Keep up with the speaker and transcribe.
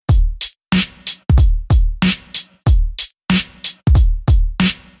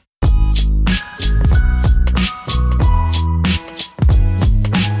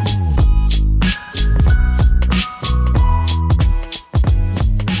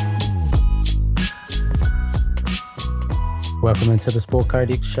Welcome into the Sport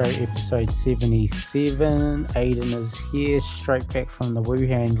Codex Show, episode 77. Aiden is here, straight back from the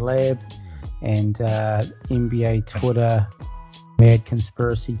Wuhan lab, and NBA Twitter, mad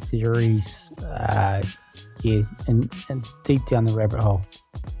conspiracy theories, and deep down the rabbit hole.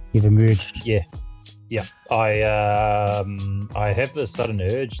 You've emerged. Yeah. I have this sudden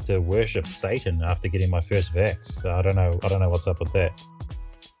urge to worship Satan after getting my first vax. So I don't know what's up with that.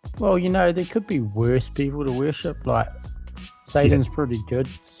 Well, you know, there could be worse people to worship, like Satan's pretty good,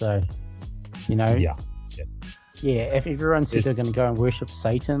 so, you know. Yeah, if everyone said they're going to go and worship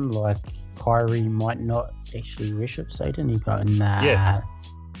Satan, like Kyrie might not actually worship Satan, you go, nah,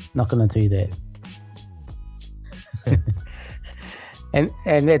 not going to do that.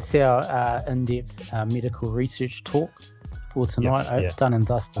 and that's our in-depth medical research talk for tonight, done and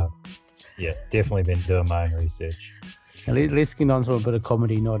dusted. Definitely been doing my own research. Now, let's get on to a bit of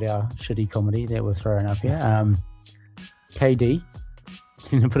comedy, not our shitty comedy that we're throwing up here. KD,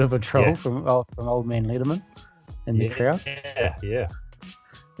 a bit of a troll from old man Letterman in the crowd. Yeah.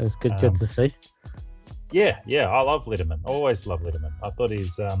 It was good to see. Yeah, I love Letterman. Always love Letterman. I thought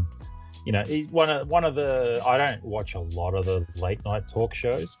he's, he's one of the. I don't watch a lot of the late night talk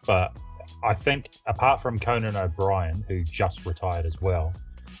shows, but I think apart from Conan O'Brien, who just retired as well,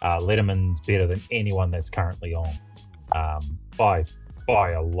 Letterman's better than anyone that's currently on, by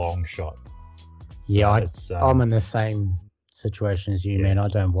a long shot. Yeah, I'm in the same situation as you, man. I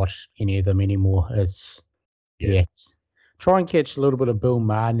don't watch any of them anymore. It's try and catch a little bit of Bill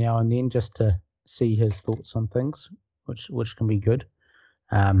Maher now and then just to see his thoughts on things, which can be good.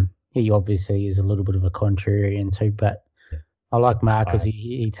 He obviously is a little bit of a contrarian too, but I like Maher because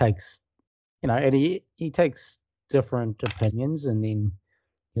he takes, and he takes different opinions and then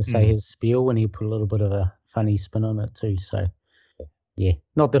he'll say his spiel and he'll put a little bit of a funny spin on it too. So. Yeah,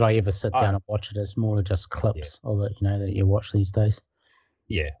 not that I ever sit down and watch it. It's more just clips of it, that you watch these days.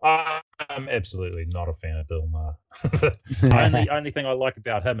 Yeah, I'm absolutely not a fan of Bill Maher. The only thing I like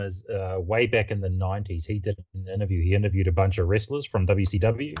about him is way back in the 90s, he did an interview. He interviewed a bunch of wrestlers from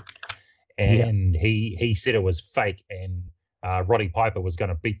WCW, and he said it was fake, and Roddy Piper was going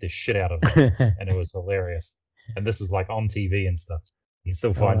to beat the shit out of him, and it was hilarious. And this is like on TV and stuff. You can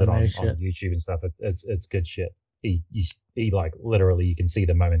still find it on YouTube and stuff. It's good shit. He like literally you can see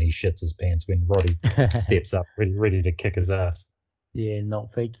the moment he shits his pants when Roddy steps up ready to kick his ass. Yeah,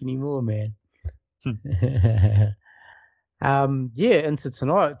 not fake anymore, man. Into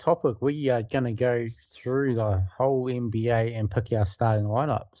tonight's topic, we are going to go through the whole NBA and pick our starting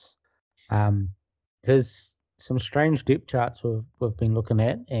lineups. There's some strange depth charts we've been looking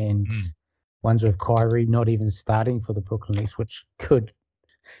at, and ones with Kyrie not even starting for the Brooklyn Nets, which could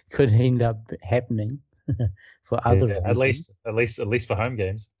end up happening. For other reasons. At least for home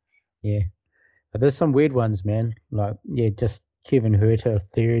games. Yeah. But there's some weird ones, man. Like, just Kevin Huerter,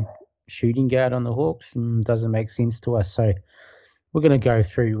 third shooting guard on the Hawks, doesn't make sense to us. So we're going to go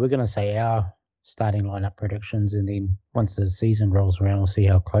through, we're going to say our starting lineup predictions, and then once the season rolls around, we'll see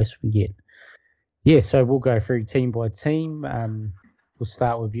how close we get. Yeah, so we'll go through team by team. We'll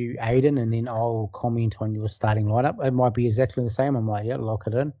start with you, Aiden, and then I'll comment on your starting lineup. It might be exactly the same. I'm like, lock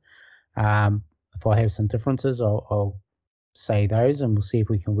it in. If I have some differences, I'll say those, and we'll see if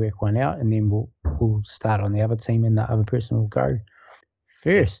we can work one out, and then we'll start on the other team, and the other person will go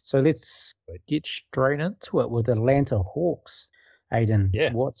first. So let's get straight into it with Atlanta Hawks.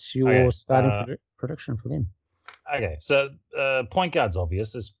 Aiden, what's your starting prediction for them? Okay, so point guard's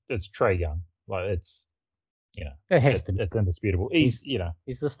obvious. It's Trae Young. Like it has to be. It's indisputable. He's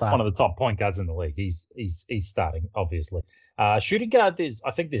the starter. One of the top point guards in the league. He's starting, obviously. Shooting guard, there's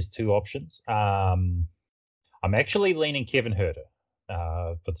two options. I'm actually leaning Kevin Huerter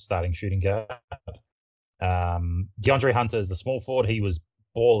for the starting shooting guard. DeAndre Hunter is the small forward. He was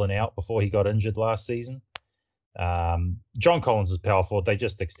balling out before he got injured last season. John Collins is power forward. They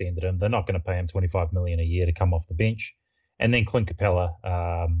just extended him. They're not going to pay him $25 million a year to come off the bench. And then Clint Capella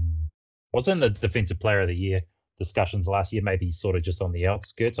was in the Defensive Player of the Year discussions last year, maybe sort of just on the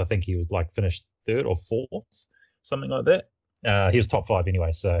outskirts. I think he would finish third or fourth, something like that. He was top 5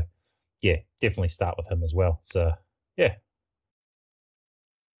 anyway, so definitely start with him as well. So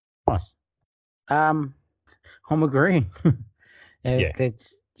nice. I'm agreeing.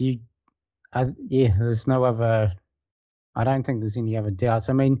 That's you. There's no other. I don't think there's any other doubts.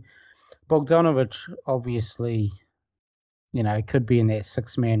 I mean, Bogdanovic obviously, it could be in that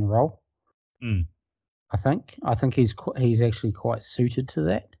 6-man role. I think he's actually quite suited to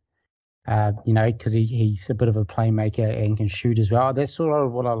that. Because he's a bit of a playmaker and can shoot as well. That's sort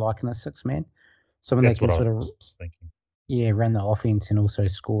of what I like in a 6-man. Someone that can sort of run the offense and also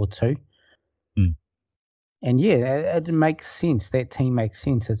score too. And yeah, it makes sense. That team makes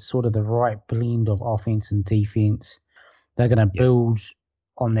sense. It's sort of the right blend of offense and defense. They're going to build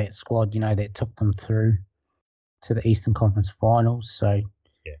on that squad, that took them through to the Eastern Conference Finals. So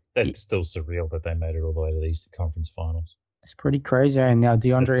yeah, that's still surreal that they made it all the way to the Eastern Conference Finals. It's pretty crazy. And now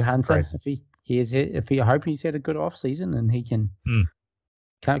DeAndre That's Hunter, crazy. I hope he's had a good off season and he can,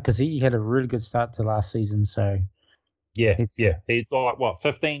 because he had a really good start to last season. So yeah, he's like what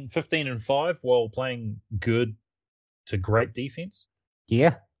 15 and 5 while playing good to great defense.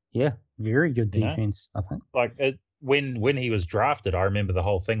 Yeah, very good defense. I think. Like when he was drafted, I remember the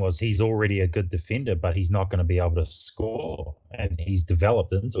whole thing was he's already a good defender, but he's not going to be able to score, and he's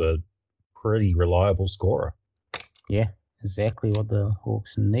developed into a pretty reliable scorer. Yeah, exactly what the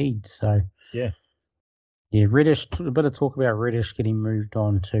Hawks need. So yeah, Reddish. A bit of talk about Reddish getting moved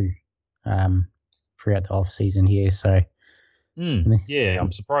on too, throughout the off season here. So yeah,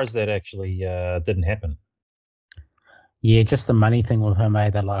 I'm surprised that actually didn't happen. Yeah, just the money thing with him.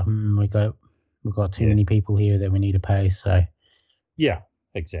 They're like, we've got too many people here that we need to pay. So yeah,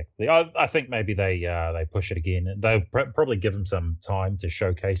 exactly. I think maybe they push it again. They'll probably give him some time to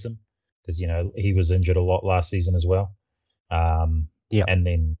showcase him because he was injured a lot last season as well. And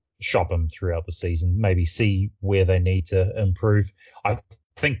then shop him throughout the season. Maybe see where they need to improve. I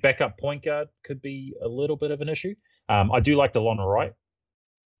think backup point guard could be a little bit of an issue. I do like DeLon Wright,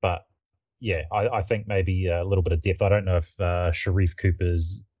 but yeah, I think maybe a little bit of depth. I don't know if Sharif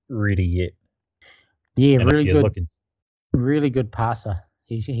Cooper's ready yet. Yeah, and really good. Really good passer.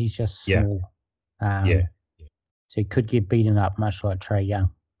 He's just small. So he could get beaten up, much like Trae Young.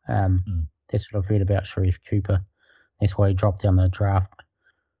 That's what I've heard about Sharif Cooper. That's why he dropped down the draft.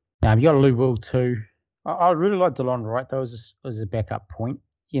 You got Lou Will too. I really like DeLon Wright though as a backup point.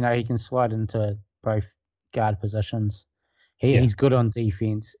 He can slide into both guard positions. He's good on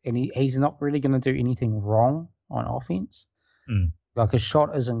defense, and he's not really going to do anything wrong on offense. Like his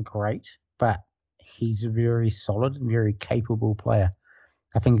shot isn't great, but he's a very solid and very capable player.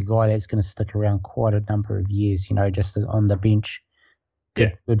 I think a guy that's going to stick around quite a number of years, just on the bench.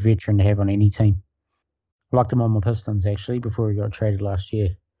 Good veteran to have on any team. Liked him on my Pistons, actually, before he got traded last year.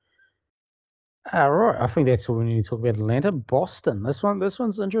 Right, I think that's all we need to talk about. Atlanta. Boston. This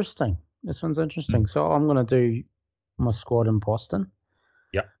one's interesting. So I'm going to do my squad in Boston.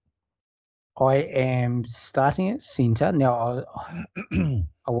 Yeah. I am starting at center. Now,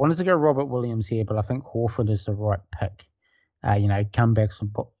 I wanted to go Robert Williams here, but I think Horford is the right pick.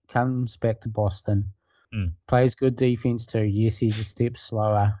 Comes back to Boston. Plays good defense too. Yes, he's a step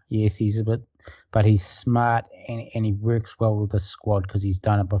slower. Yes, he's a bit, but he's smart and he works well with the squad because he's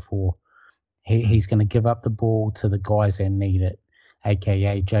done it before. He's going to give up the ball to the guys that need it,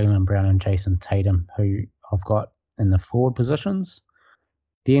 a.k.a. Jaylen Brown and Jason Tatum, who I've got in the forward positions.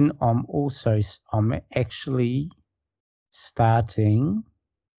 Then I'm actually starting.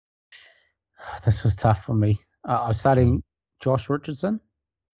 This was tough for me. I'm starting Josh Richardson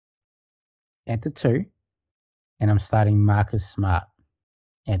at the 2, and I'm starting Marcus Smart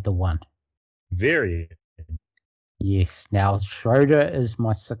at the 1. Very. Yes. Now Schroeder is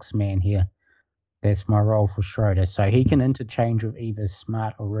my 6th man here. That's my role for Schroeder. So he can interchange with either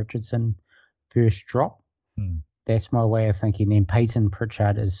Smart or Richardson first drop. That's my way of thinking. Then Peyton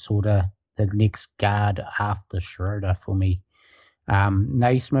Pritchard is sort of the next guard after Schroeder for me.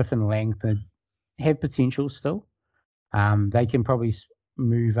 Naismith and Langford have potential still. They can probably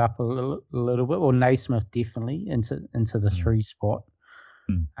move up a little bit, or Naismith definitely into the 3 spot.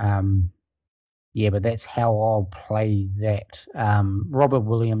 But that's how I'll play that. Robert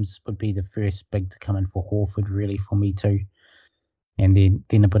Williams would be the first big to come in for Horford, really, for me too. And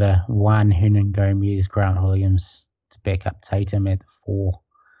then a bit of Juan Hernan-Gomez, Grant Williams to back up Tatum at the 4.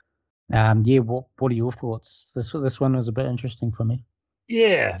 What are your thoughts? This one was a bit interesting for me.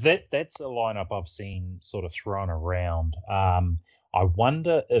 Yeah, that's a lineup I've seen sort of thrown around. I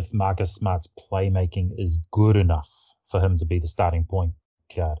wonder if Marcus Smart's playmaking is good enough for him to be the starting point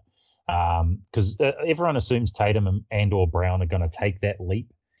guard. Because everyone assumes Tatum and or Brown are going to take that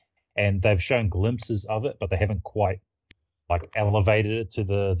leap, and they've shown glimpses of it, but they haven't quite elevated it to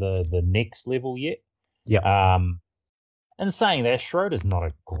the next level yet. Yeah. And saying that, Schroeder's not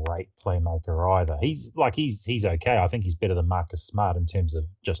a great playmaker either. He's okay. I think he's better than Marcus Smart in terms of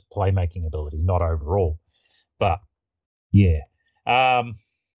just playmaking ability, not overall. But yeah.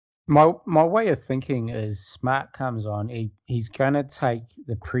 My way of thinking is Smart comes on. He's going to take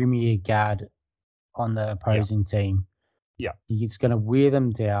the premier guard on the opposing team. Yeah. He's going to wear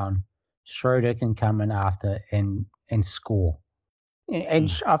them down. Schroeder can come in after and score.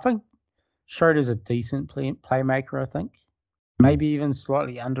 And I think Schroeder's a decent playmaker, I think. maybe even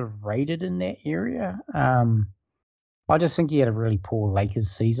slightly underrated in that area. I just think he had a really poor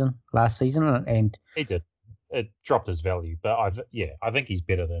Lakers season last season, and He did. It dropped his value, but I think he's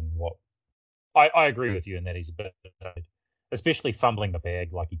better than what. I agree with you in that he's a bit, especially fumbling the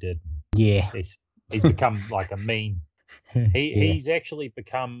bag like he did. yeah, He's become like a meme. yeah, He's actually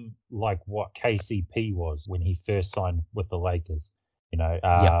become like what KCP was when he first signed with the Lakers.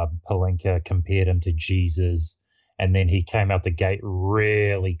 yep, Palinka compared him to Jesus, and then he came out the gate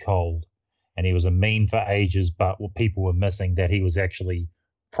really cold, and he was a meme for ages. But what people were missing that he was actually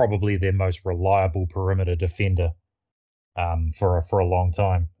probably their most reliable perimeter defender for a long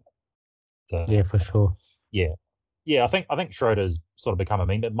time. So, yeah, for sure. yeah, yeah. I think Schroeder's sort of become a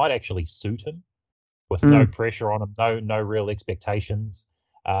meme. It might actually suit him with no Mm, pressure on him, no real expectations.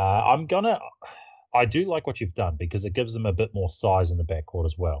 I do like what you've done because it gives them a bit more size in the backcourt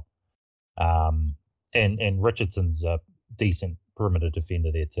as well. And Richardson's a decent perimeter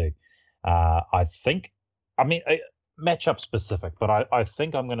defender there too. I think, I mean, matchup specific, but I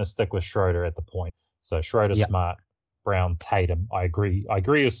think I'm going to stick with Schroeder at the point. So Schroeder, yep, Smart, Brown, Tatum. I agree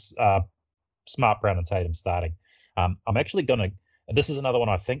with Smart, Brown, and Tatum starting. I'm actually going to. This is another one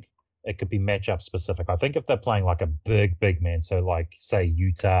I think it could be matchup specific. I think if they're playing like a big man, so like say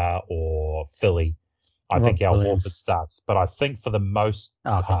Utah or Philly, I think Rob Al Horford Williams. starts. But I think for the most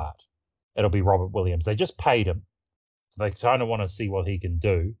Okay, part, it'll be Robert Williams. They just paid him, so they kind of want to see what he can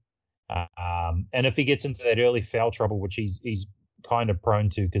do. And if he gets into that early foul trouble, which he's kind of prone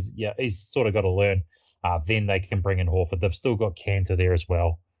to, because he's sort of got to learn. Then they can bring in Horford. They've still got Cantor there as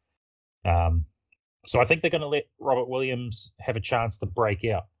well. So I think they're going to let Robert Williams have a chance to break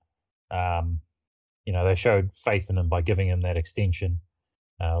out. They showed faith in him by giving him that extension.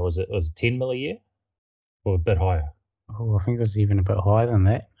 Was it 10 mil a year or a bit higher? oh, I think it was even a bit higher than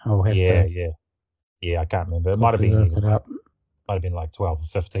that. I'll have Yeah, to yeah. I can't remember. It might look, have been look even it up. might have been like 12 or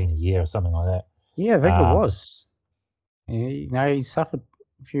 15 a year or something like that. Yeah, I think it Um, was. He suffered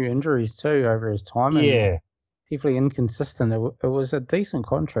a few injuries too over his time, and yeah, definitely inconsistent. It was a decent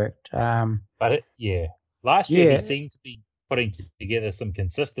contract. but last year he Yeah, seemed to be putting together some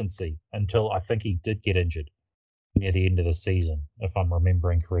consistency until I think he did get injured near the end of the season, if I'm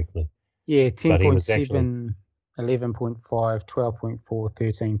remembering correctly. yeah, But he was actually 10.7, 11.5, 12.4,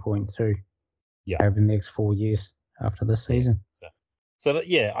 13.2 yeah, over the next 4 years after this yeah. season.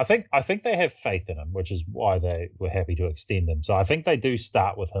 I think they have faith in him, which is why they were happy to extend him. So I think they do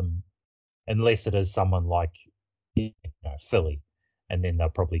start with him, unless it is someone like Philly, and then they'll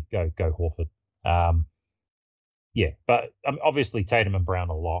probably go Horford. But obviously Tatum and Brown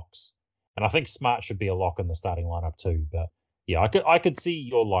are locks, and I think Smart should be a lock in the starting lineup too. But yeah, I could see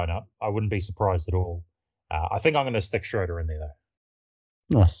your lineup. I wouldn't be surprised at all. I think I'm going to stick Schroeder in there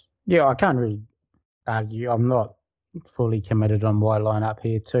though. Nice. Yeah, I can't really argue. I'm not fully committed on my lineup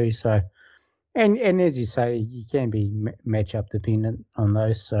here too. So, and as you say, you can be matchup dependent on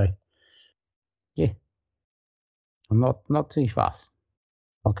those. So, yeah, I'm not too fast.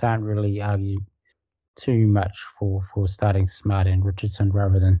 I can't really argue too much for starting Smart and Richardson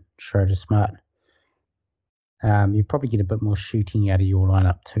rather than Schroeder Smart. You probably get a bit more shooting out of your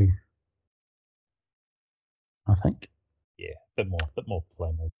lineup too, I think. Yeah, bit more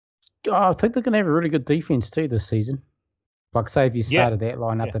play mode. Oh, I think they're going to have a really good defense too this season. Like, say, if you Yeah, started that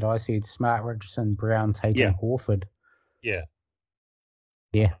lineup yeah, that I said, Smart, Richardson, Brown, Tatum, yeah, Horford. yeah.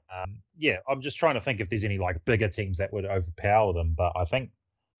 Yeah, I'm just trying to think if there's any like bigger teams that would overpower them, but I think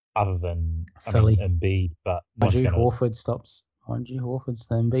other than Philly. Embiid, but Mind you, Horford stops. Mind you, Horford's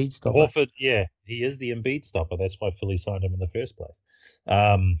the Embiid stopper. Horford, yeah, he is the Embiid stopper. That's why Philly signed him in the first place.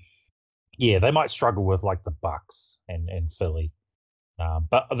 They might struggle with like the Bucks and Philly,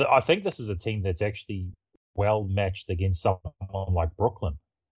 but I think this is a team that's actually well matched against someone like Brooklyn.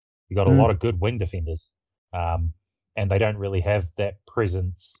 You got a lot of good wing defenders, and they don't really have that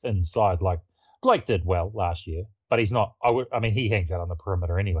presence inside. Like Blake did well last year, but he's not. He hangs out on the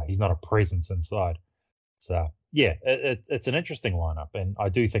perimeter anyway. He's not a presence inside. So yeah, it's an interesting lineup, and I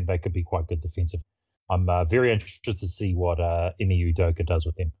do think they could be quite good defensive. I'm very interested to see what Ime Udoka does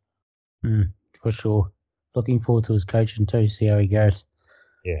with him. For sure. Looking forward to his coaching too. See how he goes.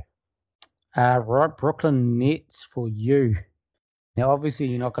 Yeah. Right, Brooklyn Nets for you. Now, obviously,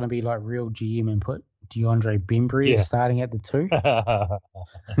 you're not going to be like real GM and put DeAndre Bembry starting at the 2.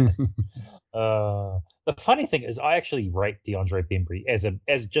 The funny thing is, I actually rate DeAndre Bembry as a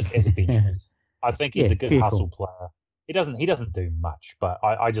bench piece. I think he's a good hustle player. He doesn't do much, but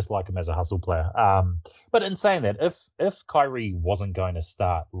I just like him as a hustle player. But in saying that, if Kyrie wasn't going to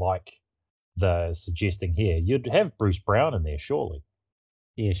start like the suggesting here, you'd have Bruce Brown in there, surely.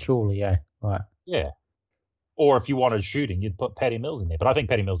 Yeah, surely, yeah. Right. Yeah. Or if you wanted shooting, you'd put Patty Mills in there. But I think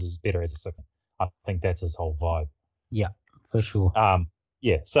Patty Mills is better as a 6. I think that's his whole vibe. Yeah, for sure.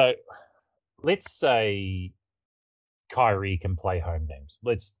 Yeah. So let's say Kyrie can play home games.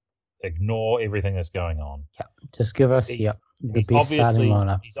 Let's ignore everything that's going on. Yeah, just give us the best starting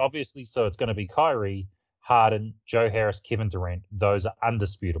lineup. He's obviously, so it's going to be Kyrie, Harden, Joe Harris, Kevin Durant. Those are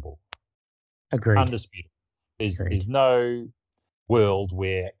undisputable. Agreed. Undisputable. There's no world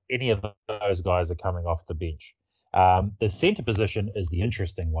where any of those guys are coming off the bench. The center position is the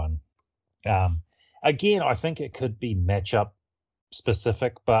interesting one. Again, I think it could be matchup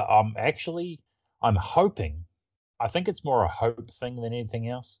specific, but I'm hoping. I think it's more a hope thing than anything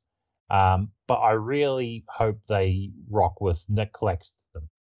else. But I really hope they rock with Nick Claxton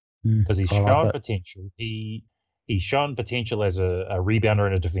because he's shown potential. He's shown potential as a rebounder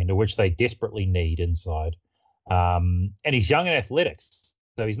and a defender, which they desperately need inside. And he's young and athletic,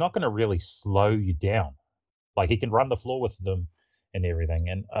 so he's not going to really slow you down. Like, he can run the floor with them and everything.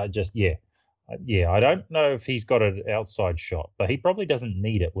 And I don't know if he's got an outside shot, but he probably doesn't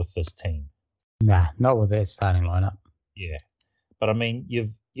need it with this team. Nah, not with that starting lineup. Yeah, but I mean,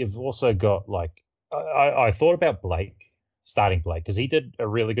 you've also got, like, I thought about starting Blake, because he did a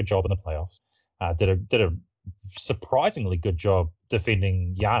really good job in the playoffs. Did a surprisingly good job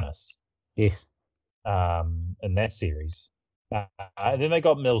defending Giannis. Yes. In that series. And then they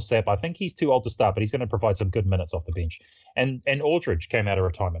got Millsap. I think he's too old to start, but he's going to provide some good minutes off the bench. And Aldridge came out of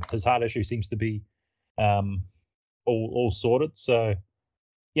retirement. His heart issue seems to be all sorted. So,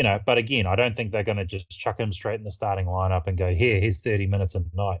 but again, I don't think they're going to just chuck him straight in the starting lineup and go, here's 30 minutes a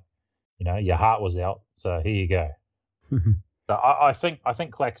night. Your heart was out, so here you go. So I think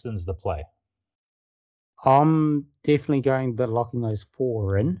Claxton's the play. I'm definitely going to locking those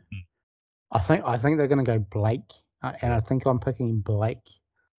 4 in. I think they're going to go Blake, and I think I'm picking Blake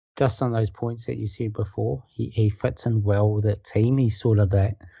just on those points that you said before. He fits in well with that team. He's sort of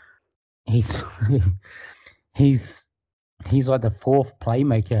that. He's like the 4th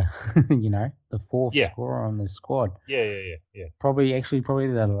playmaker, the 4th scorer on the squad. Yeah. Probably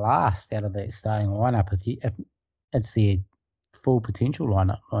the last out of that starting lineup if it's their full potential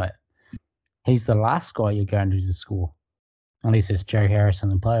lineup. Right, he's the last guy you're going to score, unless it's Joe Harris in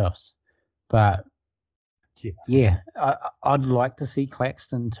the playoffs. But I'd like to see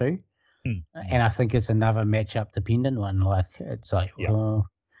Claxton too, and I think it's another matchup dependent one. Like, it's like, well,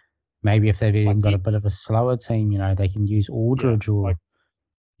 maybe if they've even got a bit of a slower team, they can use Aldridge or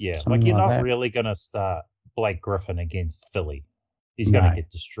you're not really going to start Blake Griffin against Philly. He's going to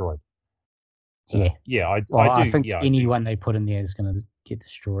get destroyed. I think anyone they put in there is going to get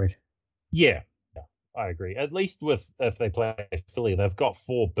destroyed. Yeah. I agree. At least if they play Philly, they've got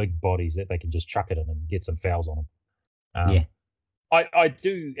 4 big bodies that they can just chuck at them and get some fouls on them. I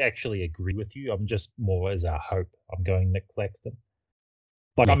do actually agree with you. I'm just more as a hope. I'm going Nick Claxton.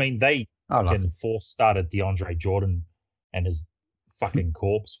 I mean, they fucking started DeAndre Jordan and his fucking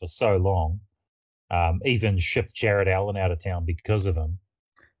corpse for so long. Even shipped Jared Allen out of town because of him.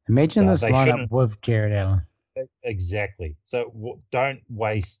 Imagine this lineup with Jared Allen. Exactly. So don't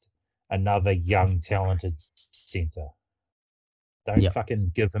waste another young, talented center. Don't fucking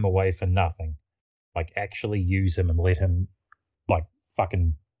give him away for nothing. Like, actually use him and let him, like,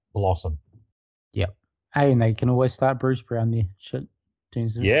 fucking blossom. Yep. Hey, and they can always start Bruce Brown there. Shit.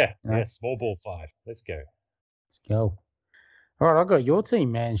 Yeah, small ball 5. Let's go. Let's go. All right, I got your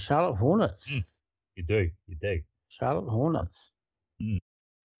team, man. Charlotte Hornets. You do. Charlotte Hornets.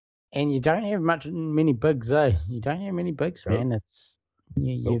 And you don't have many bigs, eh? You don't have many bigs, man. It's...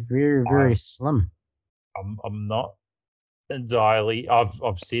 You're very, very slim. I'm not entirely. I've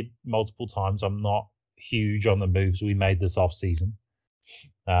said multiple times I'm not huge on the moves we made this off season.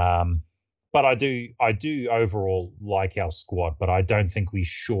 But I do overall like our squad, but I don't think we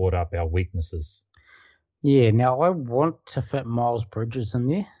shored up our weaknesses. Yeah, now I want to fit Miles Bridges in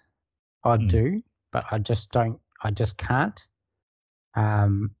there. I do, but I just can't.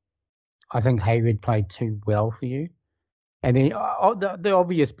 I think Hayward played too well for you. And then the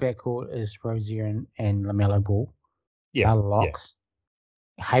obvious backcourt is Rozier and LaMelo Ball. Yeah. Locks.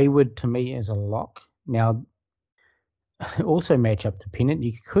 Yeah. Hayward, to me, is a lock. Now, also matchup dependent.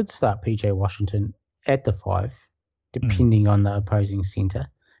 You could start PJ Washington at the 5, depending on the opposing center.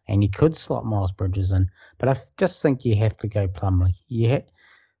 And you could slot Miles Bridges in. But I just think you have to go Plumlee.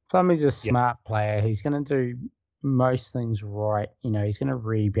 Plumlee's a smart player. He's going to do most things right. He's going to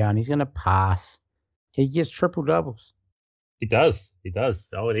rebound. He's going to pass. He gets triple doubles. He does.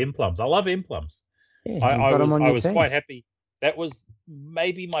 Oh, and M-Plums. I love M-Plums. Yeah, I was quite happy. That was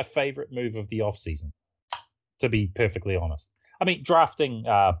maybe my favorite move of the off season, to be perfectly honest. I mean, drafting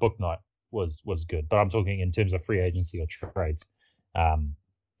Book Knight was good. But I'm talking in terms of free agency or trades.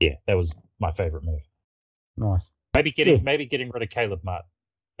 Yeah, that was my favorite move. Nice. Maybe getting rid of Caleb Martin.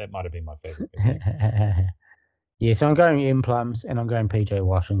 That might have been my favorite move. Yeah, so I'm going M Plums and I'm going PJ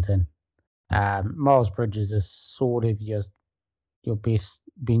Washington. Miles Bridges is sort of your best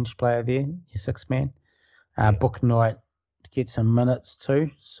bench player there, your sixth man. Book Knight to get some minutes too.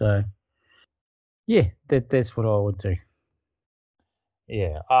 So yeah, that's what I would do.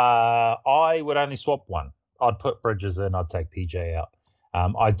 Yeah, I would only swap one. I'd put Bridges in. I'd take PJ out.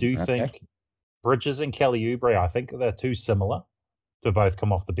 I do think Bridges and Kelly Oubre, I think they're too similar to both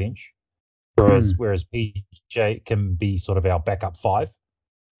come off the bench. Whereas PJ can be sort of our backup five.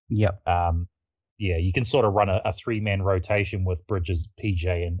 Yep. Yeah, you can sort of run a three-man rotation with Bridges,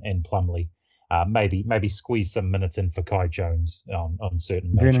 PJ, and Plumlee. Maybe squeeze some minutes in for Kai Jones on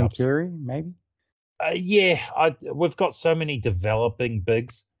certain Vernon matchups. Carey, maybe. Yeah, we've got so many developing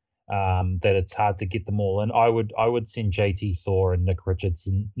bigs that it's hard to get them all in. I would send JT Thor and Nick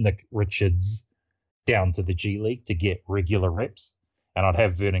Richards down to the G League to get regular reps, and I'd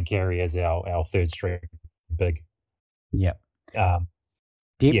have Vernon Carey as our third string big. Yep.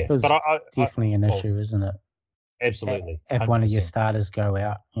 Depth is definitely an issue, isn't it? Absolutely. If 100%. One of your starters go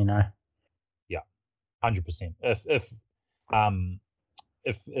out, Yeah, 100%.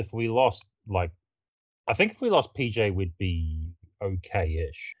 If we lost, like, I think if we lost PJ, we'd be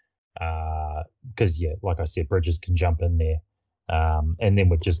okay-ish. Because like I said, Bridges can jump in there, and then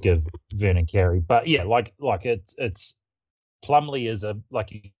we'd just give Vernon Carey. But yeah, like it's Plumlee is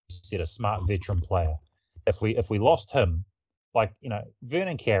like you said, a smart veteran player. If we lost him,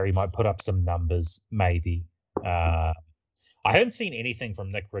 Vernon Carey might put up some numbers, maybe. I haven't seen anything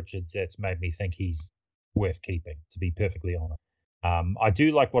from Nick Richards that's made me think he's worth keeping, to be perfectly honest. I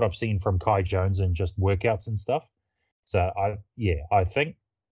do like what I've seen from Kai Jones and just workouts and stuff. So I think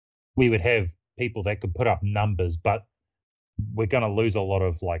we would have people that could put up numbers, but we're going to lose a lot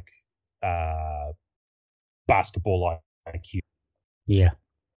of basketball IQ. Yeah.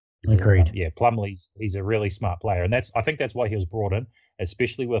 Agreed. Plumlee's he's a really smart player, and I think that's why he was brought in,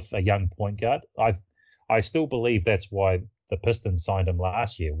 especially with a young point guard. I still believe that's why the Pistons signed him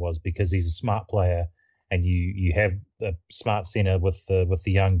last year, was because he's a smart player, and you have a smart center with the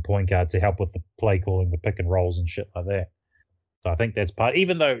young point guard to help with the play calling, the pick and rolls and shit like that. So I think that's part.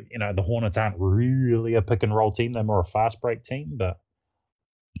 Even though the Hornets aren't really a pick and roll team, they're more a fast break team. But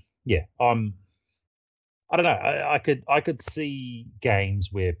yeah, I don't know. I could see games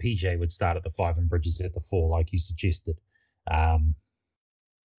where PJ would start at the 5 and Bridges at the 4, like you suggested.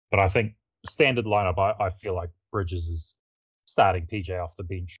 But I think standard lineup, I feel like Bridges is starting PJ off the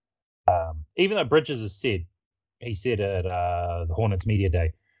bench. Even though Bridges has said at the Hornets media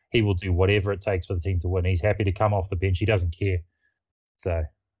day, he will do whatever it takes for the team to win. He's happy to come off the bench. He doesn't care. So,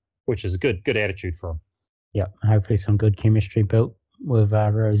 which is a good attitude for him. Yeah, hopefully some good chemistry built with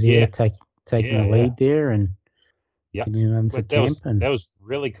Rozier taking the lead there and getting him into camp. That was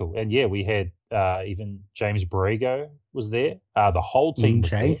really cool. And yeah, we had even James Borrego was there. The whole team was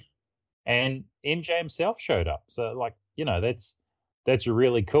there. And MJ himself showed up. So that's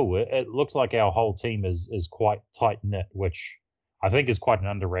really cool. It looks like our whole team is quite tight knit, which I think is quite an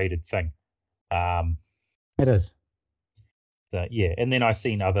underrated thing. It is. So yeah, and then I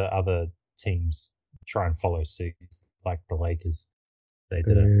seen other teams try and follow suit, like the Lakers. They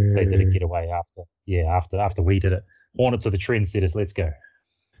did a getaway after we did it. Hornets are the trendsetters. Let's go.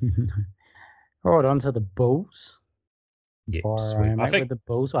 All right, on to the Bulls. Yeah, I think with the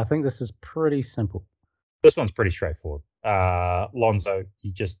Bulls, I think this is pretty simple. This one's pretty straightforward. Lonzo,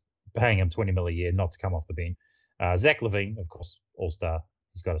 you just paying him $20 million a year not to come off the bench. Zach LaVine, of course, all-star.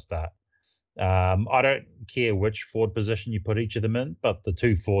 He's got to start. I don't care which forward position you put each of them in, but the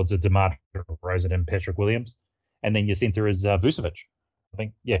two forwards are DeMar DeRozan and Patrick Williams. And then your center is Vucevic, I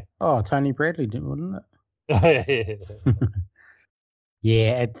think. Yeah. Oh, Tony Bradley, wouldn't it?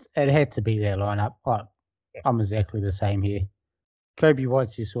 Yeah, it had to be their lineup. I'm exactly the same here. Kobe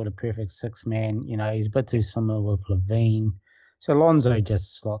White's your sort of perfect six-man. He's a bit too similar with LaVine. So Lonzo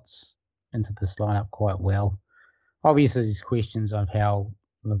just slots into this lineup quite well. Obviously, there's questions of how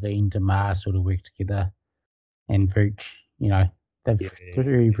LaVine, DeMar sort of work together, and Vooch. They're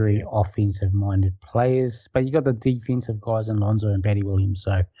very offensive-minded players. But you got the defensive guys in Lonzo and Patty Williams.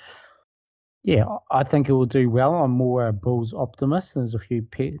 So, yeah, I think it will do well. I'm more a Bulls optimist. There's a few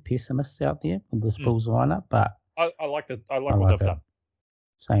pessimists out there with this Bulls lineup, but I like what they've done.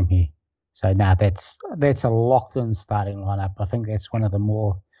 Same here. So that's a locked-in starting lineup. I think that's one of the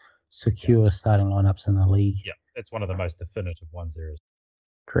more secure starting lineups in the league. Yeah, it's one of the most definitive ones there is.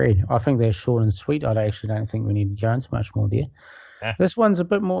 Great. I think they're short and sweet. I actually don't think we need to go into much more there. Yeah, This one's a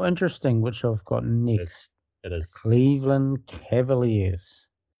bit more interesting, which I've got it is. next. It is. Cleveland Cavaliers.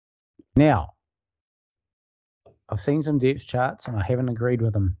 Now, I've seen some depth charts and I haven't agreed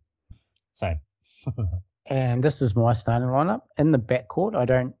with them. Same. And this is my starting lineup. In the backcourt, I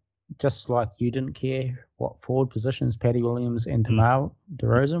don't, just like you didn't care what forward positions Patty Williams and DeMar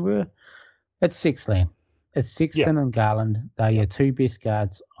DeRozan were, it's Sexland. It's Sexton and Garland. They're your two best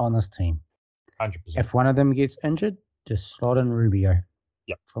guards on this team. 100%. If one of them gets injured, just slot in Rubio.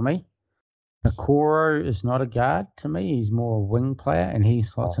 Yep. For me. Okoro is not a guard to me. He's more a wing player, and he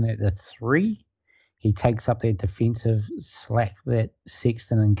slots in at the 3. He takes up that defensive slack that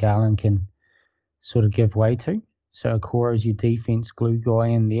Sexton and Garland can sort of give way to. So Okoro is your defense glue guy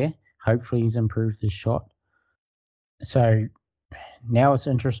in there. Hopefully he's improved his shot. So now it's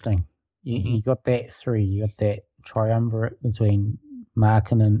interesting. You got that 3. You got that triumvirate between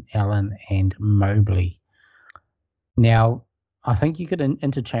Markkanen, Allen, and Mobley. Now, I think you could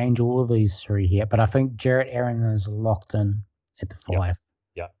interchange all of these 3 here, but I think Jarrett Allen is locked in at the 5.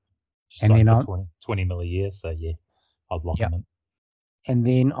 Yep. Just And then for 20 mil a year, so yeah, I'd lock him in. And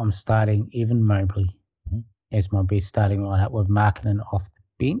then I'm starting Evan Mobley as my best starting lineup with Markkanen off the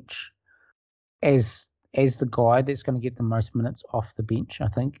bench as the guy that's going to get the most minutes off the bench, I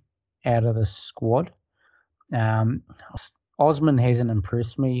think, out of the squad. Osman hasn't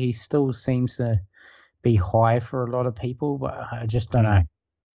impressed me. He still seems to be high for a lot of people, but I just don't know.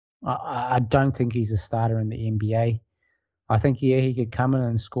 I don't think he's a starter in the NBA. I think, he could come in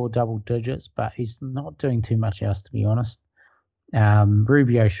and score double digits, but he's not doing too much else, to be honest.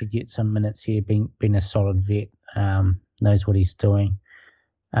 Rubio should get some minutes here, being a solid vet, knows what he's doing.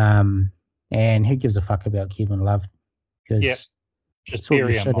 And who gives a fuck about Kevin Love? Just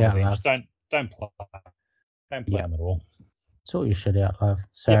bury him on the bench. Don't play him at all. Sort your shit out, Love.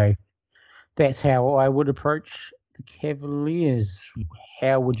 So that's how I would approach the Cavaliers.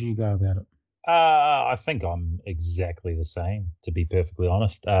 How would you go about it? I think I'm exactly the same, to be perfectly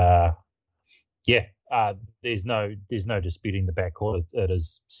honest. There's no disputing the backcourt. It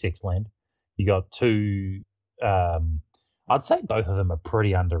is Sexland. You got 2. I'd say both of them are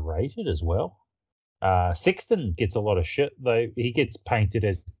pretty underrated as well. Sexton gets a lot of shit, though. He gets painted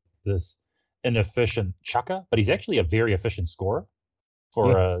as this inefficient chucker, but he's actually a very efficient scorer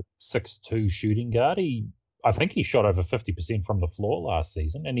for a 6'2" shooting guard. I think he shot over 50% from the floor last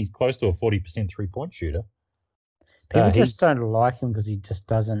season, and he's close to a 40% three-point shooter. People just don't like him because he just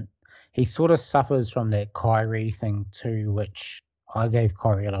doesn't. He sort of suffers from that Kyrie thing too, which I gave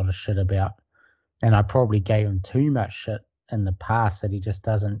Kyrie a lot of shit about, and I probably gave him too much shit in the past that he just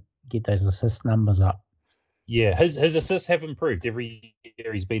doesn't get those assist numbers up. Yeah, his assists have improved every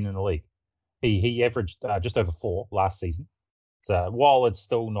year he's been in the league. He averaged just over 4 last season. So while it's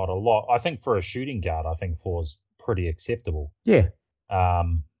still not a lot, I think for a shooting guard, I think 4 is pretty acceptable. Yeah. I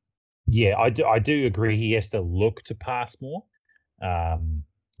do agree he has to look to pass more. Now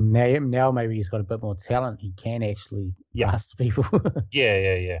maybe he's got a bit more talent. He can actually pass to people. I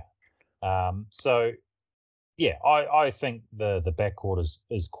think the backcourt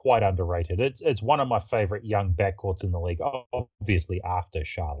is quite underrated. It's one of my favorite young backcourts in the league, obviously after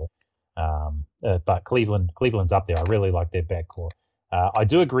Charlotte. But Cleveland's up there. I really like their backcourt. I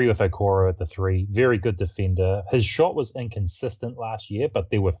do agree with Okoro at the 3. Very good defender. His shot was inconsistent last year,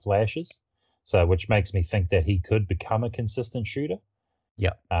 but there were flashes, which makes me think that he could become a consistent shooter.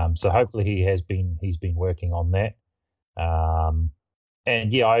 Yeah. So hopefully he's been working on that. I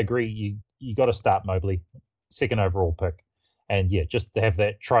agree. You got to start Mobley, 2nd overall pick, and just to have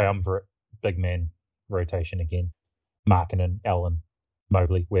that triumvirate big man rotation again. Markkanen, Allen,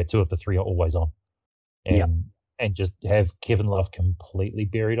 Mobley, where 2 of the 3 are always on, and just have Kevin Love completely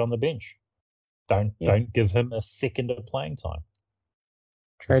buried on the bench. Don't give him a second of playing time.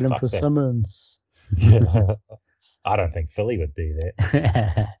 Trade him for Simmons. I don't think Philly would do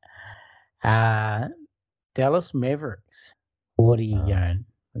that. Dallas Mavericks. What are you going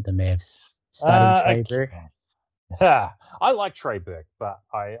with the Mavs? Starting Trey Burke? I like Trey Burke, but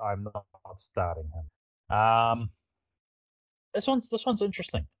I'm not starting him. This one's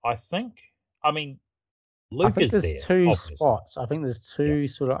interesting. Luke is there. There's 2 spots. I think there's 2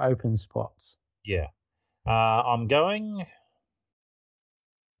 sort of open spots. Yeah. I'm going.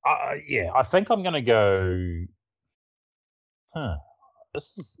 I think I'm going to go.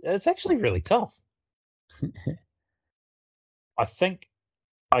 It's actually really tough. I think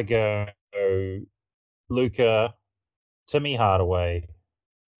I go Luka, Timmy Hardaway,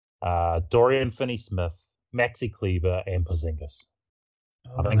 Dorian Finney-Smith, Maxi Kleber, and Porzingis.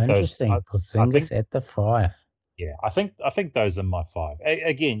 Interesting. Porzingis at the 5. Yeah, I think those are my 5.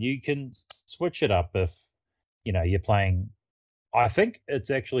 Again, you can switch it up if you're playing I think it's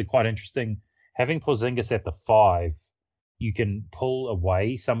actually quite interesting having Porzingis at the 5. You can pull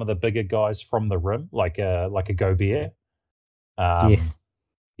away some of the bigger guys from the rim, like a Gobert. Um, Yes.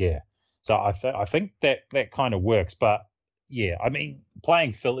 yeah. So I think that kind of works. But yeah, I mean,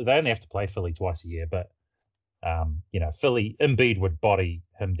 playing Philly, they only have to play Philly twice a year. But Philly, Embiid would body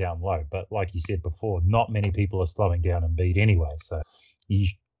him down low. But like you said before, not many people are slowing down Embiid anyway. So you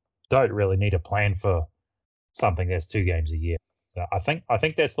don't really need a plan for something that's 2 games a year. So I think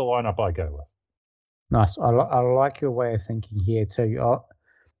that's the lineup I go with. Nice. I like your way of thinking here too.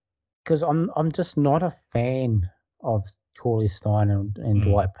 Because I'm just not a fan of Corley Stein and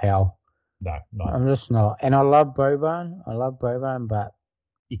Dwight Powell. No, neither. I'm just not. And I love Boban, but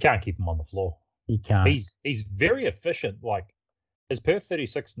You can't keep him on the floor. you can't. He's very efficient. Like his per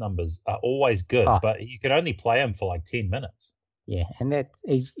 36 numbers are always good, Oh. but you can only play him for like 10 minutes. Yeah, and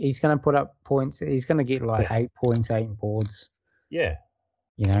he's going to put up points. He's going to get like 8 points, 8 boards. Yeah,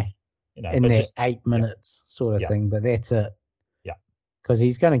 in that just 8 minutes sort of thing. But that's it. Yeah, because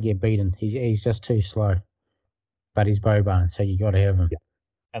he's going to get beaten. He's just too slow. But he's Boban, so you got to have him. Yeah.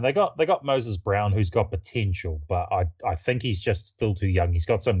 And they got Moses Brown, who's got potential, but I think he's just still too young. He's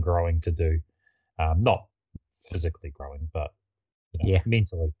got some growing to do, not physically growing, but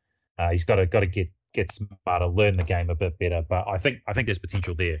mentally. He's got to get smarter, learn the game a bit better. But I think there's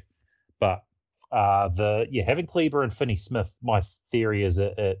potential there. But having Kleber and Finney Smith, my theory is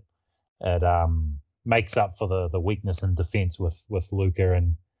it makes up for the weakness in defense with Luka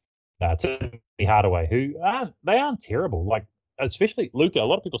and Timmy Hardaway, who aren't terrible. Like especially Luka. A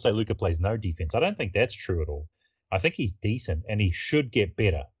lot of people say Luka plays no defense. I don't think that's true at all. I think he's decent, and he should get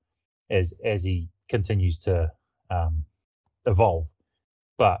better as he continues to evolve.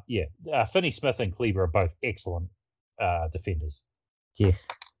 But Finney Smith and Kleber are both excellent defenders. Yes,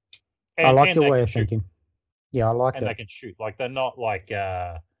 I like your way of thinking. Yeah, I like it. And they can shoot. Like they're not like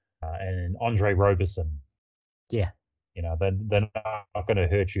an Andre Roberson. Yeah. They're not going to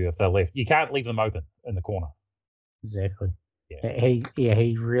hurt you if they're left. You can't leave them open in the corner. Exactly. Yeah.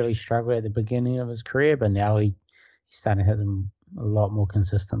 He really struggled at the beginning of his career, but now he's starting to hit them a lot more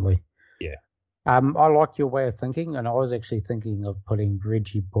consistently. Yeah. I like your way of thinking, and I was actually thinking of putting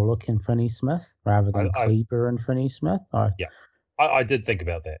Reggie Bullock and Finney Smith rather than Kleber and Finney Smith. I did think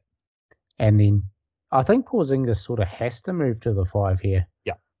about that. And then I think Porzingis sort of has to move to the 5 here.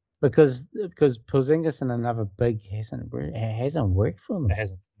 Yeah. Because Porzingis and another big hasn't worked for them. It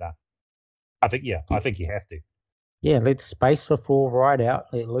hasn't. No. I think you have to. Yeah, let space the floor right out.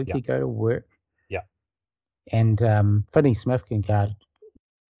 Let Lukey go to work. Yeah. And Finney Smith can guard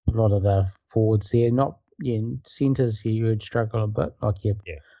a lot of the forwards there. Not centers you would struggle a bit, like your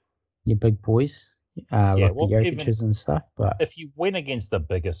big boys, like the Jokic's and stuff. But if you went against the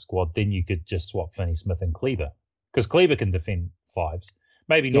bigger squad, then you could just swap Finney Smith and Kleber, because Kleber can defend 5s.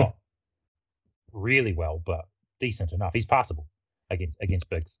 Maybe not really well, but decent enough. He's passable against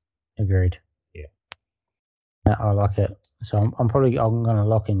bigs. Agreed. Yeah. I like it. So I'm going to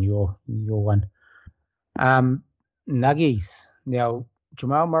lock in your one. Nuggies. Now,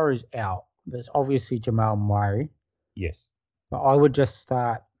 Jamal Murray's out. There's obviously Jamal Murray. Yes. But I would just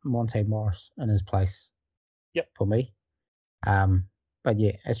start Monte Morris in his place. Yep. For me. But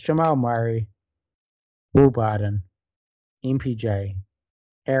yeah, it's Jamal Murray, Will Barton, MPJ,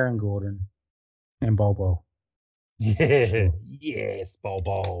 Aaron Gordon, and Bol Bol. Yeah. Sure. Yes, Bol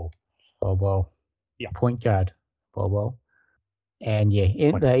Bol. Bol Bol. Yeah. Point guard, Bol Bol. And the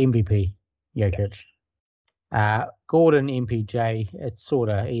MVP, Jokic. Gordon, MPJ, it's sort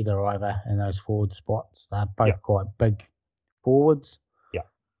of either in those forward spots. They're both quite big forwards. Yeah.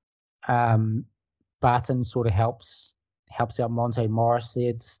 Barton sort of helps out Monte Morris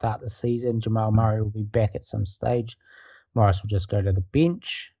there to start the season. Jamal Murray will be back at some stage. Morris will just go to the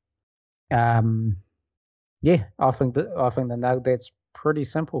bench. I think that's pretty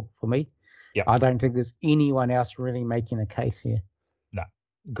simple for me. Yeah. I don't think there's anyone else really making a case here. No,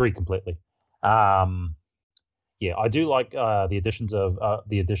 agree completely. I do like the addition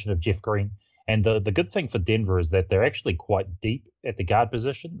of Jeff Green, and the good thing for Denver is that they're actually quite deep at the guard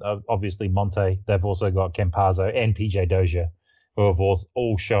position. Obviously, Monte. They've also got Campazzo and PJ Dozier, who have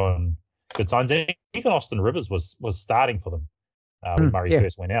all shown good signs. And even Austin Rivers was starting for them when Murray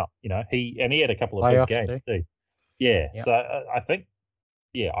first went out. He had a couple of big games too. Yeah, yep. So I think,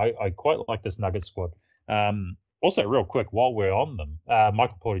 I quite like this Nuggets squad. Also, real quick, while we're on them,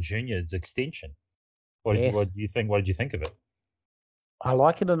 Michael Porter Jr.'s extension. What did you think? What did you think of it? I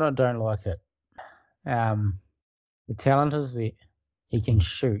like it and I don't like it. The talent is there. He can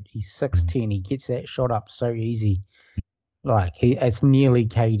shoot. He's 6'10". He gets that shot up so easy. Like it's nearly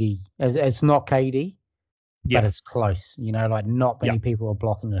KD. It's not KD, but it's close. Like not many Yeah. people are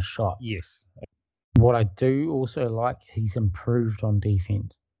blocking a shot. Yes. What I do also like, he's improved on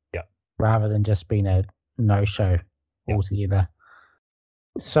defense. Yeah. Rather than just being a no-show altogether.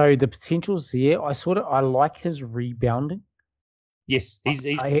 So the potential's there. I like his rebounding. Yes, he's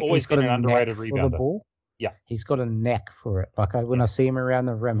always been an underrated rebounder. For the ball. Yeah, he's got a knack for it. Like when I see him around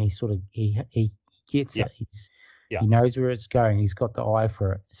the rim, he gets it. He knows where it's going. He's got the eye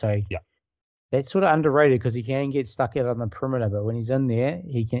for it. So that's sort of underrated because he can get stuck out on the perimeter, but when he's in there,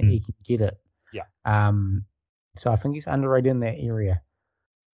 he can get it. Yeah. So I think he's underrated in that area.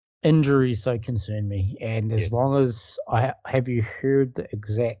 Injuries so concern me, and as long as have you heard the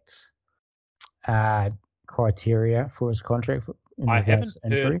exact criteria for his contract? I haven't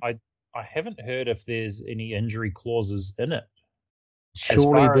heard. I haven't heard if there's any injury clauses in it.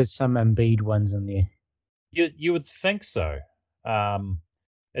 Surely there's some Embiid ones in there. You would think so.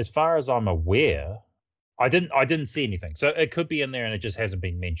 As far as I'm aware, I didn't see anything. So it could be in there and it just hasn't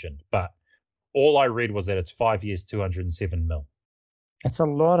been mentioned. But all I read was that it's 5 years, 207 mil. It's a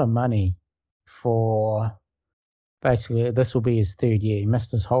lot of money for basically this will be his third year. He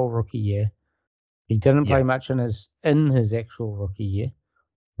missed his whole rookie year. He didn't play much in his actual rookie year.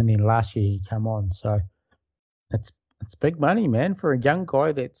 And then last year he come on. So it's big money, man, for a young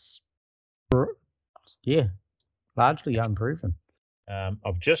guy that's largely unproven.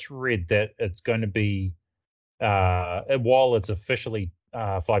 I've just read that it's going to be while it's officially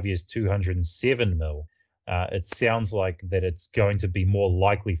 5 years, 207 mil, it sounds like that it's going to be more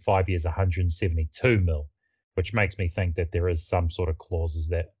likely 5 years, 172 mil, which makes me think that there is some sort of clauses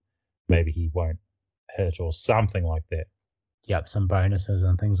that maybe he won't hit or something like that. Yep, some bonuses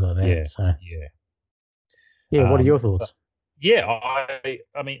and things like that. Yeah, so. Yeah, what are your thoughts? I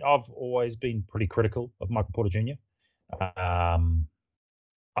mean, I've always been pretty critical of Michael Porter Jr.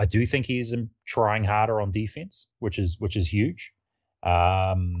 I do think he's trying harder on defense, which is huge.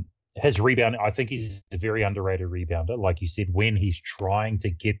 His rebound, I think he's a very underrated rebounder. Like you said, when he's trying to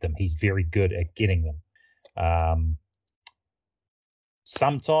get them, he's very good at getting them.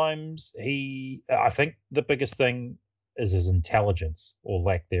 Sometimes I think the biggest thing is his intelligence or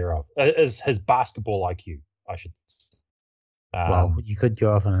lack thereof, is his basketball IQ, I should say. Well, you could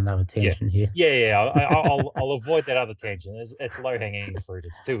go off on another tangent here. Yeah. I'll avoid that other tangent. It's low hanging fruit.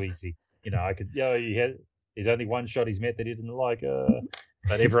 It's too easy. I could. There's only one shot he's met that he didn't like.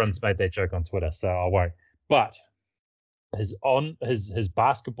 But everyone's made that joke on Twitter, so I won't. But his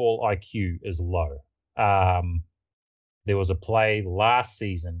basketball IQ is low. There was a play last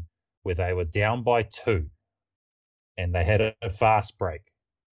season where they were down by 2, and they had a fast break,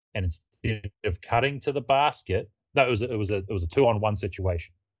 and instead of cutting to the basket, no, it was a 2-on-1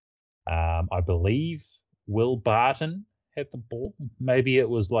 situation. I believe Will Barton had the ball. Maybe it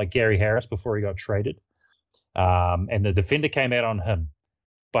was like Gary Harris before he got traded, and the defender came out on him.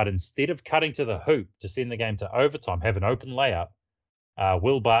 But instead of cutting to the hoop to send the game to overtime, have an open layup,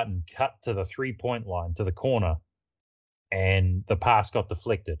 Will Barton cut to the 3-point line to the corner, and the pass got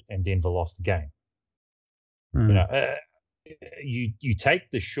deflected, and Denver lost the game. You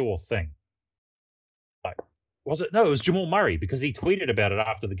take the sure thing. Like, was it? No, it was Jamal Murray, because he tweeted about it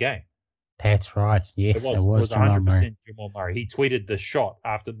after the game. That's right. Yes, it was 100% Jamal Murray. He tweeted the shot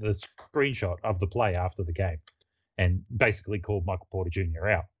after the screenshot of the play after the game, and basically called Michael Porter Jr.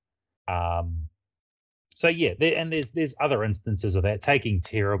 out. So yeah, there's other instances of that, taking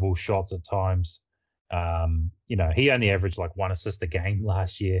terrible shots at times. He only averaged like 1 assist a game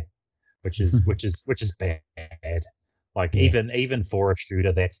last year, which is bad. Like even for a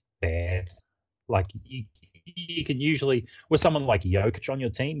shooter, that's bad. Like you can usually, with someone like Jokic on your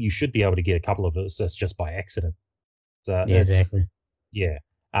team, you should be able to get a couple of assists just by accident. So exactly. Yeah.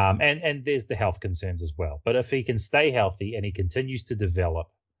 And there's the health concerns as well. But if he can stay healthy and he continues to develop,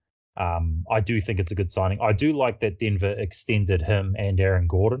 I do think it's a good signing. I do like that Denver extended him and Aaron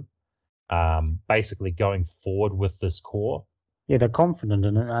Gordon, basically going forward with this core. Yeah, they're confident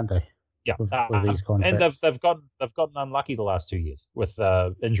in it, aren't they? Yeah, with these contracts. And they've gotten unlucky the last 2 years with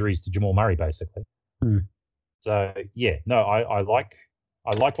injuries to Jamal Murray, basically. So yeah, no, I like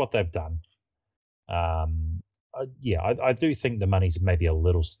what they've done. I do think the money's maybe a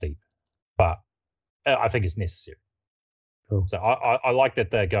little steep, but I think it's necessary. Cool. So I like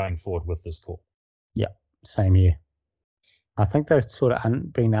that they're going forward with this core. Yeah, same here. I think they've sort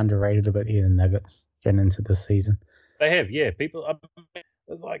of been underrated a bit here, the Nuggets, getting into this season. They have, yeah. People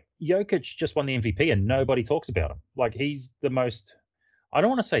like Jokic just won the MVP and nobody talks about him. Like he's the most, I don't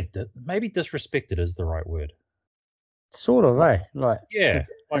want to say, maybe disrespected is the right word. Sort of, eh? Like, yeah,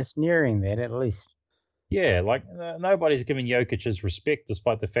 it's nearing that at least. Yeah, like nobody's giving Jokic his respect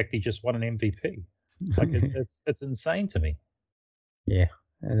despite the fact he just won an MVP. Like it's insane to me. Yeah,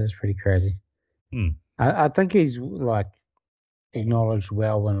 that is pretty crazy. Hmm. I think he's like acknowledged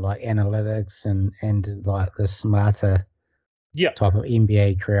well in like analytics and like the smarter Yeah, type of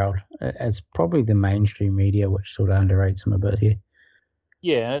NBA crowd. It's probably the mainstream media which sort of underrates him a bit here.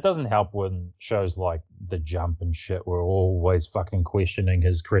 yeah, and it doesn't help when shows like The Jump and shit were always fucking questioning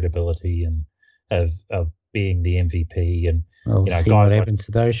his credibility and of being the MVP, and We'll see what guys like happens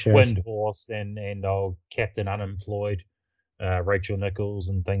to those shows. Windhorse and old Captain Unemployed, Rachel Nichols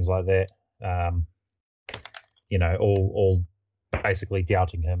and things like that. Um, all basically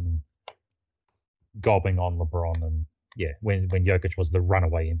doubting him and gobbing on LeBron, and yeah, when Jokic was the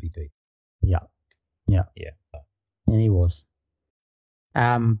runaway MVP. Yeah, yeah, Yeah, and he was.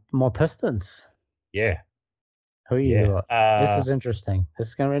 More Pistons. yeah, Who you yeah. got? This is interesting. This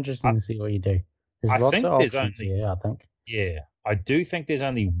is going to be interesting I, to see what you do. There's I lots of think there's options only here, I think. yeah, I do think there's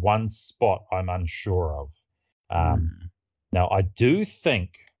only one spot I'm unsure of. Mm. Now I do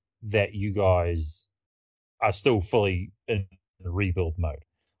think that you guys are still fully in rebuild mode.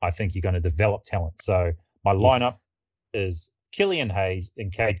 I think you're going to develop talent. So my Yes. lineup is Killian Hayes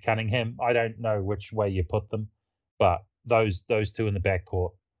and Cade Cunningham. I don't know which way you put them, but those two in the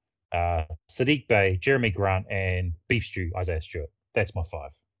backcourt, Sadiq Bey, Jeremy Grant, and Beef Stew Isaiah Stewart. That's my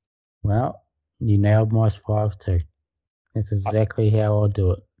five. Well, you nailed my 5 too. That's I, exactly how I'll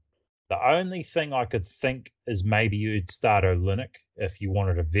do it. the only thing I could think is maybe you'd start Olynyk if you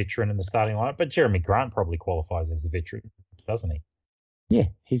wanted a veteran in the starting lineup, but Jeremy Grant probably qualifies as a veteran, doesn't he? Yeah,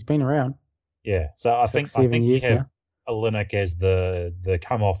 he's been around Yeah, so I six, think I 7 think you years have now. Olynyk as the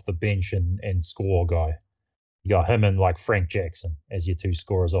come off the bench and score guy. You got him and like Frank Jackson as your two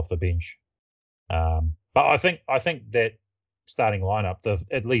scorers off the bench. But I think that starting lineup,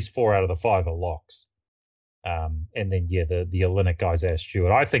 at least 4 out of the 5 are locks. And then yeah, the Olynyk Isaiah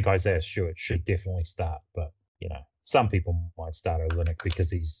Stewart. I think Isaiah Stewart should definitely start, but some people might start Olynyk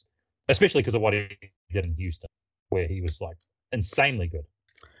because especially because of what he did in Houston, where he was like insanely good.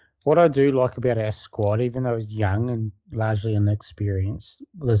 What I do like about our squad, even though it's young and largely inexperienced,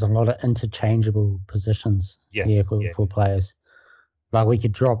 there's a lot of interchangeable positions Yeah, here yeah, for players. Like we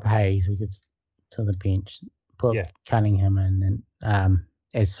could drop Hayes, we could to the bench, put yeah, Cunningham in, and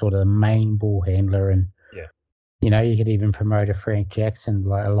as sort of the main ball handler, and yeah. you could even promote a Frank Jackson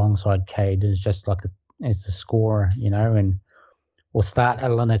like alongside Cade as just like as the scorer, and or start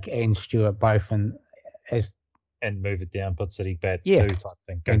Olynyk and Stewart both and as And move it down, put City bat yeah, 2 type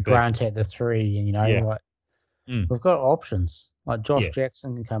thing. Go and big. Grant at the 3, Yeah. like Mm. we've got options. Like Josh Yeah.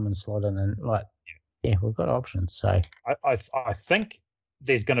 Jackson can come and slot in, and like yeah, we've got options. So I think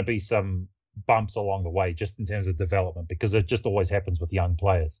there's going to be some bumps along the way just in terms of development because it just always happens with young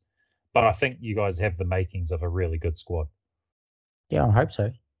players. But I think you guys have the makings of a really good squad. yeah, I hope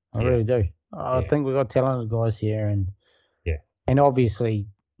so. I Yeah. really do. I Yeah. think we've got talented guys here, and Yeah. and obviously,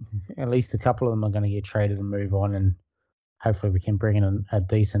 at least a couple of them are going to get traded and move on, and hopefully we can bring in a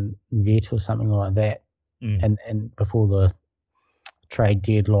decent vet or something like that, and before the trade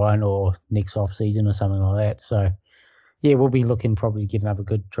deadline or next off season or something like that. So yeah, we'll be looking probably to get another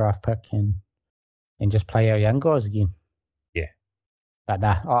good draft pick and just play our young guys again. Yeah. But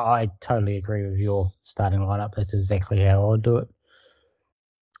nah, I totally agree with your starting lineup. That's exactly how I'd do it.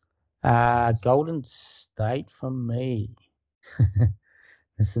 Golden State for me.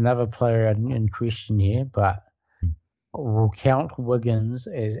 There's another player in question here, but we'll count Wiggins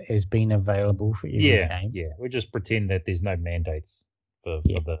as being available for every game. Yeah. We just pretend that there's no mandates for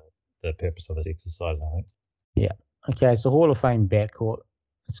the purpose of this exercise, I think. Yeah. Okay, so Hall of Fame backcourt.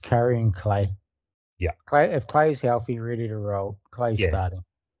 It's Curry and Clay. Yeah. If Clay's healthy, ready to roll, Clay's starting.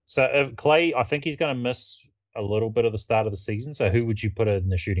 So if Clay, I think he's going to miss a little bit of the start of the season. So who would you put in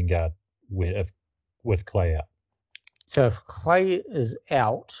the shooting guard with Clay out? So if Clay is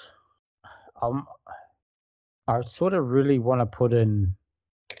out, I sort of really want to put in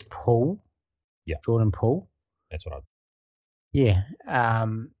Poole. Yeah. Jordan Poole. That's what I'd. Yeah.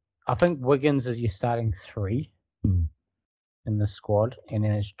 I think Wiggins is your starting 3 in the squad, and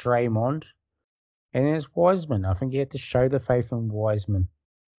then it's Draymond, and then it's Wiseman. I think you have to show the faith in Wiseman.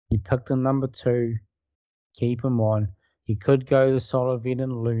 You picked him number 2. Keep him on. You could go to Sullivan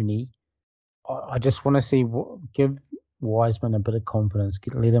and Looney. I just want to see give Wiseman a bit of confidence.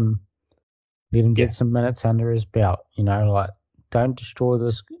 Let him get some minutes under his belt. Don't destroy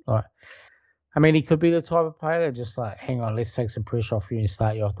this. I mean, he could be the type of player that just hang on, let's take some pressure off you and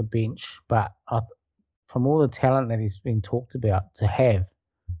start you off the bench. But from all the talent that he's been talked about to have,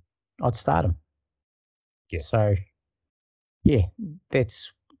 I'd start him. Yeah. So, yeah,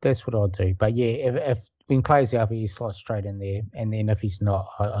 that's what I'd do. But yeah, when Clay's healthy, he slots straight in there. And then if he's not,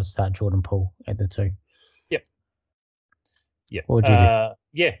 I'll start Jordan Poole at the 2. Yep. What would you do?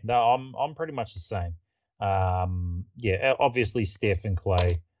 Yeah, no, I'm pretty much the same. Obviously Steph and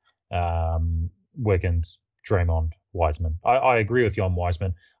Clay, Wiggins, Draymond, Wiseman. I agree with you on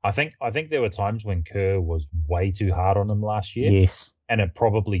Wiseman. I think there were times when Kerr was way too hard on him last year. Yes. And it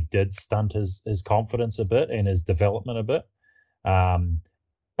probably did stunt his confidence a bit and his development a bit.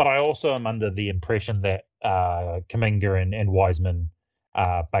 But I also am under the impression that Kuminga and Wiseman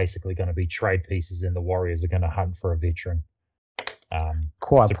are basically going to be trade pieces, and the Warriors are going to hunt for a veteran.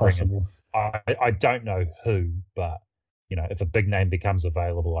 Quite possible. I don't know who, but if a big name becomes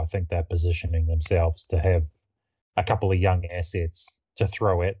available, I think they're positioning themselves to have a couple of young assets to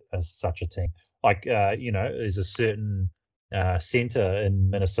throw at as such a team. Like there's a certain center in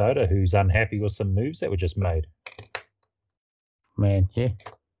Minnesota who's unhappy with some moves that were just made. Man, yeah.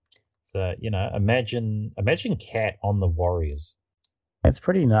 So imagine Cat on the Warriors. That's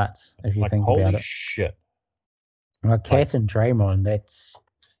pretty nuts if you think about it. Holy shit! Like Cat and Draymond, that's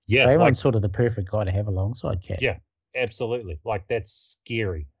Draymond's sort of the perfect guy to have alongside Cat. Yeah, absolutely. Like that's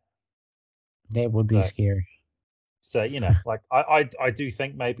scary. That would be scary. So I do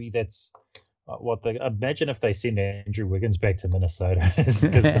think maybe that's what they imagine if they send Andrew Wiggins back to Minnesota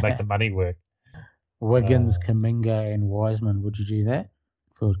to make the money work. Wiggins, Kuminga, and Wiseman. Would you do that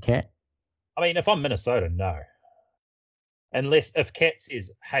for Cat? I mean, if I'm Minnesota, no. Unless if Cat says,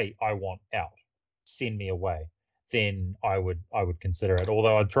 "Hey, I want out, send me away," then I would consider it.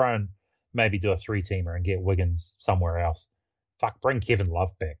 Although I'd try and maybe do a 3-teamer and get Wiggins somewhere else. Fuck, bring Kevin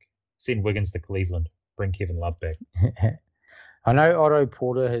Love back. Send Wiggins to Cleveland. Bring Kevin Love back. I know Otto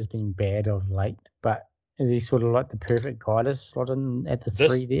Porter has been bad of late, but is he sort of like the perfect guy to slot in at the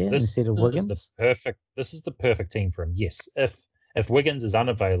 3 there instead of Wiggins? This is the perfect team for him. Yes, if Wiggins is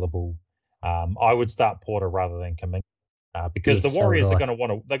unavailable, I would start Porter rather than Kuminga. Because the Warriors are going to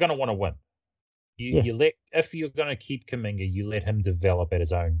want to win. If you're going to keep Kuminga, you let him develop at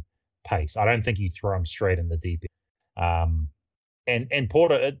his own pace. I don't think you throw him straight in the deep end. And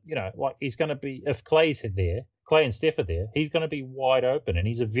Porter, he's going to be, if Clay and Steph are there, he's going to be wide open, and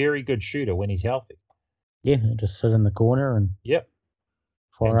he's a very good shooter when he's healthy. Yeah, just sit in the corner and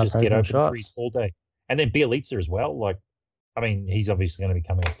just get open shots. Threes all day. And then Bielitsa as well. He's obviously going to be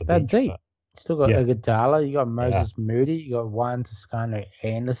coming off the bench. Deep. Still got Iguodala, you got Moses Moody, you got Juan Toscano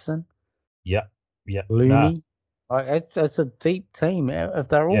Anderson. Yeah. Looney. It's a deep team. If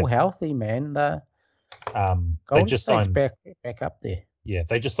they're all healthy, man, they just signed back up there. Yeah,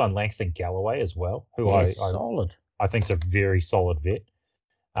 they just signed Langston Galloway as well, who solid. I think's a very solid vet.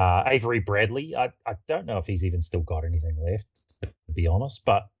 Avery Bradley, I don't know if he's even still got anything left, to be honest,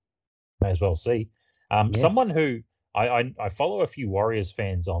 but may as well see. Someone who I follow a few Warriors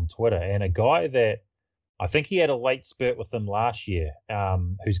fans on Twitter, and a guy that I think he had a late spurt with them last year,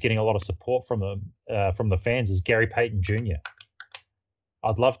 who's getting a lot of support from the fans, is Gary Payton Jr.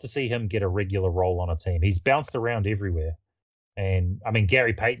 I'd love to see him get a regular role on a team. He's bounced around everywhere. And, I mean,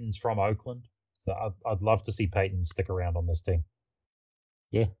 Gary Payton's from Oakland, so I'd love to see Payton stick around on this team.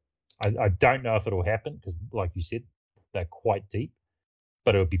 Yeah. I don't know if it'll happen because, like you said, they're quite deep,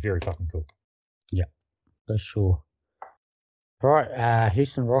 but it would be very fucking cool. Yeah, for sure. Right,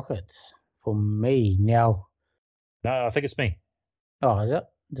 Houston Rockets for me now. No, I think it's me. Oh, is it?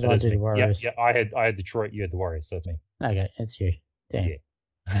 Did I do the Warriors? Yeah, I had Detroit, you had the Warriors, so it's me. Okay, it's you. Damn.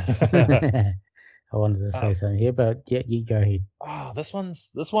 Yeah. I wanted to say something here, but yeah, you go ahead. Oh, this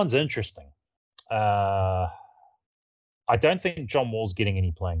one's interesting. I don't think John Wall's getting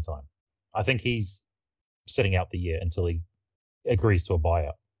any playing time. I think he's sitting out the year until he agrees to a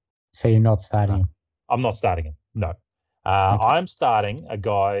buyout. So you're not starting him? I'm not starting him. No. Okay. I'm starting a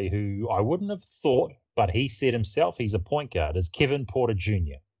guy who I wouldn't have thought, but he said himself he's a point guard, is Kevin Porter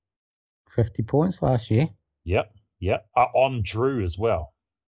Jr. 50 points last year. Yep. On Drew as well.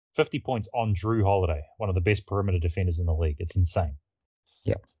 50 points on Drew Holiday, one of the best perimeter defenders in the league. It's insane.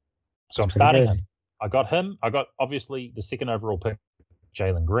 Yep. So I'm starting him. I got him. I got, obviously, the second overall pick,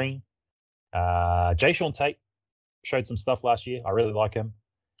 Jalen Green. Jayshawn Tate showed some stuff last year. I really like him.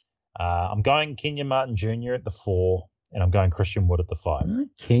 I'm going Kenyon Martin Jr. at the 4, and I'm going Christian Wood at the 5.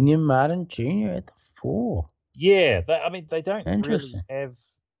 Kenyon Martin Jr. at the 4. Yeah. They don't really have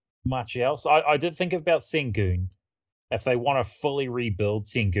much else. I did think about Sengun. If they want to fully rebuild,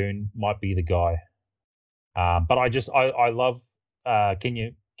 Sengun might be the guy. But I love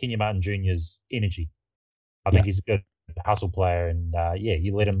Kenyon Martin Jr.'s energy. I think he's a good hustle player, and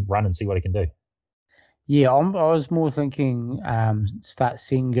you let him run and see what he can do. Yeah, I was more thinking start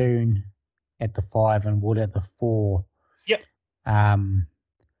Sengun at the 5 and Wood at the 4. Yep.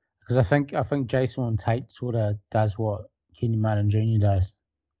 Because Because I think Jason Tate sort of does what Kenny Martin Jr. does.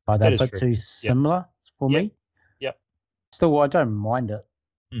 Like they're That a is bit true. too similar for me. Yep. Still, I don't mind it.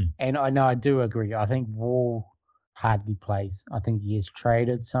 Mm. And I know I do agree. I think Wall hardly plays. I think he is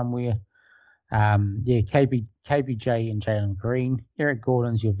traded somewhere. KBJ and Jalen Green. Eric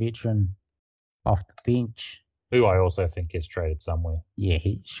Gordon's your veteran off the bench. Who I also think is traded somewhere. Yeah,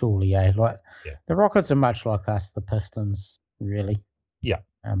 surely. The Rockets are much like us, the Pistons, really. Yeah.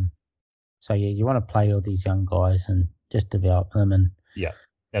 So you want to play all these young guys and just develop them. And yeah.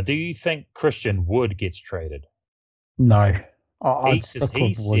 Now, do you think Christian Wood gets traded? No, he said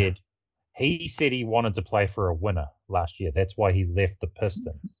he wanted to play for a winner last year. That's why he left the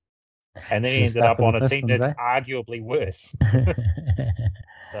Pistons, and then he ended up on a team that's arguably worse.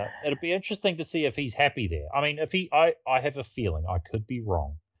 So it'll be interesting to see if he's happy there. I mean, I have a feeling, I could be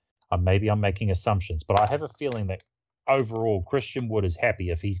wrong. Maybe I'm making assumptions, but I have a feeling that overall Christian Wood is happy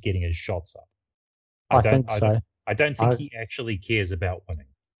if he's getting his shots up. I think so. I don't think he actually cares about winning.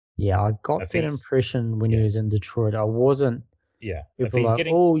 Yeah, I got that impression when he was in Detroit. I wasn't. Yeah, if he's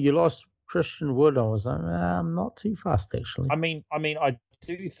getting, oh, you lost Christian Wood. I was like, I'm not too fast actually. I mean, I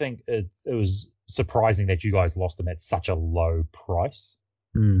do think it was surprising that you guys lost him at such a low price.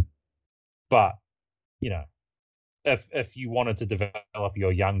 But if you wanted to develop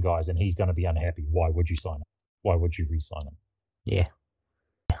your young guys and he's going to be unhappy, why would you sign him? Why would you re-sign him? Yeah.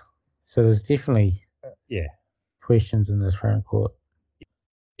 So there's definitely questions in this front court.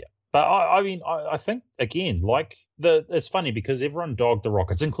 Yeah, but I think again, it's funny because everyone dogged the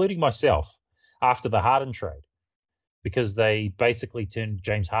Rockets, including myself, after the Harden trade, because they basically turned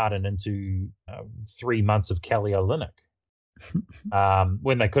James Harden into 3 months of Kelly Olynyk.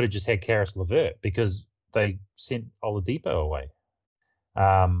 When they could have just had Karis LeVert because they sent Oladipo away.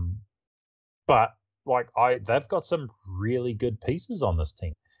 But they've got some really good pieces on this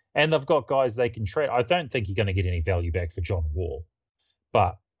team, and they've got guys they can trade. I don't think you're going to get any value back for John Wall,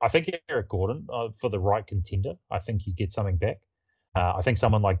 but I think Eric Gordon, for the right contender, I think you get something back. I think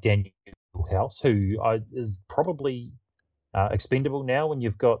someone like Daniel House, who is probably expendable now when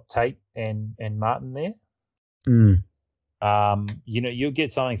you've got Tate and Martin there. You'll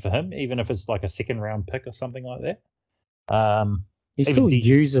get something for him, even if it's like a second round pick or something like that. He's still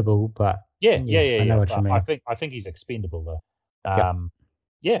usable, but I know what you mean. I think he's expendable though. I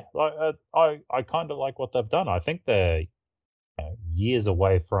kind of like what they've done. I think they're years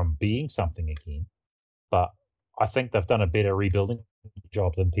away from being something again, but I think they've done a better rebuilding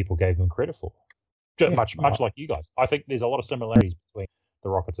job than people gave them credit for. Much like you guys. I think there's a lot of similarities between the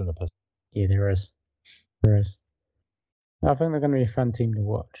Rockets and the Pistons. Yeah, there is. I think they're going to be a fun team to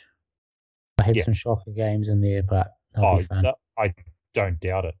watch. I had some shocker games in there, but they'll be fun. I don't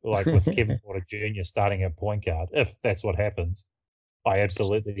doubt it. Like with Kevin Porter Jr. starting at point guard, if that's what happens, I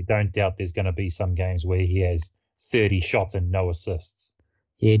absolutely don't doubt there's going to be some games where he has 30 shots and no assists.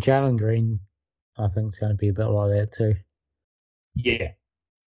 Yeah, Jalen Green, I think, is going to be a bit like that too. Yeah.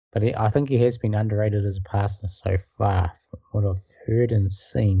 But I think he has been underrated as a passer so far, from what I've heard and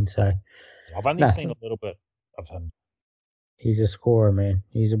seen. So I've only seen a little bit of him. He's a scorer, man.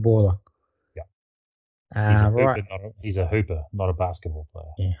 He's a baller. Yeah. He's a hooper, not a basketball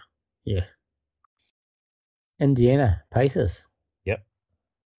player. Yeah. Indiana Pacers. Yep.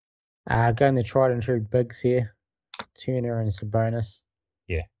 Going to tried and true bigs here. Turner and Sabonis.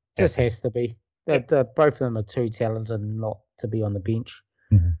 Yeah. Just has to be. Both of them are too talented not to be on the bench.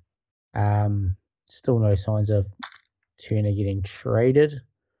 Still no signs of Turner getting traded,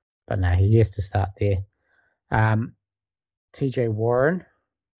 but no, he has to start there. TJ Warren,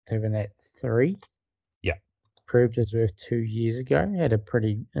 even at 3. Yeah. Proved his worth 2 years ago. Had a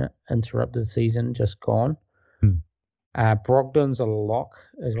pretty interrupted season, just gone. Brogdon's a lock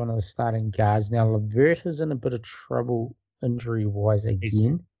as one of the starting guards. Now, LeVert is in a bit of trouble injury-wise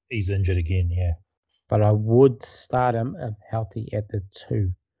again. He's injured again, yeah. But I would start him if healthy at the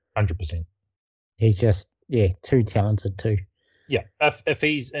 2. 100%. He's just, too talented too. Yeah. If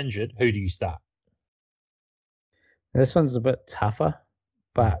he's injured, who do you start? This one's a bit tougher,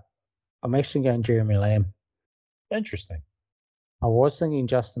 but I'm actually going Jeremy Lamb. Interesting. I was thinking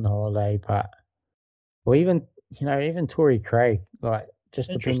Justin Holiday, or even Torrey Craig,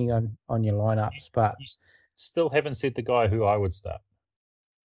 just depending on your lineups. But you still haven't said the guy who I would start.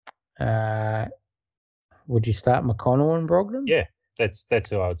 Would you start McConnell and Brogdon? Yeah, that's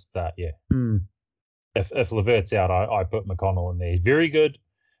who I would start. Yeah. If LeVert's out, I put McConnell in there. He's very good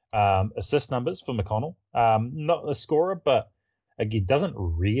assist numbers for McConnell. Not a scorer, but again, doesn't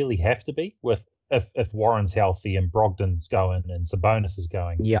really have to be. If Warren's healthy and Brogdon's going and Sabonis is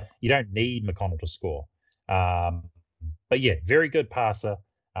going, you don't need McConnell to score. But yeah, very good passer.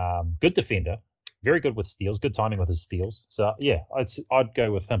 Good defender, very good with steals, good timing with his steals. So yeah, I'd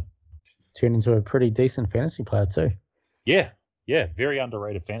go with him. Turned into a pretty decent fantasy player too. Yeah, very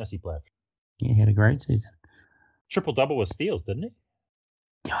underrated fantasy player. Yeah, he had a great season. Triple double with steals, didn't he?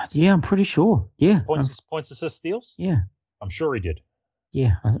 God, yeah, I'm pretty sure. Yeah, points, assist, steals. Yeah, I'm sure he did.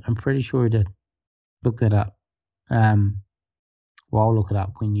 Yeah, I'm pretty sure he did. Look that up. Well, I'll look it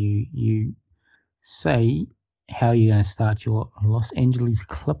up when you say how you're going to start your Los Angeles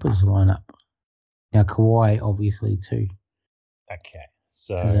Clippers lineup. Now, Kawhi, obviously, too. Okay,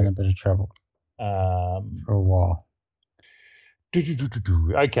 so is in a bit of trouble for a while.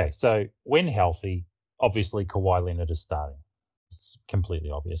 Okay, so when healthy, obviously Kawhi Leonard is starting. It's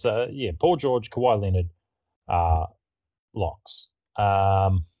completely obvious. Yeah, Paul George, Kawhi Leonard, locks.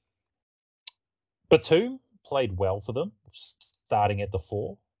 Batum played well for them, starting at the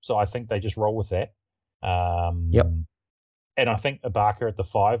 4. So I think they just roll with that. Yep. And I think Ibaka at the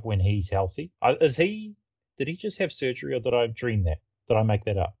 5 when he's healthy. Did he just have surgery, or did I dream that? Did I make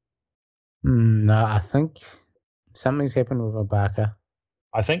that up? No, I think something's happened with Ibaka.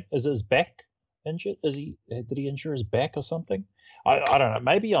 I think, is his back injured? Did he injure his back or something? I don't know.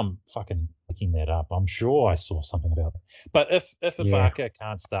 Maybe I'm fucking making that up. I'm sure I saw something about that. But if Ibaka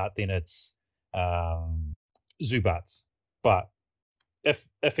can't start, then it's Zubats. But if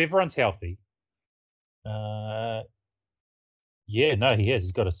everyone's healthy, he has.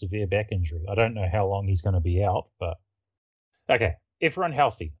 He's got a severe back injury. I don't know how long he's going to be out, but okay. Everyone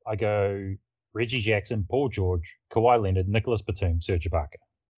healthy, I go Reggie Jackson, Paul George, Kawhi Leonard, Nicholas Batum, Serge Ibaka.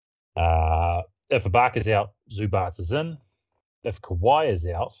 If Ibaka's out, Zubats is in. If Kawhi is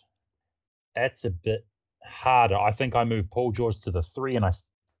out, that's a bit harder. I think I move Paul George to the 3 and I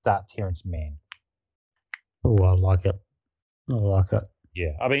start Terrence Mann. Oh, I like it.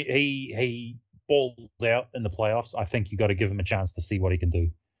 Yeah, I mean, he balled out in the playoffs. I think you got to give him a chance to see what he can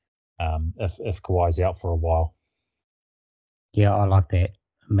do if Kawhi's out for a while. Yeah, I like that.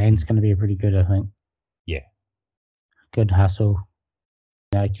 Mann's going to be pretty good, I think. Yeah. Good hustle.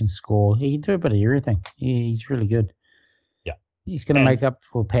 He can score. He can do a bit of everything. He's really good. Yeah. He's going to make up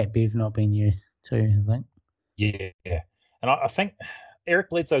for Pat Bev not being here too, I think. Yeah. And I think Eric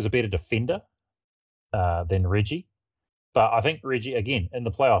Bledsoe's a better defender than Reggie. But I think Reggie, again, in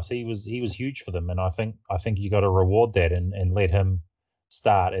the playoffs, he was huge for them. And I think you got to reward that and let him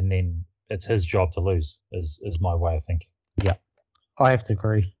start, and then it's his job to lose, is my way of thinking. Yeah. I have to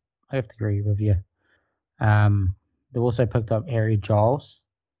agree with you. They've also picked up Harry Giles.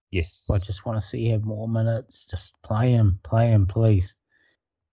 Yes. I just want to see him more minutes. Just play him, please.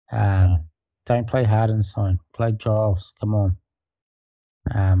 Don't play Hardenstein. Play Giles. Come on.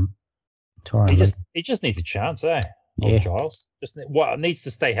 He just needs a chance, eh? Yeah. Giles needs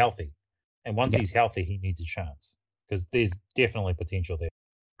to stay healthy, and once he's healthy, he needs a chance because there's definitely potential there.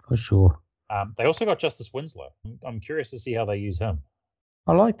 For sure. They also got Justice Winslow. I'm curious to see how they use him.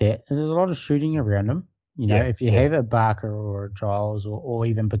 I like that. There's a lot of shooting around him. You know, if you have a Barker or a Giles or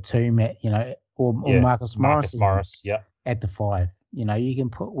even Batum at, or Marcus Morris. At the 5. You can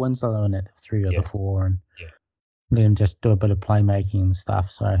put Winslow in at the 3 or the 4 and let him just do a bit of playmaking and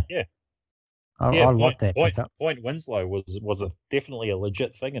stuff. So I like that. Point Winslow was definitely a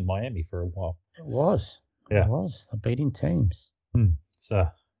legit thing in Miami for a while. It was. Yeah. It was. They're beating teams. So,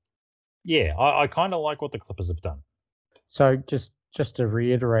 yeah, I kind of like what the Clippers have done. So just to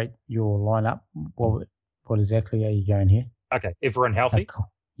reiterate your lineup, what exactly are you going here? Okay, everyone healthy?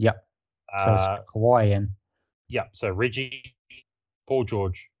 Yep. So it's Kawhi in. Yep, so Reggie, Paul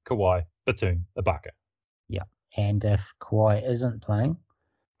George, Kawhi, Batum, Ibaka. Yep. And if Kawhi isn't playing?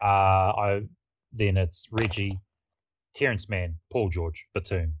 Then it's Reggie, Terrence Mann, Paul George,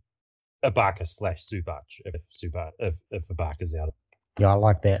 Batum, Ibaka / Zubac if Ibaka's out. Yeah, I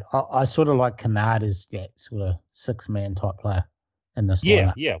like that. I sort of like Kennard as that sort of 6-man type player in this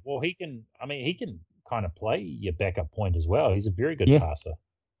lineup. Yeah. Well, he can kind of play your backup point as well. He's a very good passer.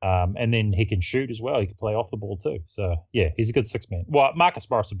 And then he can shoot as well. He can play off the ball too. So, yeah, he's a good 6-man. Well, Marcus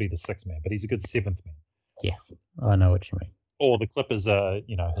Morris would be the 6th man, but he's a good 7th man. Yeah, I know what you mean. Or the Clippers,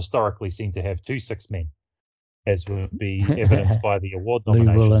 historically seem to have 2 6 men, as would be evidenced by the award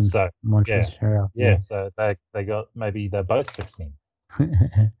nominations. So, so they got, maybe they're both 6 men.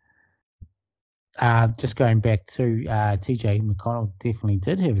 Just going back to TJ McConnell, definitely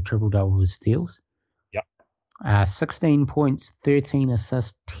did have a triple-double with steals. Yep. 16 points, 13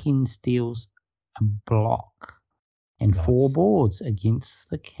 assists, 10 steals, a block, and 4 boards against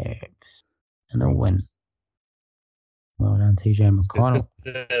the Cavs in a win. Well done, TJ McConnell.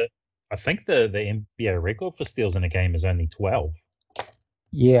 I think the NBA record for steals in a game is only 12.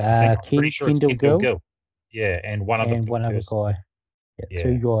 Yeah, pretty sure it's Kendall Gill. Yeah, and one other guy. Yeah,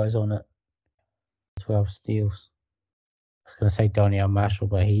 2 guys on it. 12 steals. I was going to say Donnell Marshall,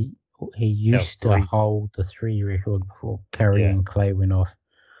 but he used to hold the 3 record before Curry and Clay went off.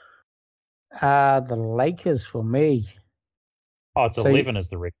 The Lakers for me. Oh, it's 11 is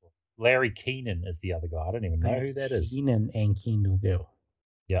the record. Larry Keenan is the other guy. I don't even know who that is. Keenan and Kendall Gill.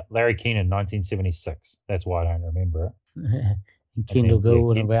 Yeah, Larry Keenan, 1976. That's why I don't remember it. And Kendall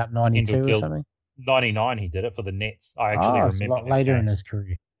Gill in about 92 or something? 99 he did it for the Nets. I actually remember it's a lot later in his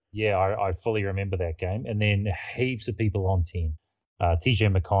career. Yeah, I fully remember that game. And then heaps of people on 10.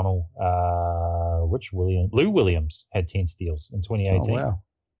 TJ McConnell, Lou Williams had 10 steals in 2018. Oh, wow.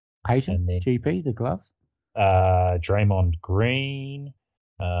 Peyton, GP, the glove. Draymond Green.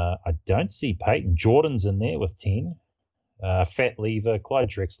 I don't see Peyton. Jordan's in there with 10. Fat Lever, Clyde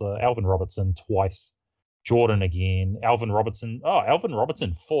Drexler, Alvin Robertson twice. Jordan again. Alvin Robertson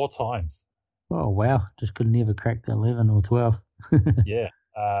 4 times. Oh, wow. Just could never crack the 11 or 12. Yeah.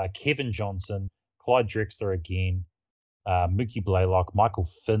 Kevin Johnson, Clyde Drexler again, Mookie Blaylock, Michael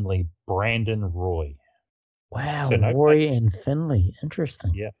Finley, Brandon Roy. Wow, so Roy and Finley.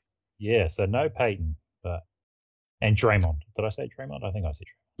 Interesting. Yeah. Yeah, so no Peyton, and Draymond. Did I say Draymond? I think I said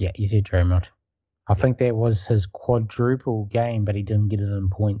Draymond. Yeah, you said Draymond. I think that was his quadruple game, but he didn't get it in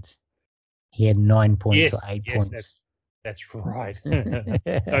points. He had 9 points or 8 points. That's right.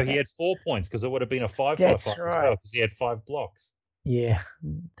 No, he had 4 points because it would have been a 5 by 5 as well because he had 5 blocks. Yeah,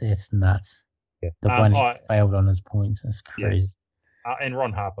 that's nuts. Yeah. The one he failed on his points. That's crazy. Yeah. And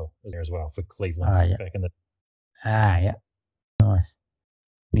Ron Harper was there as well for Cleveland back in the. Yeah. Nice.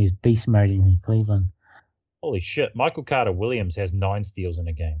 He's beast moding in Cleveland. Holy shit! Michael Carter Williams has 9 steals in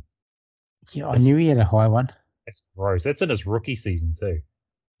a game. Yeah, I knew he had a high one. That's gross. That's in his rookie season too.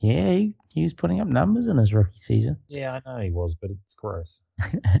 Yeah, he was putting up numbers in his rookie season. Yeah, I know he was, but it's gross.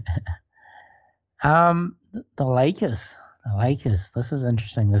 The Lakers. The Lakers. This is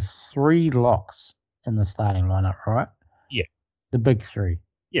interesting. There's 3 locks in the starting lineup, right? Yeah. The big 3.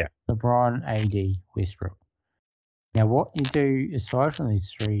 Yeah. LeBron, AD, Westbrook. Now, what you do aside from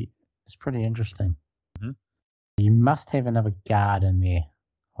these 3 is pretty interesting. Mm-hmm. You must have another guard in there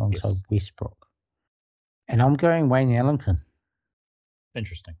alongside Westbrook. And I'm going Wayne Ellington.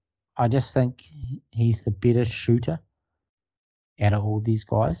 Interesting. I just think he's the better shooter out of all these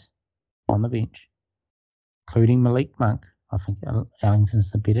guys on the bench, including Malik Monk. I think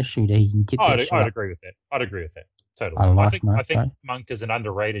Ellington's the better shooter. He can get that shot. I'd agree with that. Totally. I think Monk is an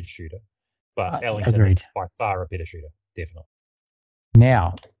underrated shooter, but Ellington is by far a better shooter, definitely.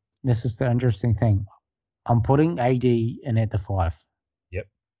 Now, this is the interesting thing. I'm putting AD in at the 5. Yep,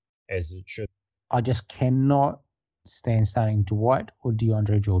 as it should. I just cannot stand starting Dwight or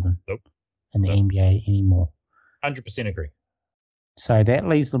DeAndre Jordan in the NBA anymore. 100% agree. So that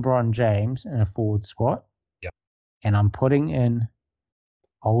leaves LeBron James in a forward spot. Yeah. And I'm putting in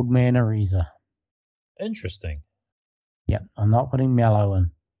Old Man Ariza. Interesting. Yeah, I'm not putting Melo in.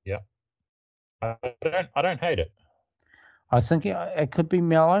 Yeah. I don't hate it. I was thinking it could be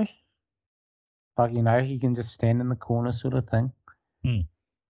Melo. Like, he can just stand in the corner sort of thing.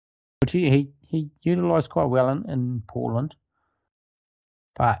 Which he utilised quite well in Portland.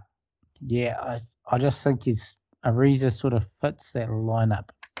 But, yeah, I just think Ariza sort of fits that lineup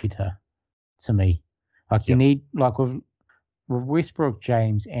better to me. Like, you need, like with Westbrook,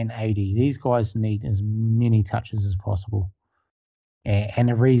 James, and AD, these guys need as many touches as possible. And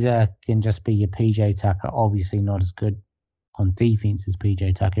Ariza can just be your PJ Tucker, obviously not as good on defense as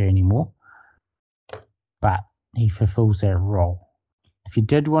PJ Tucker anymore. But he fulfills that role. If you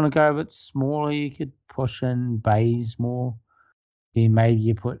did want to go a bit smaller, you could push in Bazemore. Then maybe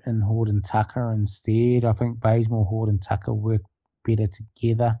you put in Horton Tucker instead. I think Bazemore, Horton Tucker work better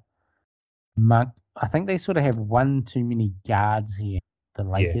together. Monk, I think they sort of have one too many guards here, the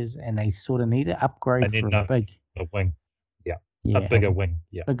Lakers, and they sort of need to upgrade for a wing. Yeah, a bigger wing.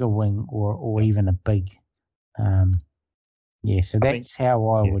 Yeah, bigger wing or even a big. So that's how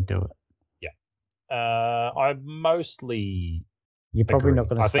I would do it. I mostly. You're probably not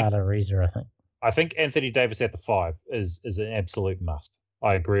going to start Ariza, I think. I think Anthony Davis at the 5 is an absolute must.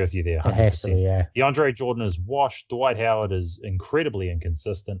 I agree with you there. 100%. It has to, yeah. DeAndre Jordan is washed. Dwight Howard is incredibly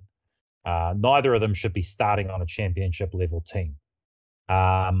inconsistent. Neither of them should be starting on a championship level team.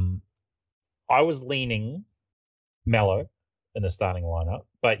 I was leaning Melo in the starting lineup,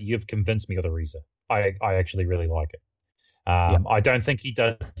 but you've convinced me with Ariza. I actually really like it. I don't think he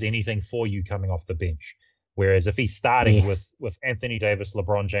does anything for you coming off the bench. Whereas if he's starting with Anthony Davis,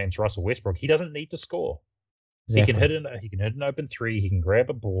 LeBron James, Russell Westbrook, he doesn't need to score. Exactly. He can hit an open 3, he can grab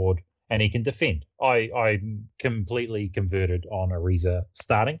a board, and he can defend. I'm completely converted on Ariza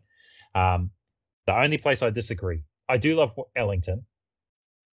starting. The only place I disagree, I do love Ellington,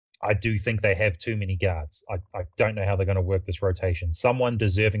 I do think they have too many guards. I don't know how they're going to work this rotation. Someone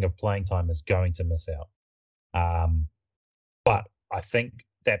deserving of playing time is going to miss out. But I think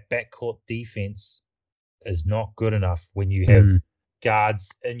that backcourt defense is not good enough when you have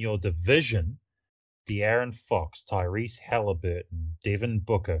guards in your division. De'Aaron Fox, Tyrese Halliburton, Devin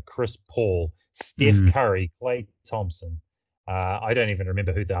Booker, Chris Paul, Steph Curry, Klay Thompson. I don't even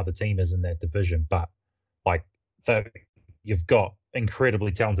remember who the other team is in that division, but like you've got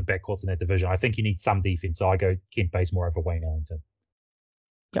incredibly talented backcourts in that division. I think you need some defense. So I go Kent Bazemore over Wayne Ellington.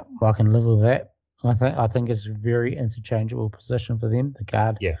 Yep, I can live with that. I think it's a very interchangeable position for them, the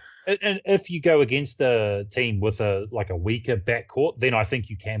guard. Yeah. And if you go against a team with a weaker backcourt, then I think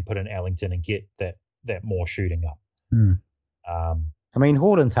you can put in Ellington and get that more shooting up. I mean,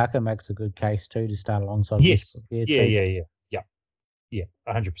 Horton Tucker makes a good case too to start alongside. Yes. Yeah.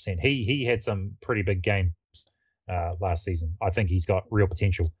 100%. He had some pretty big games last season. I think he's got real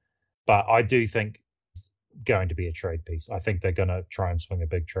potential, but I do think it's going to be a trade piece. I think they're going to try and swing a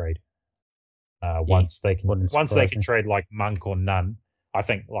big trade once they can trade like Monk or Nunn. I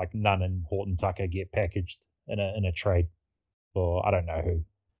think like Nunn and Horton Tucker get packaged in a trade for I don't know who,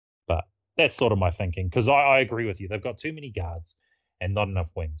 but that's sort of my thinking because I agree with you. They've got too many guards and not enough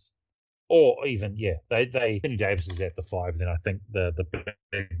wings. Or even, Anthony Davis is at the 5. Then I think the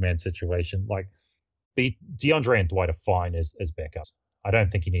big man situation, like DeAndre and Dwight are fine as backups. I don't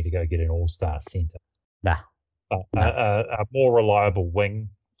think you need to go get an all-star center. Nah. But a more reliable wing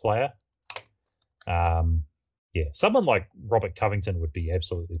player. Someone like Robert Covington would be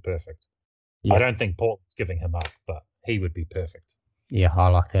absolutely perfect. Yeah. I don't think Portland's giving him up, but he would be perfect. Yeah, I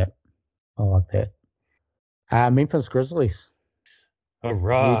like that. Memphis Grizzlies. All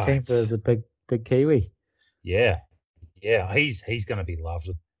right. New team for the big Kiwi. Yeah. He's going to be loved.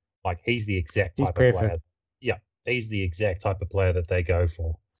 Like he's the exact type of player. Yeah, he's the exact type of player that they go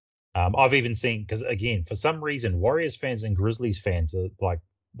for. I've even seen because again, for some reason, Warriors fans and Grizzlies fans are like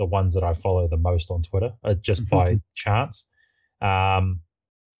the ones that I follow the most on Twitter, just by chance. When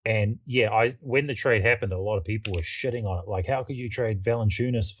the trade happened, a lot of people were shitting on it. Like, how could you trade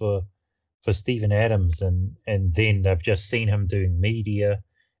Valanciunas for Steven Adams? And then they've just seen him doing media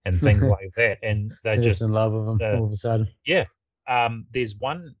and things like that, and they're just in love with him all of a sudden. Yeah. There's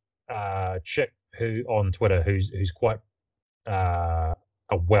one chick who on Twitter who's quite a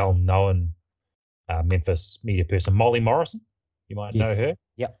well-known Memphis media person, Molly Morrison. You might know her.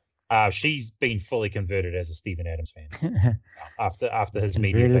 Yep. She's been fully converted as a Steven Adams fan after his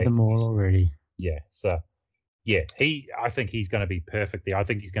media. Converted them all already. Yeah. So, yeah, I think he's going to be perfect there. I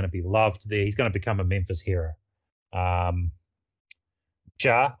think he's going to be loved there. He's going to become a Memphis hero. Ja,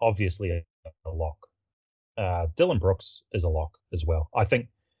 obviously a lock. Dylan Brooks is a lock as well. I think,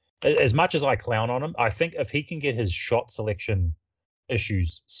 as much as I clown on him, I think if he can get his shot selection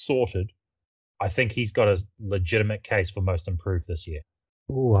issues sorted, I think he's got a legitimate case for most improved this year.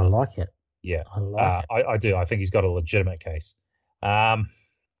 Oh, I like it. Yeah, I do. I think he's got a legitimate case. I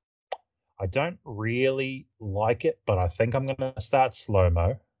don't really like it, but I think I'm going to start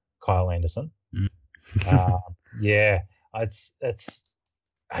slow-mo Kyle Anderson.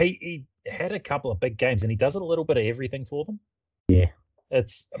 He had a couple of big games, and he does a little bit of everything for them. Yeah. I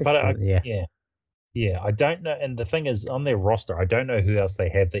don't know. And the thing is, on their roster, I don't know who else they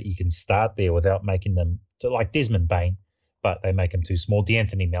have that you can start there without making them like Desmond Bain, but they make him too small.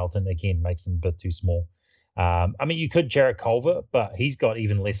 DeAnthony Melton, again, makes them a bit too small. You could Jarrett Culver, but he's got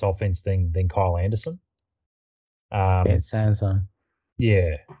even less offense than Kyle Anderson. It sounds so.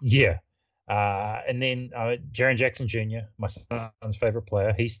 Yeah. And then Jaren Jackson Jr., my son's favorite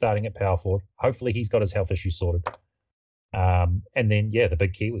player, he's starting at power forward. Hopefully he's got his health issues sorted. And then, the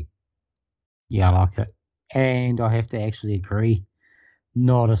big Kiwi. Yeah, I like it. And I have to actually agree.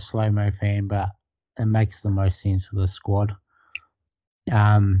 Not a slow-mo fan, but it makes the most sense for the squad.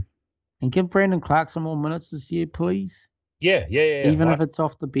 And give Brandon Clark some more minutes this year, please. Yeah. Even if it's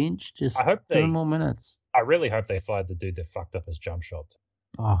off the bench, just give him more minutes. I really hope they fired the dude that fucked up his jump shot.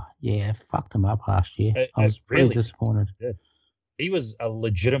 Oh, yeah, fucked him up last year. I was really disappointed. He was a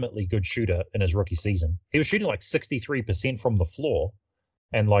legitimately good shooter in his rookie season. He was shooting like 63% from the floor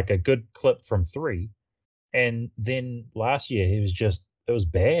and like a good clip from 3. And then last year, it was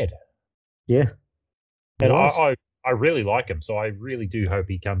bad. Yeah. And I really like him. So I really do hope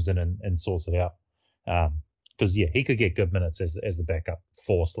he comes in and sorts it out. Because, he could get good minutes as the backup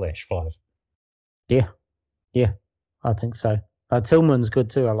 4/5. Yeah, I think so. Tillman's good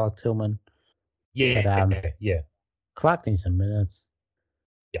too. I like Tillman. Yeah, but, Clark needs some minutes.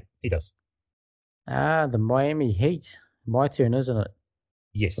 Yeah, he does. The Miami Heat. My turn, isn't it?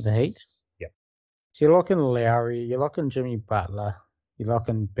 Yes. For the Heat? Yeah. So you're locking Lowry, you're locking Jimmy Butler, You're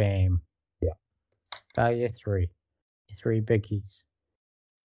locking Bam. Yeah. Your three. Your three biggies.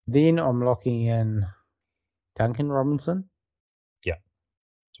 Then I'm locking in Duncan Robinson. Yeah,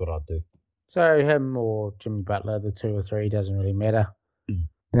 that's what I'd do. So him or Jimmy Butler, the 2 or 3, doesn't really matter. Mm.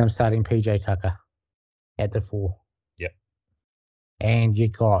 And I'm starting PJ Tucker at the 4. Yep. And you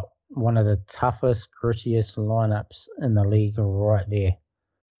got one of the toughest, grittiest lineups in the league right there.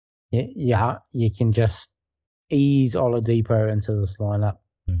 Yeah, you can just ease Oladipo into this lineup.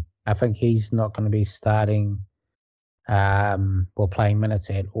 Mm. I think he's not going to be starting or playing minutes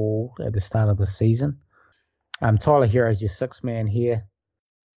at all at the start of the season. Tyler Hero's your 6th man here.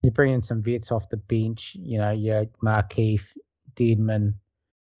 You bring in some vets off the bench, your Markeith, Deadman,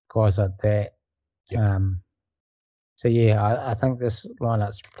 guys like that. Yep. So yeah, I think this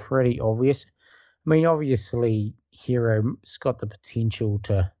lineup's pretty obvious. I mean, obviously, Hero's got the potential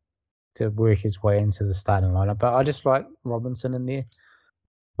to work his way into the starting lineup, but I just like Robinson in there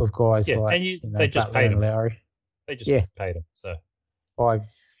with guys like and they just Butler paid and him. Lowry. They just paid him, so 5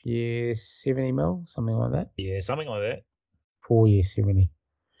 years, 70 mil, something like that. Yeah, something like that. 4 years, 70.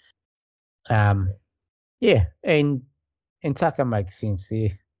 Yeah, and Tucker makes sense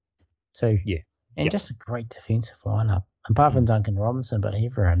there. So and just a great defensive lineup. Apart from Duncan Robinson, but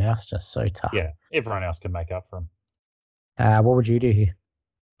everyone else just so tough. Yeah, everyone else can make up for him. What would you do here?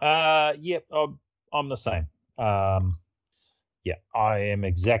 I'm the same. I am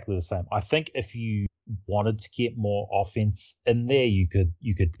exactly the same. I think if you wanted to get more offense in there, you could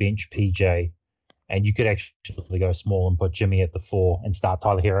bench PJ, and you could actually go small and put Jimmy at the 4 and start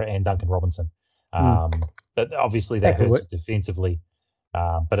Tyler Hero and Duncan Robinson. But obviously that hurts defensively.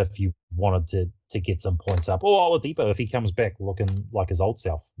 But if you wanted to get some points up, or Oladipo, if he comes back looking like his old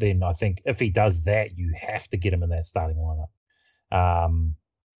self, then I think if he does that, you have to get him in that starting lineup.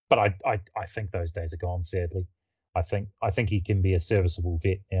 But I think those days are gone, sadly. I think he can be a serviceable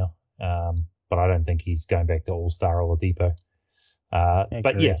vet now, but I don't think he's going back to All-Star Oladipo.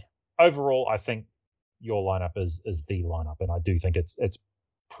 But yeah, overall, I think your lineup is the lineup, and I do think it's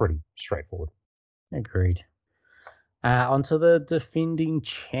pretty straightforward. Agreed. Onto the defending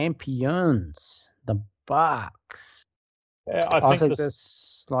champions, the Bucks. I think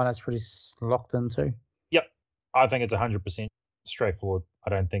this lineup's pretty locked into. Yep, I think it's 100% straightforward. I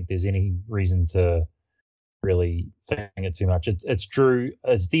don't think there's any reason to really think it too much. It's Drew,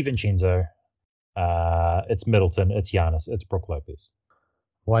 it's DiVincenzo, it's Middleton, it's Giannis, it's Brook Lopez.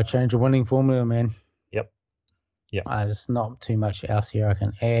 Why change a winning formula, man? Yep. There's not too much else here I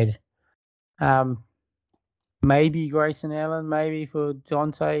can add. Maybe Grayson Allen, maybe for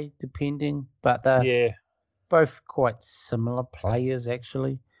Dante, depending. But they're both quite similar players,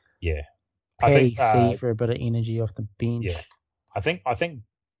 actually. Yeah. Patty C for a bit of energy off the bench. Yeah. I think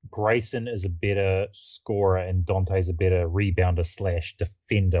Grayson is a better scorer and Dante's a better rebounder /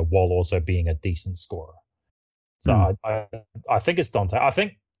 defender while also being a decent scorer. So I think it's Dante. I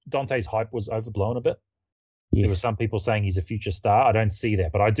think Dante's hype was overblown a bit. Yes. There were some people saying he's a future star. I don't see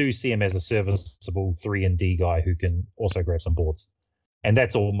that, but I do see him as a serviceable 3-and-D guy who can also grab some boards. And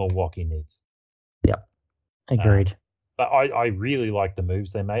that's all Milwaukee needs. Yep. Agreed. But I really like the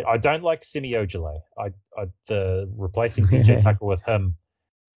moves they made. I don't like Semi Ojeleye. The replacing PJ Tucker with him,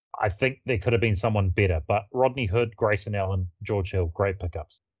 I think there could have been someone better. But Rodney Hood, Grayson Allen, George Hill, great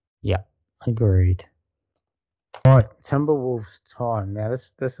pickups. Yeah, agreed. All right, Timberwolves time. Now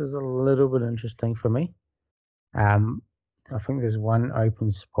this is a little bit interesting for me. I think there's one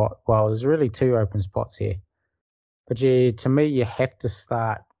open spot. Well, there's really 2 open spots here. But to me, you have to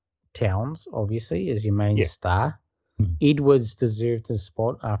start Towns, obviously, as your main star. Edwards deserved his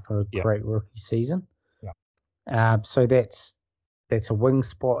spot after a great rookie season. So that's a wing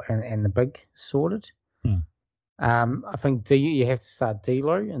spot and the big sorted. I think you have to start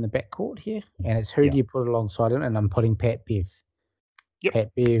D'Lo in the backcourt here, and it's who do you put alongside him? And I'm putting Pat Bev.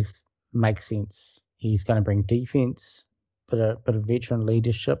 Pat Bev makes sense. He's going to bring defense, bit of veteran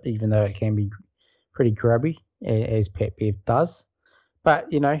leadership, even though it can be pretty grubby, as Pat Bev does. But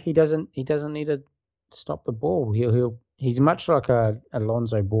he doesn't need to stop the ball. He's much like a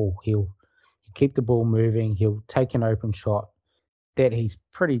Alonzo Ball. He'll keep the ball moving. He'll take an open shot that he's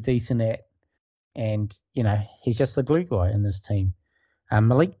pretty decent at, and he's just the glue guy in this team.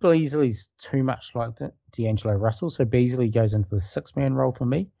 Malik Beasley's too much like D'Angelo Russell, so Beasley goes into the 6-man role for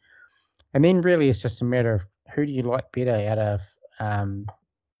me. And then really it's just a matter of who do you like better out of Jalen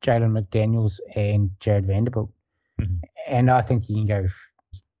McDaniels and Jared Vanderbilt. And I think you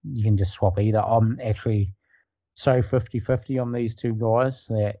can just swap either. I'm actually so 50-50 on these 2 guys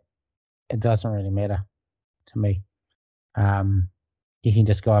that it doesn't really matter to me. You can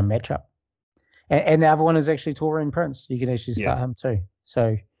just go and match up. And the other one is actually Taurean Prince. You can actually start him too.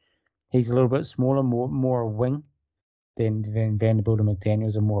 So he's a little bit smaller, more a wing than Vanderbilt and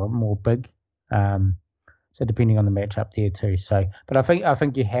McDaniels are more big. So depending on the matchup there too. So, but I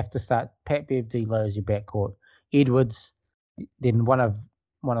think you have to start Pat Bev, D'Lo as your backcourt, Edwards, then one of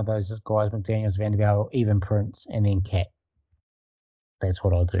those guys, McDaniels, Vanderbilt, even Prince, and then Cat. That's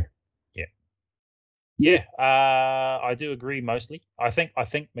what I'll do. Yeah, I do agree mostly. I think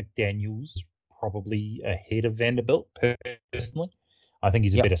McDaniels is probably ahead of Vanderbilt personally. I think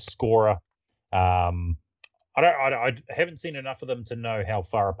he's a better scorer. I haven't seen enough of them to know how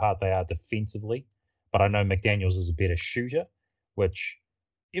far apart they are defensively, but I know McDaniels is a better shooter, which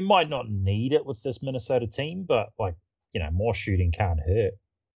you might not need it with this Minnesota team, but more shooting can't hurt.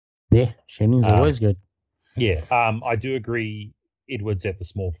 Yeah, shooting's always good. Yeah, I do agree. Edwards at the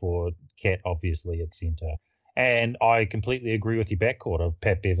small forward, Cat obviously at center, and I completely agree with your backcourt of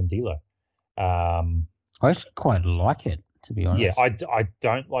Pat Bev and D'Lo. I actually quite like it, to be honest. Yeah, I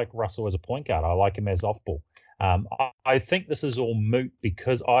don't like Russell as a point guard. I like him as off ball. I think this is all moot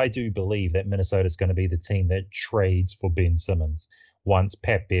because I do believe that Minnesota is going to be the team that trades for Ben Simmons once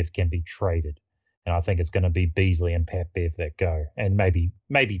Pat Bev can be traded, and I think it's going to be Beasley and Pat Bev that go, and maybe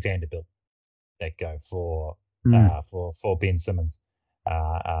Vanderbilt that go for Ben Simmons.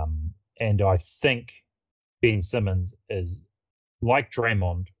 And I think Ben Simmons is, like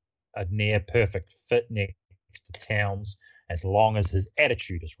Draymond, a near perfect fit next to Towns as long as his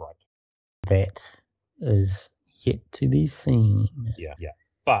attitude is right. That is yet to be seen. Yeah.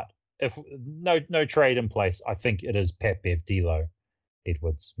 But if no trade in place, I think it is Pat Bev, D'Lo,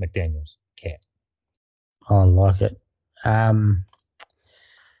 Edwards, McDaniels, Cat. I like it.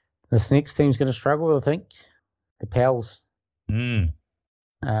 This next team's going to struggle, I think. The Pels.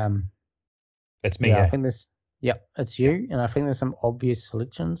 It's me. Yeah, I think there's. Yep, it's you, and I think there's some obvious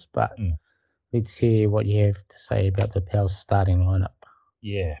selections, but let's hear what you have to say about the Pels starting lineup.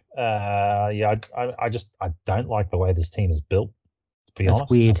 Yeah, I don't like the way this team is built. To be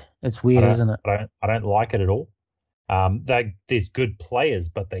honest, weird. It's weird, isn't it? I don't like it at all. There's good players,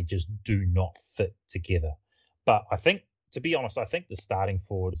 but they just do not fit together. But I think, to be honest, I think the starting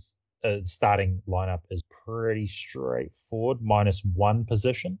lineup is pretty straightforward, minus one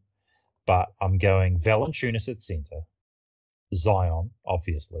position. But I'm going Valanciunas at center, Zion,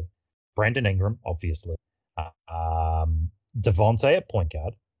 obviously, Brandon Ingram, obviously, Devontae at point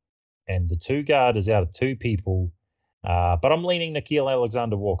guard, and the two guard is out of two people, but I'm leaning Nickeil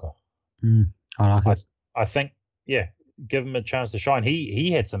Alexander-Walker. I like it. I think, give him a chance to shine.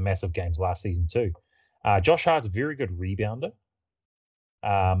 He had some massive games last season too. Josh Hart's a very good rebounder.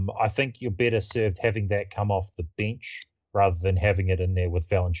 I think you're better served having that come off the bench rather than having it in there with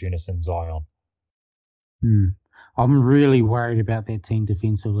Valanciunas and Zion. I'm really worried about that team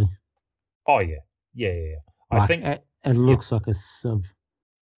defensively. Oh, yeah. I think it looks like a sieve.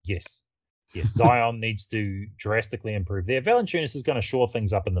 Yes. Zion needs to drastically improve there. Valanciunas is going to shore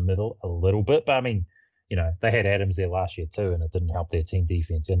things up in the middle a little bit, but I mean, they had Adams there last year too, and it didn't help their team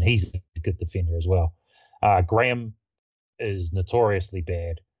defense, and he's a good defender as well. Graham is notoriously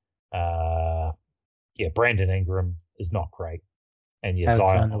bad. Brandon Ingram is not great. And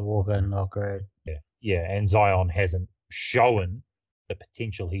Alexander Walker, not great. Yeah, and Zion hasn't shown the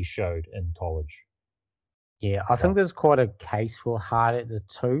potential he showed in college. Yeah, I think there's quite a case for Hart at the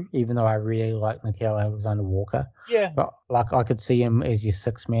two, even though I really like Nickeil Alexander-Walker. Yeah. But I could see him as your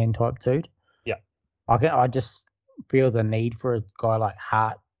six-man type dude. Yeah. I just feel the need for a guy like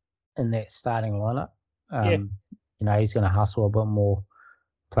Hart in that starting lineup. He's going to hustle a bit more,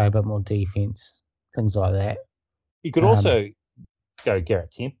 play a bit more defense, things like that. You could also go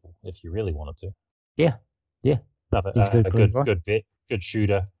Garrett Temple if you really wanted to. Yeah. He's a good vet, good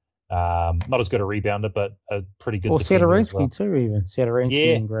shooter. Not as good a rebounder, but a pretty good defender. Or Satoransky too, even.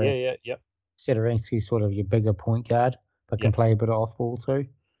 Satoransky and Gray. Yeah. Satoransky's sort of your bigger point guard, but can play a bit of off-ball too.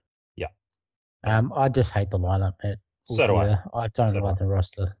 Yeah. I just hate the lineup, Matt. So do I. I don't like the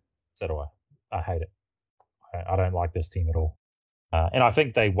roster. So do I. I hate it. I don't like this team at all. And I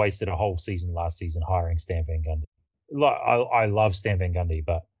think they wasted a whole season last season hiring Stan Van Gundy. I love Stan Van Gundy,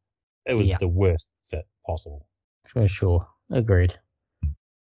 but it was the worst fit possible. For sure. Agreed.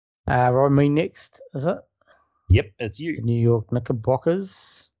 Me next, is it? Yep, it's you. The New York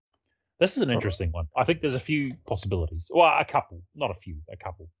Knickerbockers. This is an interesting one. I think there's a few possibilities. Well, a couple, not a few, a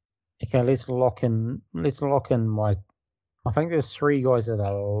couple. Okay, let's lock in my. I think there's three guys that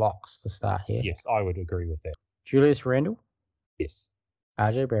are locks to start here. Yes, I would agree with that. Julius Randle. Yes.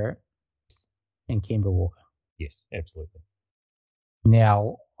 RJ Barrett. And Kemba Walker. Yes, absolutely.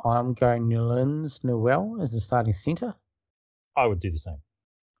 Now, I'm going Nerlens Noel as the starting center. I would do the same.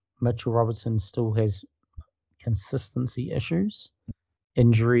 Mitchell Robertson still has consistency issues.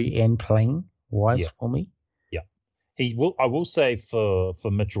 injury and playing wise Yeah. for me. Yeah. I will say for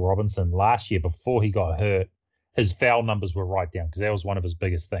Mitchell Robinson last year before he got hurt, his foul numbers were right down because that was one of his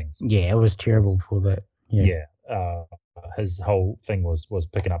biggest things. Yeah, it was terrible for that. Yeah. His whole thing was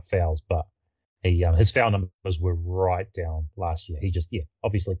picking up fouls, but his foul numbers were right down last year. He just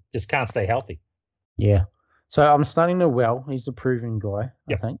obviously just can't stay healthy. Yeah. So I'm starting to well. He's a proven guy,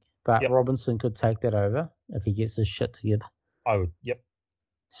 I think. But Robinson could take that over if he gets his shit together. I would. Yep.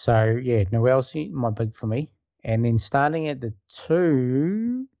 So yeah, Noel's my big for me. And then starting at the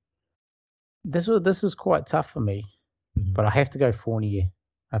 2, this is quite tough for me. Mm-hmm. But I have to go Fournier.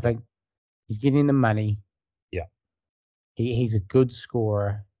 I think he's getting the money. Yeah. He's a good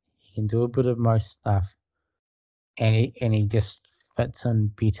scorer. He can do a bit of most stuff. And he just fits in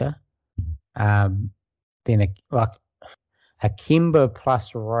better. Than a Kemba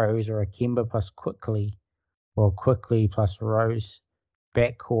plus Rose or a Kemba plus Quickly or Quickly plus Rose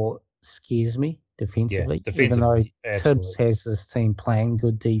backcourt scares me defensively. Even though Tibbs has this team playing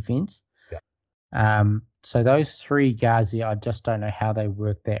good defense. Yeah. So those 3 guards there, I just don't know how they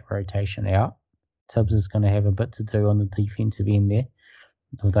work that rotation out. Tibbs is going to have a bit to do on the defensive end there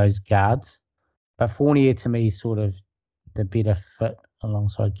with those guards. But Fournier to me is sort of the better fit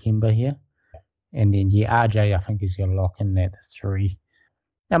alongside Kemba here. And then, RJ, I think, is going to lock in that 3.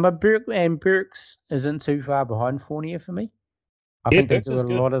 Now, but Burks isn't too far behind Fournier for me. I think they do a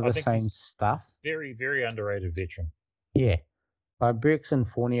lot of the same stuff. Very, very underrated veteran. Yeah. But Burks and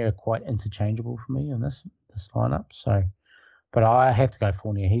Fournier are quite interchangeable for me in this lineup. So, but I have to go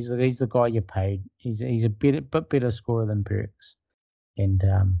Fournier. He's the guy you paid. He's a bit better scorer than Burks. And,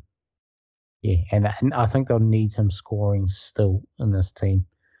 and I think they'll need some scoring still in this team.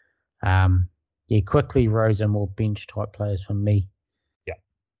 Quickly Rose are more bench type players for me. Yeah.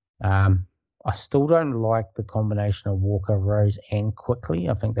 I still don't like the combination of Walker, Rose, and Quickly.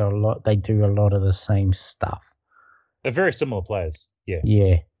 I think they do a lot of the same stuff. They're very similar players. Yeah.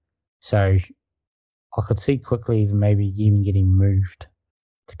 Yeah. So I could see Quickly maybe even getting moved,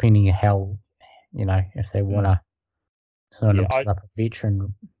 depending on how, if they want to sort of put up a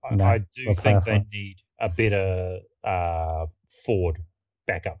veteran. I do think they need a better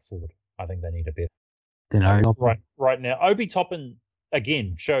backup forward. I think they need a better. Right now, Obi Toppin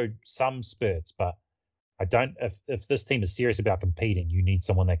again showed some spurts, but I don't. If this team is serious about competing, you need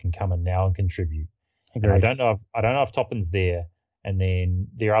someone that can come in now and contribute. And I don't know if Toppin's there. And then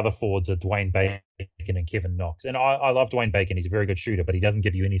their other forwards are Dwayne Bacon and Kevin Knox. And I love Dwayne Bacon. He's a very good shooter, but he doesn't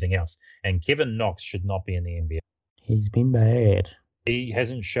give you anything else. And Kevin Knox should not be in the NBA. He's been bad. He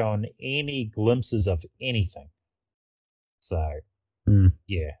hasn't shown any glimpses of anything. So,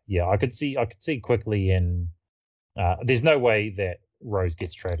 yeah, I could see quickly, and there's no way that Rose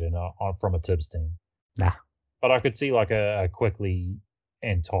gets traded from a Tibbs team. Nah. But I could see like a Quickly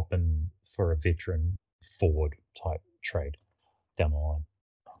and Toppin for a veteran forward type trade down the line.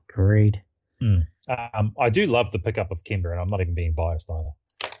 Agreed. I do love the pickup of Kemba, and I'm not even being biased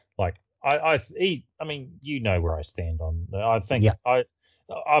either. Like I mean, you know where I stand on. I think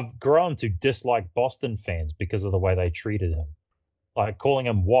I've grown to dislike Boston fans because of the way they treated him, like calling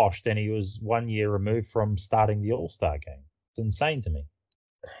him washed, and he was 1 year removed from starting the All-Star game. It's insane to me.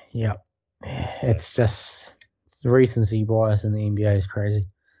 Yeah, it's just the recency bias in the NBA is crazy.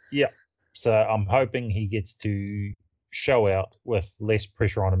 Yeah, so I'm hoping he gets to show out with less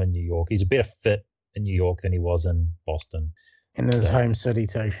pressure on him in New York. He's a better fit in New York than he was in Boston. In his home city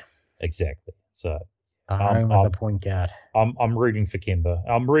too. Exactly. So home of the point guard. I'm rooting for Kemba.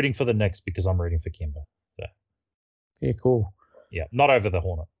 I'm rooting for the Knicks because I'm rooting for Kemba. So. Yeah, cool. Yeah, not over the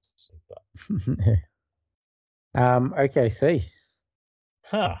Hornets. But. Okay, see.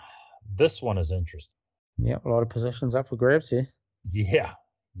 This one is interesting. Yeah, a lot of positions up for grabs here. Yeah.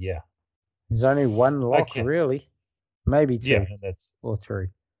 There's only one lock, really. Maybe 2. Yeah, or 3.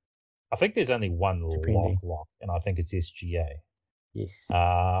 I think there's only one lock, and I think it's SGA. Yes.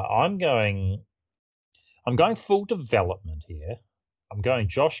 I'm going full development here. I'm going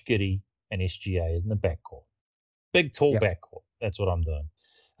Josh Giddey and SGA in the backcourt. Big, tall backcourt. That's what I'm doing.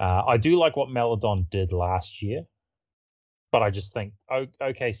 I do like what Maledon did last year, but I just think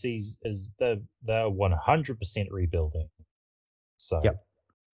OKC's they're 100% rebuilding. So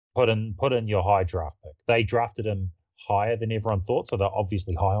put in your high draft pick. They drafted him higher than everyone thought, so they're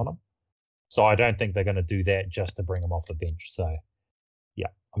obviously high on him. So I don't think they're going to do that just to bring him off the bench. So yeah,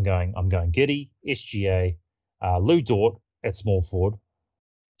 I'm going Giddey, SGA, Lou Dort at small forward.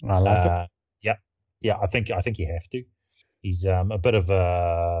 I like it. Yeah. I think you have to. He's a bit of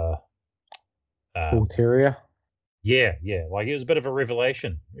a Bull terrier. Yeah. Like he was a bit of a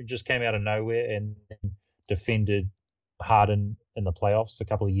revelation. It just came out of nowhere and defended Harden in the playoffs a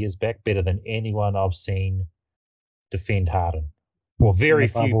couple of years back, better than anyone I've seen defend Harden. Well, very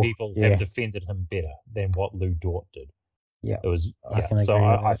few people have defended him better than what Lou Dort did. Yeah, it was. I can so agree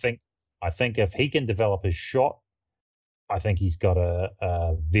with I that. think if he can develop his shot, I think he's got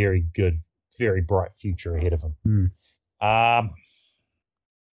a very good, very bright future ahead of him. I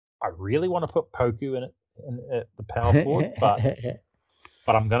really want to put Poku in at the power forward,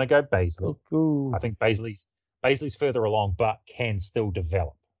 but I'm going to go Bazley. I think Bazley's further along, but can still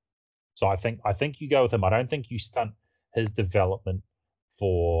develop. So I think you go with him. I don't think you stunt his development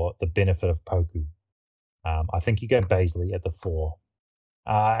for the benefit of Poku. I think you go Bazley at the 4.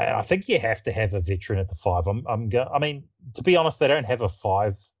 I think you have to have a veteran at the 5. I mean, to be honest, they don't have a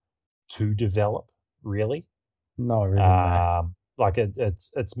 5 to develop really. No, really. No. Like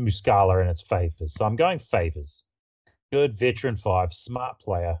it's Muscala and it's Favors. So I'm going Favors. Good veteran 5, smart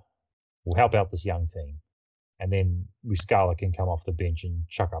player, will help out this young team, and then Muscala can come off the bench and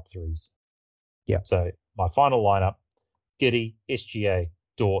chuck up threes. Yeah. So my final lineup: Giddey, SGA,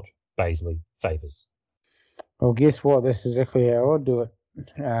 Dort, Bazley, Favors. Well, guess what? This is exactly how I'd do it.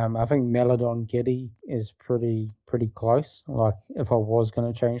 I think Maledon Giddey is pretty close. Like, if I was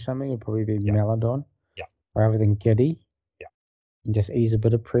going to change something, it'd probably be Maledon rather than Giddey. Yeah. And just ease a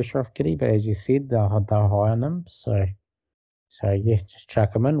bit of pressure off Giddey. But as you said, they're high on him. So yeah, just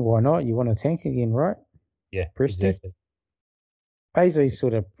chuck him in. Why not? You want to tank again, right? Yeah, exactly. Bazley's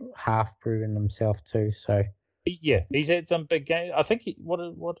sort of half proven himself too. So yeah, he's had some big games. I think what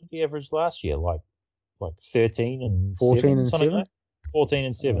did he average last year? Like 13 and 14 7, and something 7? like 14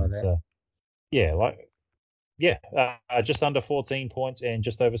 and 7. Like so just under 14 points and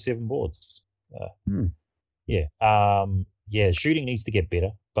just over 7 boards. Shooting needs to get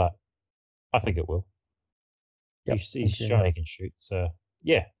better, but I think it will. Yep, he's shown he can shoot. So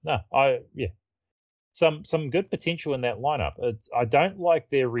some good potential in that lineup. I don't like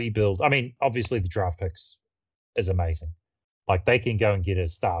their rebuild. I mean, obviously the draft picks is amazing. Like, they can go and get a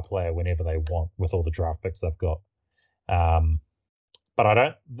star player whenever they want with all the draft picks they've got. But I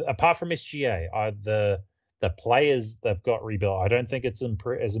don't. Apart from SGA, the players they've got rebuilt, I don't think it's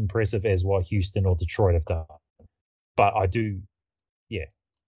as impressive as what Houston or Detroit have done. But I do. Yeah,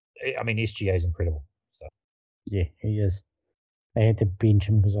 I mean, SGA is incredible. So. Yeah, he is. They had to bench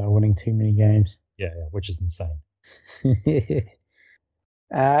him because they were winning too many games. Yeah, which is insane.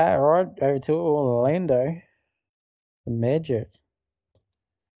 All right, over to Orlando. The Magic.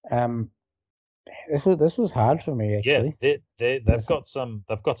 This was hard for me, actually. Yeah, they've got some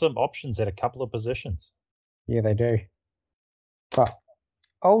options at a couple of positions. Yeah, they do. But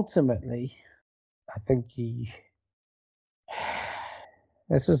ultimately, I think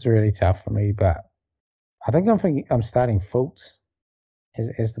this was really tough for me. But I think I'm starting Fultz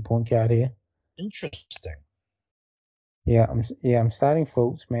as the point guard here. Interesting. Yeah, I'm starting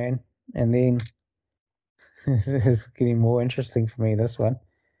Fultz, man, and then this is getting more interesting for me. This one.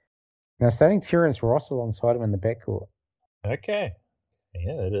 Now, starting Terrence Ross alongside him in the backcourt. Okay.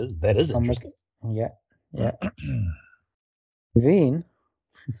 Yeah, that is interesting. Yeah. Then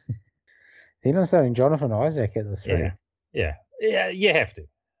I'm starting Jonathan Isaac at the 3. Yeah, you have to.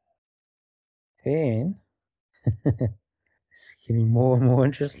 Then it's getting more and more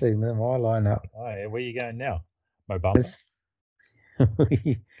interesting than my lineup. Oh, where are you going now? Mo Bamba?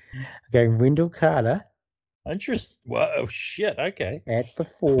 Going Wendell Carter. Interesting. Whoa, shit. Okay. At the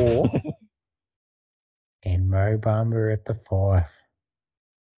 4. And Mo Bamba at the 5.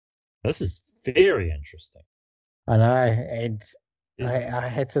 This is very interesting. I know, and I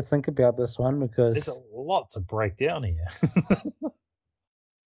had to think about this one because there's a lot to break down here.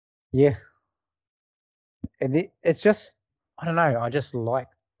 Yeah. And it's just, I don't know, I just like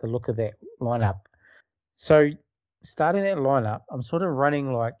the look of that lineup. So starting that lineup, I'm sort of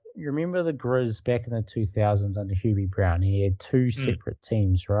running like, you remember the Grizz back in the 2000s under Hubie Brown? He had 2 separate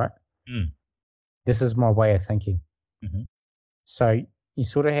teams, right? This is my way of thinking. Mm-hmm. So you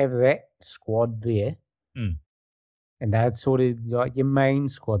sort of have that squad there, and that's sort of like your main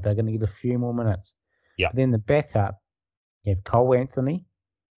squad. They're going to get a few more minutes. Yeah. But then the backup, you have Cole Anthony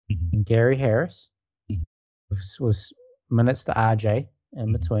and Gary Harris, was minutes to RJ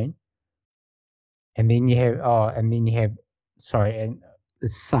in between. And then you have and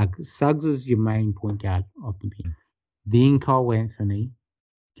it's Suggs. Suggs is your main point guard off the bench. Then Cole Anthony,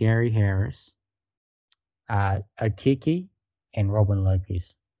 Gary Harris, Okeke, and Robin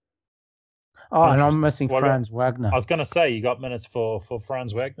Lopez. Oh, and I'm missing Franz Wagner. I was going to say, you got minutes for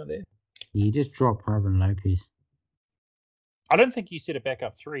Franz Wagner there? Yeah, you just dropped Robin Lopez. I don't think you said a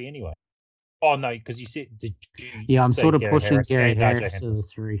backup 3 anyway. Oh, no, because you said... I'm sort of pushing Gary Harris to the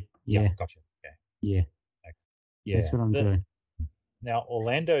 3. Yeah. Gotcha. Okay. Yeah. Yeah. That's what I'm doing. Now,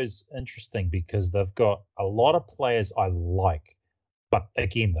 Orlando's interesting because they've got a lot of players I like, but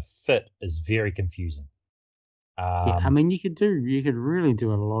again, the fit is very confusing. Yeah, I mean, you could really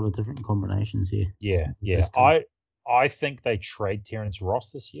do a lot of different combinations here. Yeah. I think they trade Terrence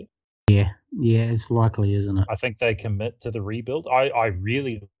Ross this year. Yeah, it's likely, isn't it? I think they commit to the rebuild. I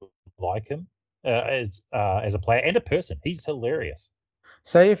really like him as a player and a person. He's hilarious.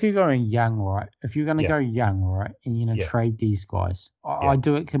 Say if you're going young, right? If you're going to go young, right, and you're going to trade these guys, I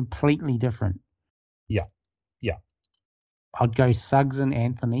do it completely different. Yeah. I'd go Suggs and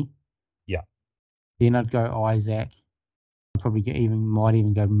Anthony. Yeah. Then I'd go Isaac. I'd probably might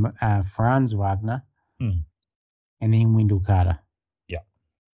even go Franz Wagner. And then Wendell Carter. Yeah.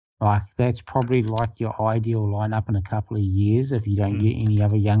 Like, that's probably like your ideal lineup in a couple of years if you don't get any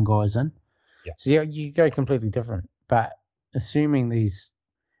other young guys in. Yeah. So, yeah, you go completely different. But assuming these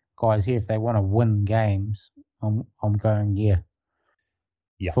guys here, if they want to win games, I'm going,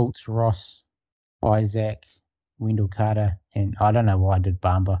 Yeah. Fultz, Ross, Isaac, Wendell Carter, and I don't know why I did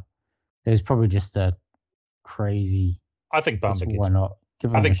Bamba. There's probably just a crazy. I think Bamba gets. Why not?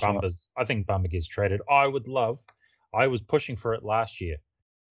 I think Bamba gets traded. I was pushing for it last year.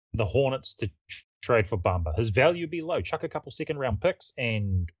 The Hornets to trade for Bamba. His value would be low. Chuck a couple second round picks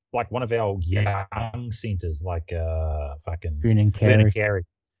and like one of our young centers, like Vernon Carey.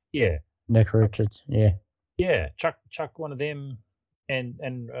 Yeah. Nick Richards. Yeah. Yeah. Chuck one of them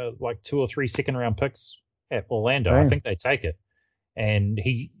and like 2 or 3 second round picks at Orlando. I think they take it. And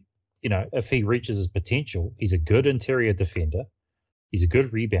he, if he reaches his potential, he's a good interior defender. He's a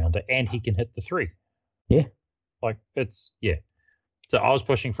good rebounder, and he can hit the three. Yeah. So I was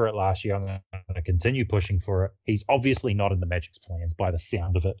pushing for it last year. I'm going to continue pushing for it. He's obviously not in the Magic's plans by the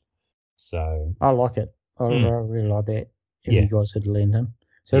sound of it. So I like it. I really like that. If you guys could lend him.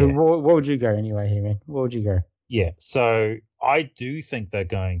 So what would you go anyway here, man? What would you go? Yeah. So I do think they're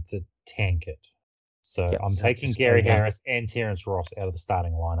going to tank it. So I'm taking Gary Harris and Terrence Ross out of the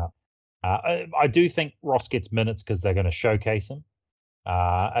starting lineup. I do think Ross gets minutes because they're going to showcase him.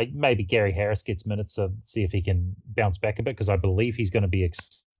 Maybe Gary Harris gets minutes to see if he can bounce back a bit because I believe he's going to be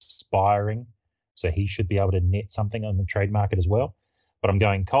expiring. So he should be able to net something on the trade market as well. But I'm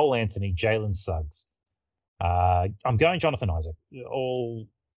going Cole Anthony, Jalen Suggs. I'm going Jonathan Isaac. All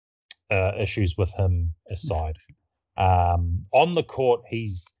issues with him aside. On the court,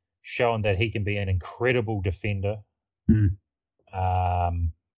 he's shown that he can be an incredible defender.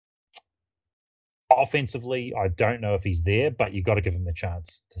 Offensively, I don't know if he's there, but you got to give him the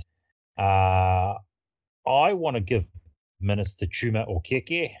chance. I want to give minutes to Chuma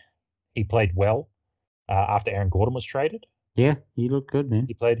Okeke. He played well after Aaron Gordon was traded. Yeah, he looked good, man.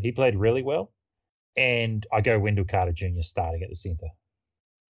 He played really well. And I go Wendell Carter Jr. starting at the center.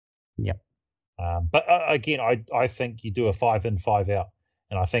 Yep. But again, I think you do a 5 in, 5 out.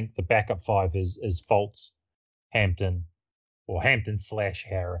 And I think the backup 5 is Fultz, Hampton, or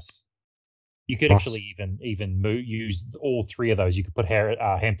Hampton/Harris. You could actually even use all 3 of those. You could put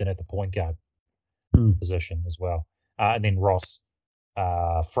Hampton at the point guard position as well. And then Ross,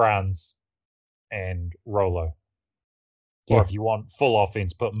 Franz, and Rolo. Yeah. Or if you want full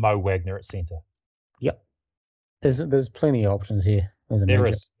offense, put Mo Wagner at center. Yep. There's plenty of options here. There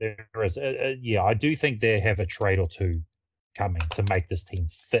is. Yeah, I do think they have a trade or two coming to make this team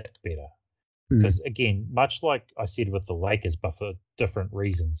fit better. Because, again, much like I said with the Lakers, but for different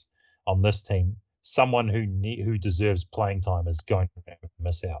reasons, on this team, someone who deserves playing time is going to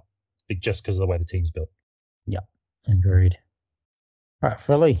miss out just because of the way the team's built. Yep, agreed. All right,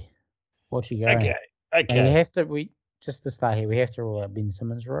 Philly, what you going? Okay. Now you have to just to start here. We have to rule out Ben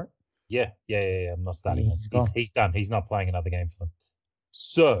Simmons, right? Yeah. I'm not starting him. He's done. He's not playing another game for them.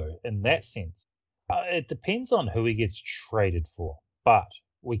 So, in that sense, it depends on who he gets traded for, but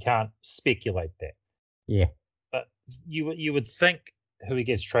we can't speculate that. Yeah. But you would think who he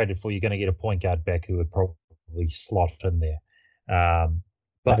gets traded for, you're going to get a point guard back who would probably slot in there.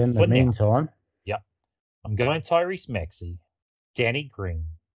 But in the meantime, I'm going Tyrese Maxey, Danny Green,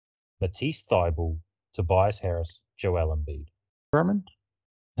 Matisse Thybulle, Tobias Harris, Joel Embiid. Drummond?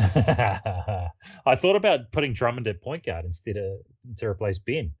 I thought about putting Drummond at point guard to replace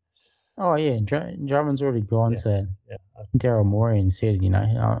Ben. Oh, yeah. Drummond's already gone to Daryl Morey and said,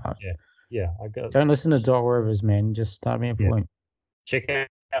 don't listen to Doc Rivers, man. Just start me a point. Check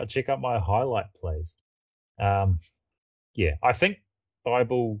out my highlight plays. I think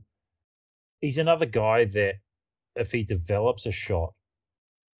Thybulle, he's another guy that if he develops a shot,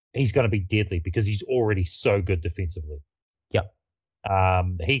 he's going to be deadly because he's already so good defensively. Yep.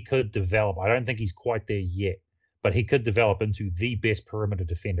 He could develop. I don't think he's quite there yet, but he could develop into the best perimeter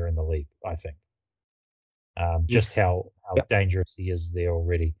defender in the league, I think. Just how Yep. dangerous he is there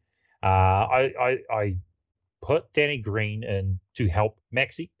already. I put Danny Green in to help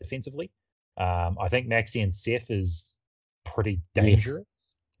Maxi defensively. I think Maxi and Seth is pretty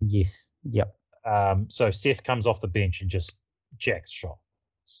dangerous. Yes. Yep. So Seth comes off the bench and just jacks shots.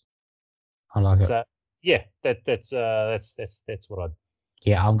 I like it. So yeah, that's what I'd.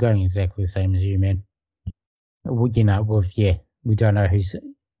 Yeah, I'm going exactly the same as you, man. Well, you know, we don't know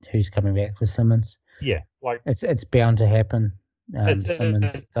who's coming back for Simmons. Yeah, like it's bound to happen.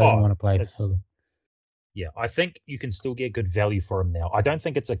 Simmons doesn't want to play for Philly. Yeah, I think you can still get good value for him now. I don't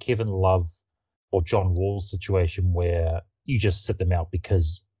think it's a Kevin Love or John Wall situation where you just sit them out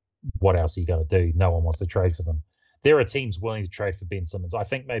because what else are you going to do? No one wants to trade for them. There are teams willing to trade for Ben Simmons. I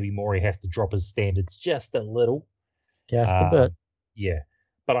think maybe Morey has to drop his standards just a little. Just a bit. Yeah.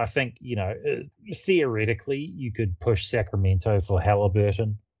 But I think, theoretically, you could push Sacramento for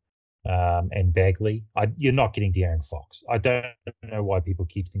Halliburton and Bagley. You're not getting De'Aaron Fox. I don't know why people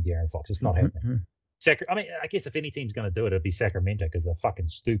keep thinking De'Aaron Fox. It's not happening. I guess if any team's going to do it, it'd be Sacramento because they're fucking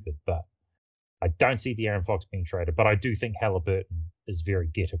stupid. But I don't see De'Aaron Fox being traded. But I do think Halliburton is very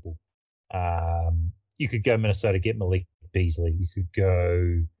gettable. You could go Minnesota, get Malik Beasley. You could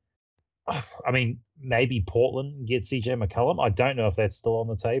go, maybe Portland, get CJ McCollum. I don't know if that's still on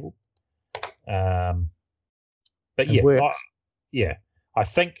the table. But yeah, I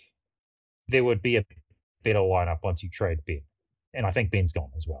think there would be a better lineup once you trade Ben. And I think Ben's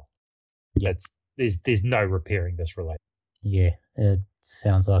gone as well. Yeah. There's no repairing this relationship. Yeah, it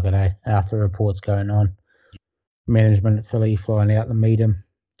sounds like it, eh? After reports going on. Management at Philly flying out to meet him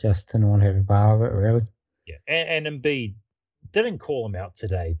just to not have a bar of it, really. Yeah, and Embiid didn't call him out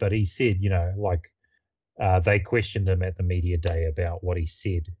today, but he said, they questioned him at the media day about what he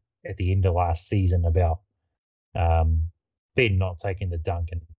said at the end of last season about Ben not taking the dunk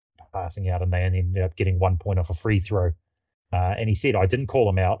and passing out, and they ended up getting 1 point off a free throw. And he said, I didn't call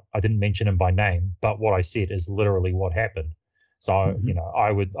him out. I didn't mention him by name, but what I said is literally what happened. So,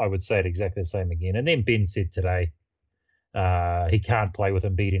 I would say it exactly the same again. And then Ben said today he can't play with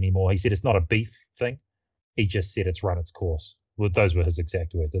Embiid anymore. He said it's not a beef thing. He just said it's run its course. Well, those were his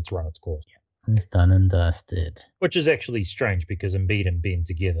exact words. It's run its course. It's done and dusted. Which is actually strange because Embiid and Ben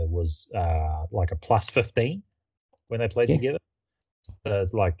together was like a plus 15 when they played together. So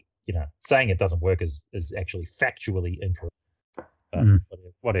it's like, saying it doesn't work is actually factually incorrect.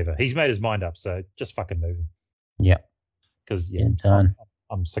 Whatever. He's made his mind up, so just fucking move him. Yeah. Because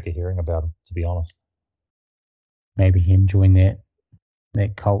I'm sick of hearing about him, to be honest. Maybe he can join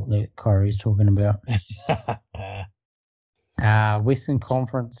that cult that Kyrie's talking about. Western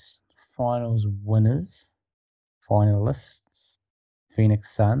Conference Finals finalists,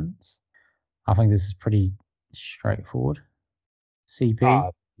 Phoenix Suns. I think this is pretty straightforward.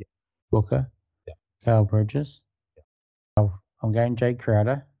 CP, Booker, Kyle Bridges. I'm going Jake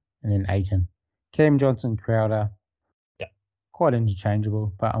Crowder and then Ayton. Cam Johnson, Crowder. Yeah. Quite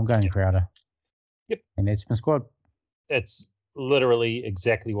interchangeable, but I'm going Crowder. Yep. And that's my squad. It's literally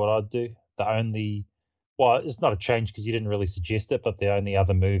exactly what I'd do. It's not a change because you didn't really suggest it, but the only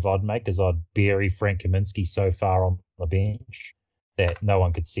other move I'd make is I'd bury Frank Kaminsky so far on the bench that no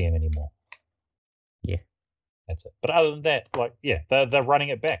one could see him anymore. Yeah. That's it. But other than that, they're running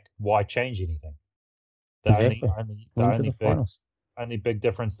it back. Why change anything? The only big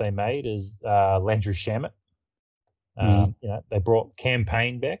difference they made is Landry Shamet. They brought Cam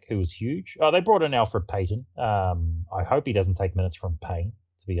Payne back, who was huge. Oh, they brought in Alfred Payton. I hope he doesn't take minutes from Payne,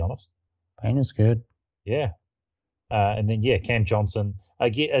 to be honest. Payne is good. Yeah. And then, Cam Johnson.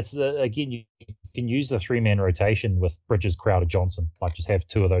 Again, you can use the 3-man rotation with Bridges, Crowder, Johnson. Like, just have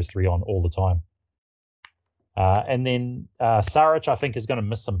 2 of those 3 on all the time. And then Saric, I think, is going to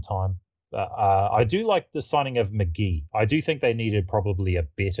miss some time. I do like the signing of McGee. I do think they needed probably a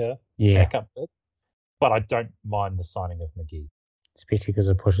better backup bid, but I don't mind the signing of McGee. Especially because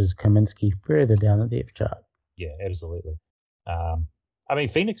it pushes Kaminsky further down the depth chart. Yeah, absolutely.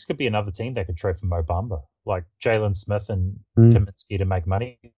 Phoenix could be another team that could trade for Mo Bamba, like Jalen Smith and Kaminsky to make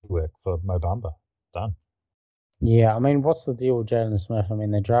money work for Mo Bamba. Done. Yeah, what's the deal with Jalen Smith?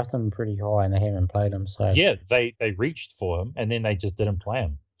 They drafted him pretty high and they haven't played him. So yeah, they reached for him and then they just didn't play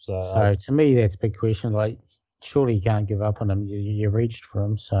him. So to me, that's a big question. Like, surely you can't give up on him. You reached for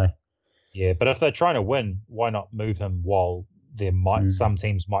him, so. Yeah, but if they're trying to win, why not move him while some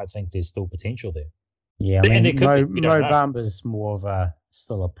teams might think there's still potential there? Yeah, Mo Bamba's more of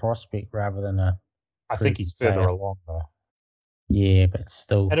still a prospect rather than a. I think he's further along though. Yeah, but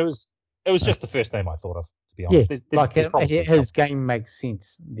still. And it was just the first name I thought of, to be honest. Yeah, his game makes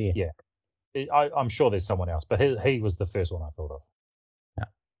sense there. Yeah, I'm sure there's someone else, but he was the first one I thought of.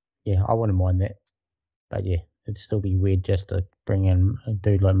 Yeah, I wouldn't mind that. But yeah, it'd still be weird just to bring in a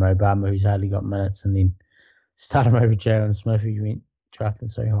dude like Mo Bamba who's hardly got minutes and then start him over Jalen Smith, who you went drafted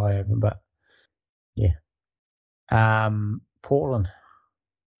so high over. But yeah. Portland.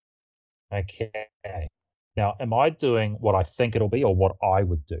 Okay. Now, am I doing what I think it'll be or what I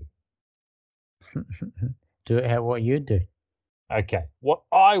would do? Do it how what you'd do. Okay. What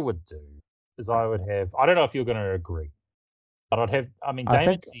I would do is I would have, I don't know if you're going to agree, but I'd have, I mean, I Dame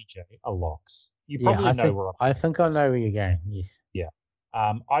and think CJ are locks. You yeah, probably know where I'm I going think with I this. know where you're going. Yes. Yeah.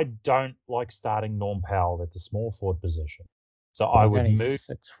 I don't like starting Norm Powell at the small forward position. So Well, I he's would only move,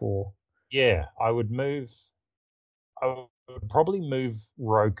 6'4". yeah, I would probably move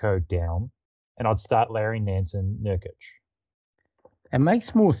Roko down and I'd start Larry Nance and Nurkic. It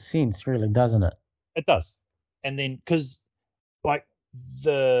makes more sense, really, doesn't it? It does. And then, because like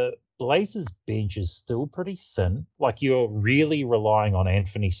the Blazers bench is still pretty thin. Like you're really relying on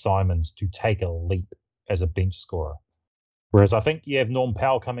Anthony Simons to take a leap as a bench scorer. Whereas I think you have Norm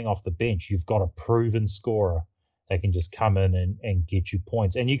Powell coming off the bench, you've got a proven scorer that can just come in and get you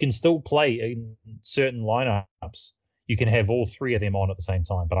points. And you can still play in certain lineups. You can have all three of them on at the same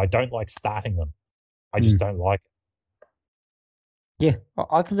time, but I don't like starting them. I just don't like it. Yeah,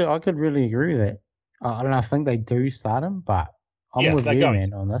 I could really agree with that. I don't know. I think they do start him, but I'm Yeah, with they're you, going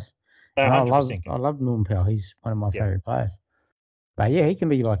man, to. on this. They're And 100% I going. love Norm Powell. He's one of my Yeah, favorite players. But yeah, he can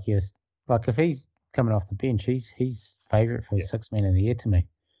be like yes, like if he's coming off the bench, he's favorite for yeah, 6 man of the year to me.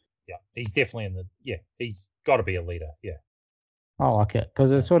 yeah. He's definitely in the, yeah, he's got to be a leader. Yeah. I like it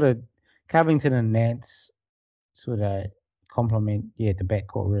because it's sort of Covington and Nance sort of complement the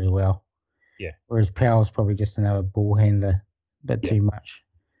backcourt really well. Yeah. Whereas Powell's probably just another ball handler, a bit Yeah. too much.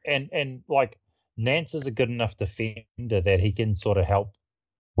 And like Nance is a good enough defender that he can sort of help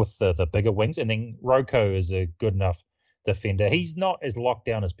with the bigger wings, and then Roko is a good enough defender. He's not as locked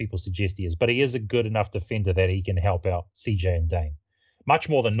down as people suggest he is, but he is a good enough defender that he can help out CJ and Dame much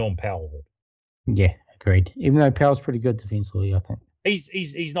more than Norm Powell would. Yeah, agreed. Even though Powell's pretty good defensively, I think.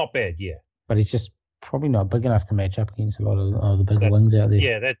 He's not bad, yeah. But he's just probably not big enough to match up against a lot of the bigger That's wings out there.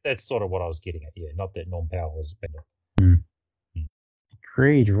 yeah, that's sort of what I was getting at. Yeah, not that Norm Powell is better.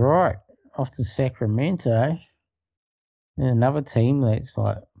 Agreed. Right. Off to Sacramento. Eh? And another team that's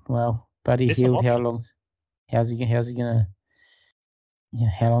like, well, Buddy There's some Hield, how options. long? How's he gonna? Yeah,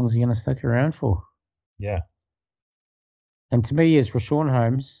 how long is he gonna stick around for? Yeah. And to me, is Rashawn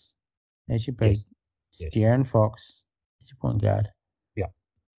Holmes as your big, Yes. De'Aaron Fox as your point guard. Yeah.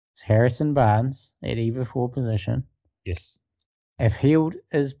 It's Harrison Barnes at either forward position. Yes. If Hield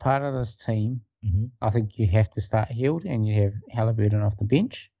is part of this team, I think you have to start Hield and you have Halliburton off the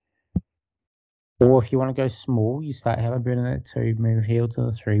bench. Or if you want to go small, you start Halliburton at 2, move Hield to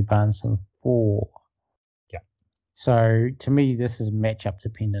the 3, Barnes to the 4. Yeah. So to me, this is matchup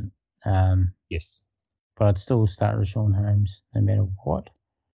dependent. Yes. But I'd still start Rashawn Holmes no matter what.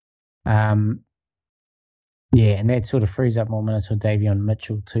 Yeah, and that sort of frees up more minutes for Davion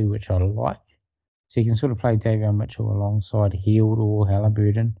Mitchell too, which I like. So you can sort of play Davion Mitchell alongside Hield or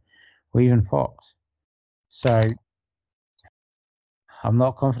Halliburton or even Fox. So I'm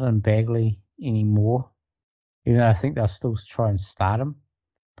not confident in Bagley anymore, even though I think they'll still try and start him.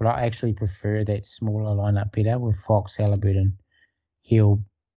 But I actually prefer that smaller lineup better with Fox, Halliburton, Hield,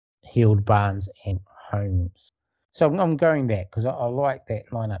 Barnes, and Holmes. So I'm going that because I like that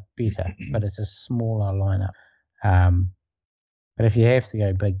lineup better, but it's a smaller lineup. But if you have to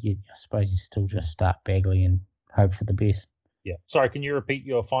go big, I suppose you still just start Bagley and hope for the best. Yeah. Sorry, can you repeat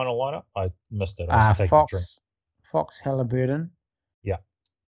your final lineup? I missed it. I was taking a drink. Fox, Halliburton. Yeah.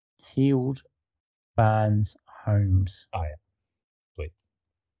 Hield, Barnes, Holmes. Oh, yeah. Sweet.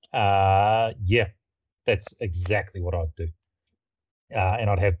 Yeah, that's exactly what I'd do. And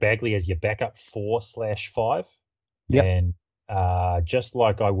I'd have Bagley as your backup 4/5. Yep. And just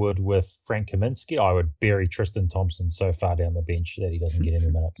like I would with Frank Kaminsky, I would bury Tristan Thompson so far down the bench that he doesn't get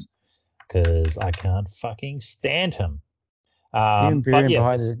any minutes because I can't fucking stand him. Even bury him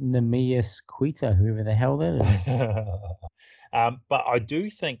behind Neemias Quetta, whoever the hell that is. But I do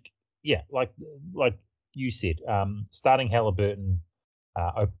think, yeah, like you said, starting Halliburton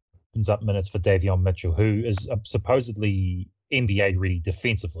opens up minutes for Davion Mitchell, who is supposedly NBA ready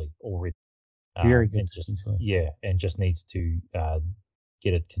defensively already. Very good. And just needs to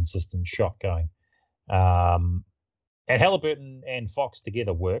get a consistent shot going. And Halliburton and Fox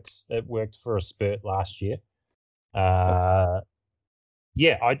together works. It worked for a spurt last year. Yeah,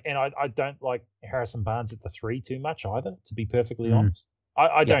 I don't like Harrison Barnes at the 3 too much either, to be perfectly honest.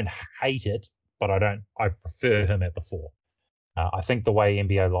 I don't hate it, but I prefer him at the 4. I think the way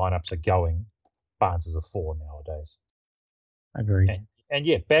NBA lineups are going, Barnes is a 4 nowadays. Agreed. And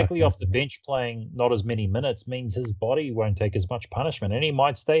yeah, Bagley Okay. off the bench playing not as many minutes means his body won't take as much punishment and he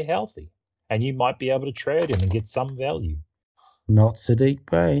might stay healthy. And you might be able to trade him and get some value. Not Sadiq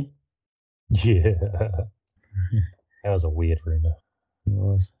Bey. Yeah. That was a weird rumor. It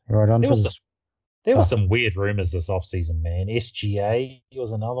was. Right on There to was the. there were some weird rumors this offseason, man. SGA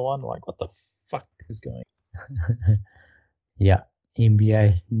was another one. Like, what the fuck is going on? Yeah.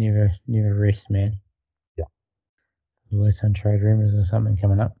 NBA never rests, man. Yeah. Always some trade rumors or something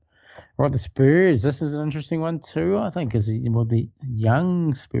coming up. Right, the Spurs. This is an interesting one too. I think is the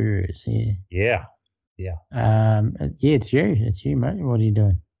young Spurs. Yeah. Yeah. Yeah. Yeah. It's you. It's you, mate. What are you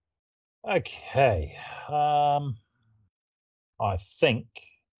doing? Okay. I think,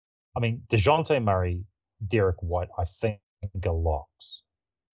 DeJounte Murray, Derek White, I think are locks.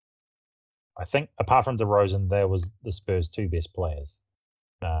 I think apart from DeRozan, there was the Spurs' two best players.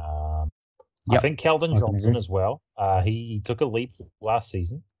 I think Keldon Johnson as well. He took a leap last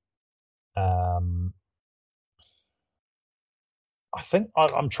season. I think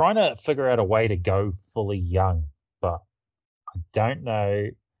I'm trying to figure out a way to go fully young, but I don't know.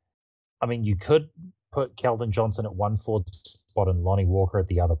 I mean, you could put Keldon Johnson at one forward spot and Lonnie Walker at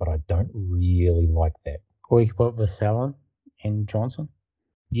the other, but I don't really like that. Or you could put Vassell and Johnson.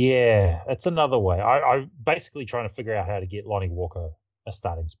 Yeah, it's another way. I'm basically trying to figure out how to get Lonnie Walker a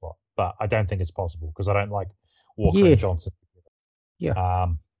starting spot, but I don't think it's possible because I don't like Walker and Johnson together. Yeah.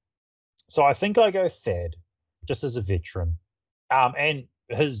 So I think I go Thad, just as a veteran, and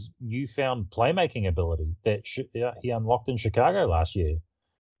his newfound playmaking ability that he unlocked in Chicago last year.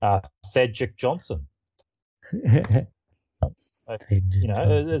 Thadjic Johnson. It's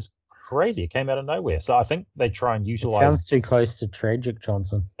crazy. It came out of nowhere. So I think they try and utilize. It sounds too close to Tragic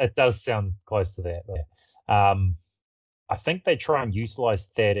Johnson. It does sound close to that. Yeah. I think they try and utilize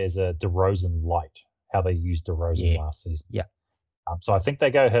Thad as a DeRozan light, how they used DeRozan last season. Yeah. So I think they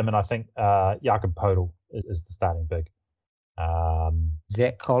go him, and I think Jakob Poeltl is the starting big.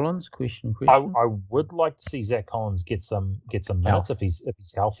 Zach Collins, question. I would like to see Zach Collins get some minutes if he's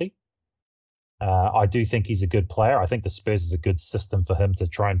healthy. I do think he's a good player. I think the Spurs is a good system for him to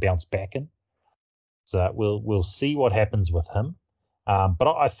try and bounce back in. So we'll see what happens with him. But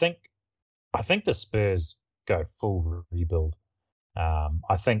I think the Spurs go full rebuild.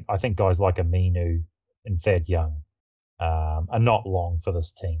 I think guys like Aminu and Thad Young are not long for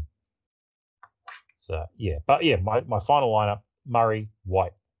this team. So yeah, but yeah, my final lineup: Murray,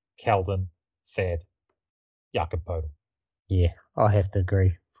 White, Keldon, Thad, Jakob Poeltl. Yeah, I have to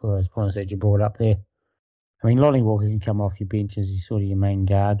agree for those points that you brought up there. I mean, Lonnie Walker can come off your bench as he's sort of your main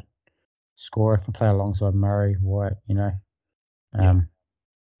guard. Scorer can play alongside Murray, White, Yeah.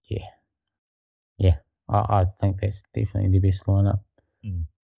 I think that's definitely the best lineup.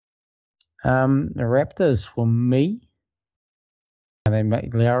 The Raptors for me,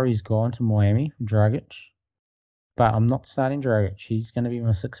 Lowry's gone to Miami, Dragic. But I'm not starting Dragic. He's going to be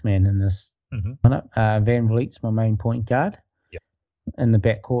my sixth man in this lineup. Van Vliet's my main point guard. Yep. In the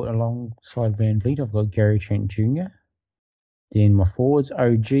backcourt alongside Van Vliet, I've got Gary Trent Jr. Then my forwards,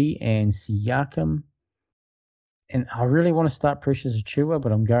 OG and Siakam. And I really want to start Precious Achiuwa,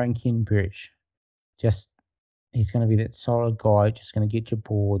 but I'm going Ken Birch. He's going to be that solid guy, just going to get your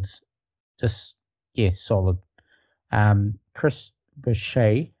boards. Solid. Chris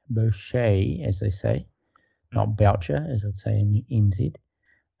Boucher, as they say, not Boucher, as I'd say in NZ.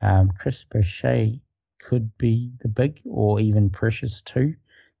 Chris Boucher could be the big or even Precious too,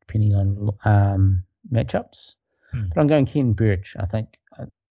 depending on matchups. But I'm going Ken Birch. I think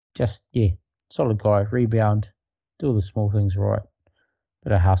solid guy, rebound, do all the small things right,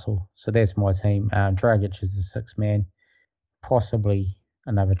 bit of hustle. So that's my team. Dragic is the sixth man, possibly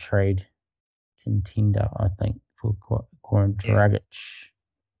another trade contender, I think, for Goran Dragic.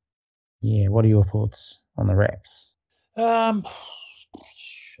 Yeah, what are your thoughts on the Raps? I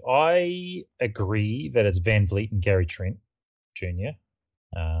agree that it's Van Vliet and Gary Trent Jr.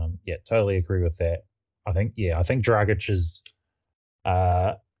 Totally agree with that. I think Dragic is.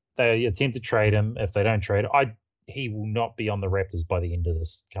 They attempt to trade him. If they don't trade, he will not be on the Raptors by the end of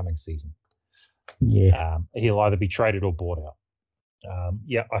this coming season. Yeah. He'll either be traded or bought out.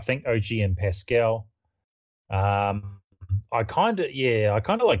 I think OG and Pascal. I kind of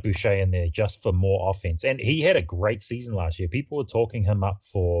like Boucher in there just for more offense, and he had a great season last year. People were talking him up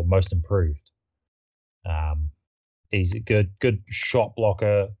for most improved. He's a good shot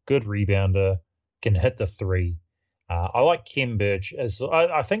blocker, good rebounder, can hit the three. I like Ken Birch as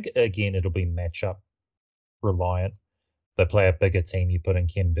I think again it'll be matchup reliant. They play a bigger team, you put in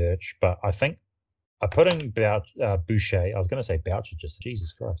Ken Birch, but I think I put in Boucher. I was going to say Boucher, just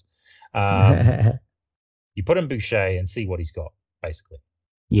Jesus Christ. You put in Boucher and see what he's got. basically.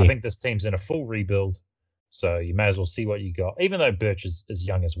 Yeah. I think this team's in a full rebuild, so you may as well see what you got, even though Birch is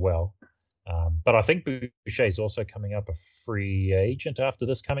young as well. But I think Boucher is also coming up a free agent after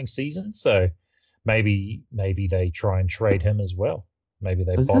this coming season, so maybe they try and trade him as well. Maybe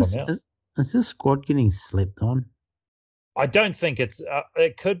they bottom out. Is this squad getting slept on? I don't think it's.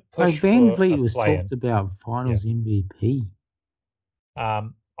 It could push Like Van for Vliet a was play-in. talked about finals MVP.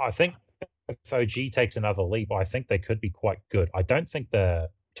 I think if OG takes another leap, I think they could be quite good. I don't think they're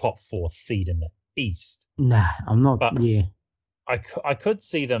top 4 seed in the East. Nah, I'm not. But yeah, I could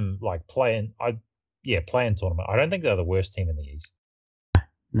see them like playing tournament. I don't think they're the worst team in the East.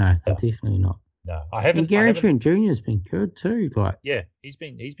 no, they're definitely not. No, I haven't. And Gary Trent Jr. has been good too. Like, yeah, he's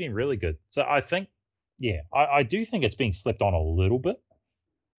been really good. So I think, I do think it's being slipped on a little bit.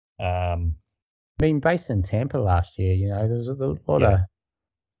 Being based in Tampa last year, there was a lot of,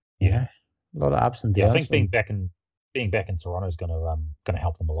 a lot of ups and downs. Yeah, I think being back in Toronto is going to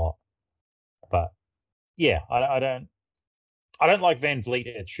help them a lot. But yeah, I don't like Van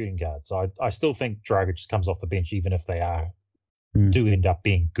Vliet at shooting guard. So I still think Dragic just comes off the bench, even if they do end up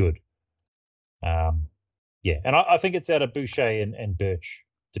being good. And I think it's out of Boucher and Birch,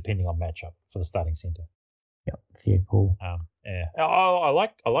 depending on matchup for the starting center. Yep, very cool. I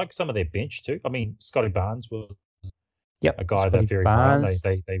like some of their bench too. I mean, Scotty Barnes was a guy Scotty that very Barnes.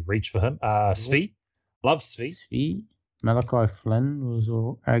 well. They reach for him. Svi, love Svi. Svi. Malachi Flynn was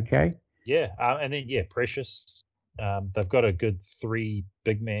all okay. Yeah, and then Precious. They've got a good 3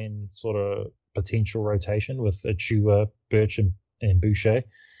 big man sort of potential rotation with Achua, Birch, and Boucher.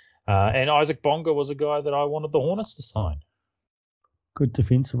 And Isaac Bonga was a guy that I wanted the Hornets to sign. Good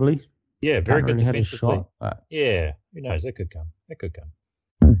defensively. Yeah, very good really defensively. Shot, but... Yeah, who knows? It could come.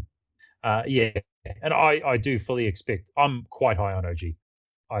 And I do fully expect. I'm quite high on OG.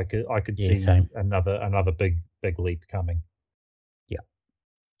 I could see same. another big leap coming. Yeah,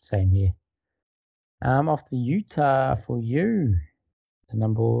 same here. Off to Utah for you, the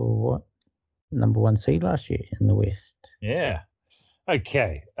number 1 seed last year in the West. Yeah.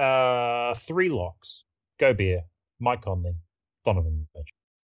 Okay. 3 locks. Gobert, Mike Conley, Donovan Mitchell.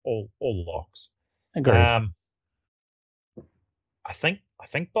 All locks. Agreed. I think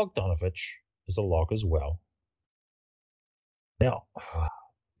Bogdanovich is a lock as well. Now,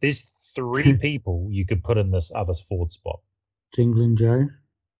 there's 3 people you could put in this other forward spot. Jinglin Joe.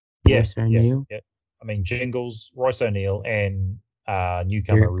 Royce O'Neal. Yeah. I mean, Jingles, Royce O'Neal, and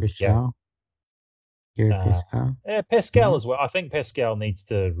newcomer Pascal. Pascal as well. I think Pascal needs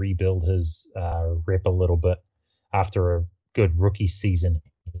to rebuild his rep a little bit after a good rookie season.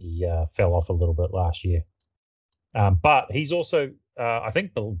 He fell off a little bit last year. But he's also, I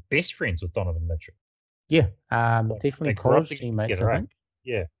think, the best friends with Donovan Mitchell. Yeah, definitely college teammates, I think.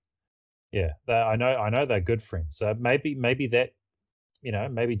 Yeah. I know they're good friends. So maybe that,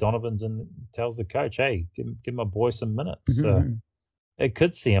 maybe Donovan's and tells the coach, hey, give my boy some minutes. It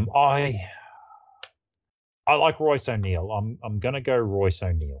could see him. I like Royce O'Neal. I'm going to go Royce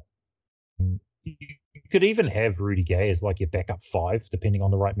O'Neal. You could even have Rudy Gay as like your backup 5, depending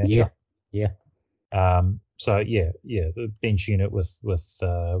on the right matchup. Yeah. So the bench unit with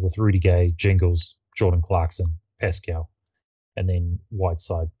Rudy Gay, Jingles, Jordan Clarkson, Pascal, and then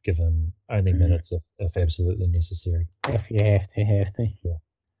Whiteside. Give him only minutes if absolutely necessary. If you have to. Yeah.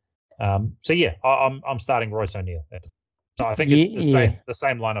 I'm starting Royce O'Neal. So I think it's the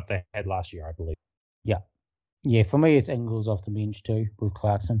same lineup they had last year, I believe. Yeah. Yeah, for me, it's Ingles off the bench too with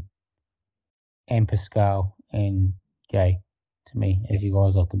Clarkson and Pascal and Gay to me as you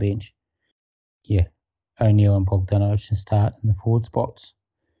guys off the bench. Yeah, O'Neal and Bogdanovich can start in the forward spots.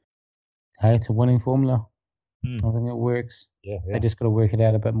 Hey, it's a winning formula. I think it works. Yeah. They just got to work it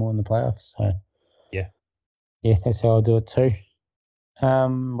out a bit more in the playoffs. So yeah, that's how I'll do it too. Right,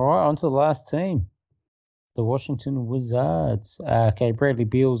 on to the last team, the Washington Wizards. Okay, Bradley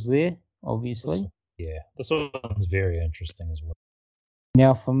Beal's there, obviously. This one's very interesting as well.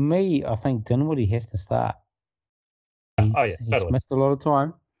 Now, for me, I think Dinwiddie has to start. He's missed a lot of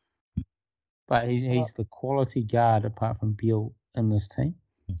time, but he's the quality guard apart from Beal in this team.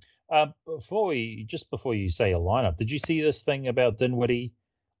 Before you say a lineup, did you see this thing about Dinwiddie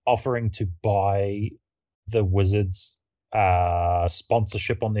offering to buy the Wizards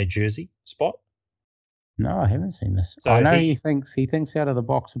sponsorship on their jersey spot? No, I haven't seen this. So I know he thinks out of the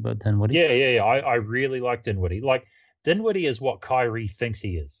box a bit, Dinwiddie. Yeah. I really like Dinwiddie. Like Dinwiddie is what Kyrie thinks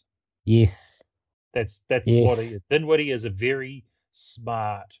he is. Yes. That's what he is. Dinwiddie is a very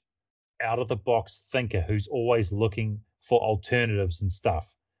smart, out of the box thinker who's always looking for alternatives and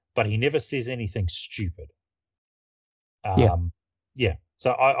stuff, but he never says anything stupid.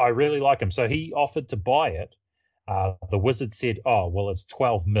 So I really like him. So he offered to buy it, The Wizards said, "Oh, well, it's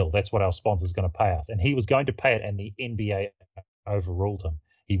 12 mil. That's what our sponsor's going to pay us," and he was going to pay it, and the NBA overruled him.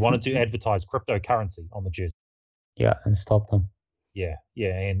 He wanted to advertise cryptocurrency on the jersey. Yeah, and stop them. Yeah,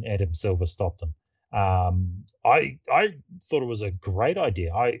 and Adam Silver stopped him. I thought it was a great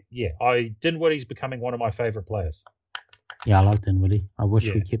idea. Dinwiddie's becoming one of my favorite players. Yeah, I like Dinwiddie. I wish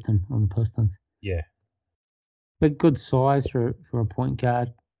we kept him on the Pistons. Yeah, but good size for a point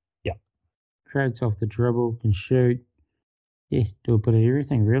guard. Yeah, creates off the dribble, can shoot. Yeah, do a bit of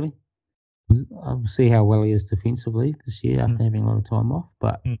everything really. I'll see how well he is defensively this year after having a lot of time off.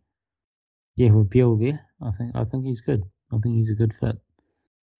 But yeah, with Beal there, I think he's good. I think he's a good fit.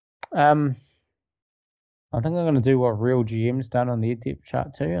 I think I'm going to do what Real GM's done on their depth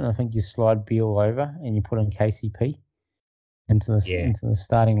chart too, and I think you slide Beal over and you put in KCP into the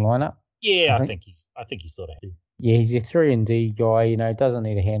starting lineup. Yeah, I think he's sort of. Yeah, he's your 3-and-D guy. You know, doesn't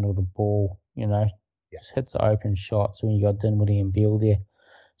need to handle the ball. You know, just hits the open shots when you got Dinwiddie and Beal there.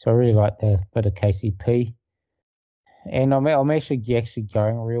 So I really like the bit of KCP. And I'm actually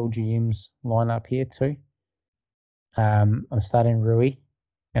going Real GM's lineup here too. I'm starting Rui,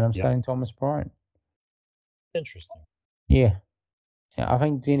 and I'm starting Thomas Bryant. Interesting. Yeah, I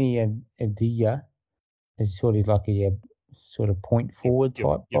think Denny Avdija is sort of like a sort of point forward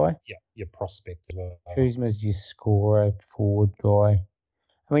type guy. Yeah, your prospect. Kuzma's your scorer forward guy.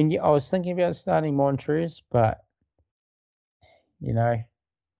 I mean, I was thinking about starting Montrez, but you know,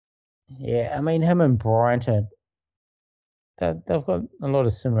 yeah, I mean, him and Bryant they've got a lot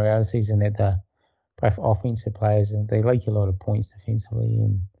of similarities in that they're both offensive players and they leak a lot of points defensively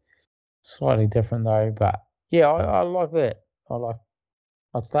and slightly different though. But yeah, I like that.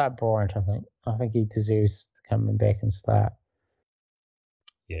 I'd start Bryant. I think he deserves to come back and start.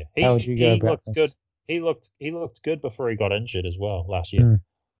 Yeah, he looked good. He looked good before he got injured as well last year.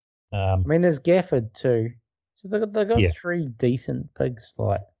 I mean, there's Gafford too. So they got three decent bigs.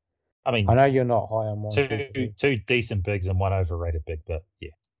 Like, I mean, I know you're not high on one. Two decent bigs and one overrated big, but yeah.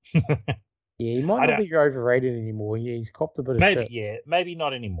 Yeah, he might not be overrated anymore. Yeah, he's copped a bit of shit. Yeah, maybe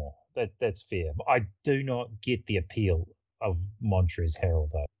not anymore. That's fair. But I do not get the appeal of Montrezl Harrell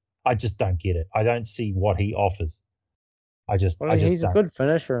though. I just don't get it. I don't see what he offers. He's a good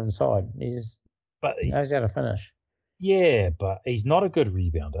finisher inside. He knows how to finish. Yeah, but he's not a good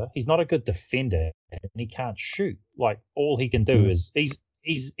rebounder. He's not a good defender, and he can't shoot. Like all he can do is he's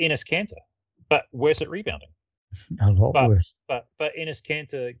Enes Kanter, but worse at rebounding. A lot worse. But Enes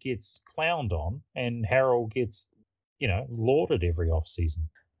Kanter gets clowned on, and Harrell gets, lauded every off season.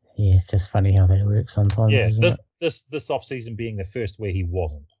 Yeah, it's just funny how that works sometimes. Yeah, this off season being the first where he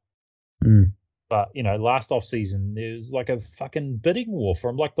wasn't. But last off season it was like a fucking bidding war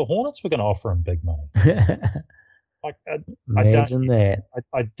for him. Like the Hornets were going to offer him big money. Like I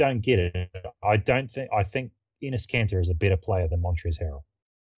don't get it. I think Enes Kanter is a better player than Montrezl Harrell.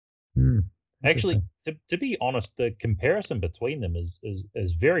 Actually, to be honest, the comparison between them is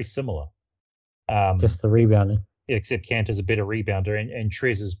very similar. Just the rebounding. Except Kanter's a better rebounder and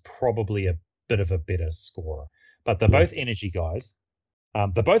Trez is probably a bit of a better scorer. But they're both energy guys.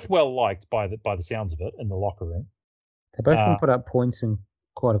 They're both well liked by the sounds of it in the locker room. They both can put up points in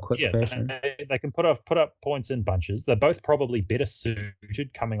quite a quick fashion. They can put up points in bunches. They're both probably better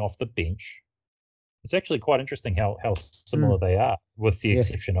suited coming off the bench. It's actually quite interesting how similar they are, with the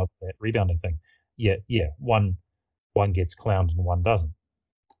exception of that rebounding thing. Yeah. One gets clowned and one doesn't.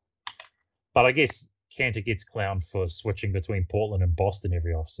 But I guess Kanter gets clowned for switching between Portland and Boston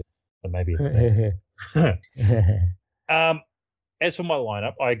every offseason. So maybe it's that. As for my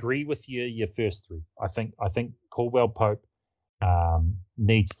lineup, I agree with your first three. I think Caldwell Pope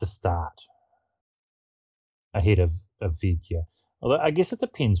needs to start ahead of Vidya. Although I guess it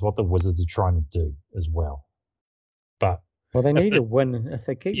depends what the Wizards are trying to do as well. But they need to win. If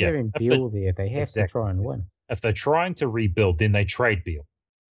they keep having Beal there, they have to try and win. If they're trying to rebuild, then they trade Beal.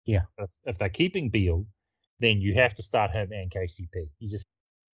 Yeah. If they're keeping Beal, then you have to start him and KCP.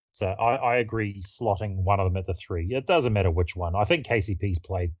 So I agree slotting one of them at the 3. It doesn't matter which one. I think KCP's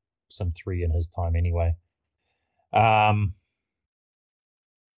played some 3 in his time anyway. I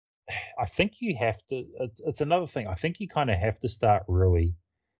think you have to. It's another thing. I think you kind of have to start Rui,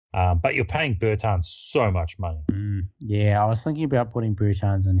 but you're paying Bertans so much money. Yeah, I was thinking about putting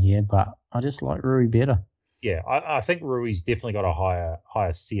Bertans in here, but I just like Rui better. Yeah, I think Rui's definitely got a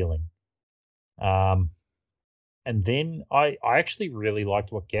higher ceiling. And then I actually really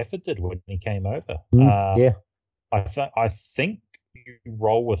liked what Gafford did when he came over. Yeah, I think you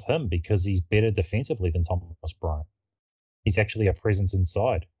roll with him because he's better defensively than Thomas Bryant. He's actually a presence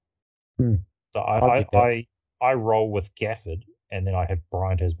inside. So I roll with Gafford, and then I have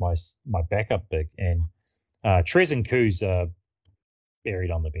Bryant as my backup big, and Trez and Kuz are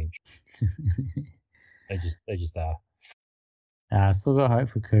buried on the bench. They just are. I still got hope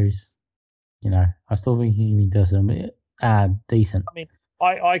for Coos. I still think he does some decent. I mean,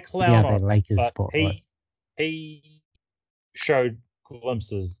 I clown on Lakers but spotlight. he showed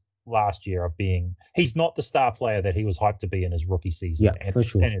glimpses last year of being. He's not the star player that he was hyped to be in his rookie season. Yeah, for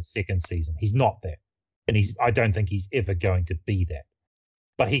sure. In his second season, he's not that, and I don't think he's ever going to be that.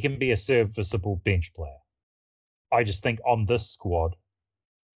 But he can be a serviceable bench player. I just think on this squad,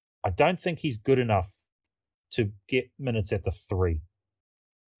 I don't think he's good enough to get minutes at the 3.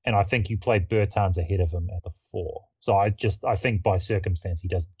 And I think you play Bertans ahead of him at the 4. So I think by circumstance he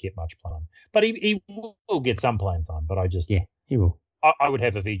doesn't get much playing. But he will get some playing time. But yeah, he will. I would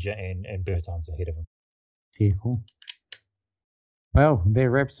have Avija and Bertans ahead of him. Very cool. Well, that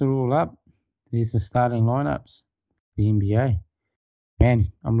wraps it all up. These are the starting lineups for the NBA.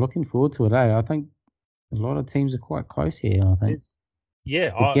 Man, I'm looking forward to it. I think a lot of teams are quite close here. I think.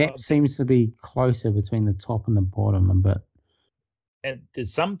 The gap seems to be closer between the top and the bottom a bit. And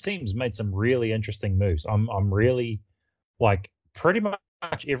some teams made some really interesting moves. I'm really pretty much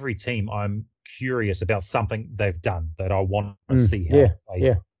every team. I'm curious about something they've done that I want to see how it plays.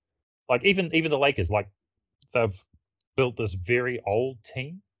 Yeah. Like even the Lakers, they've built this very old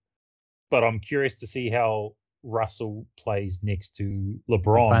team, but I'm curious to see how Russell plays next to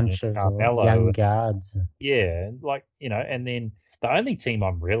LeBron, a bunch of young guards. Yeah, and then the only team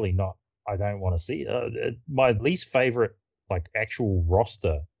I'm really not, I don't want to see. My least favorite actual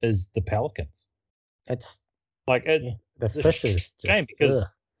roster is the Pelicans. It's the Fishers. Shame because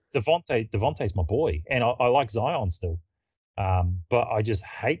Devontae's my boy, and I like Zion still, but I just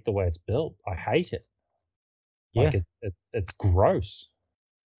hate the way it's built. I hate it. Yeah, it's gross.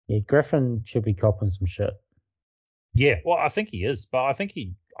 Yeah, Griffin should be copping some shit. Yeah, well, I think he is, but I think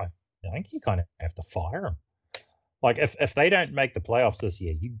you kind of have to fire him. If they don't make the playoffs this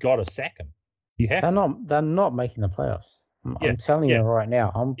year, you got to sack him. You have. They're not making the playoffs. I'm telling you right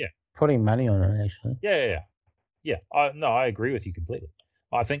now. I'm putting money on it. Actually. Yeah. I agree with you completely.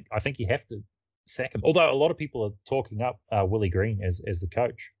 I think you have to sack him. Although a lot of people are talking up Willie Green as the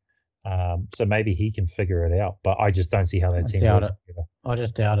coach, so maybe he can figure it out. But I just don't see how that team works together. I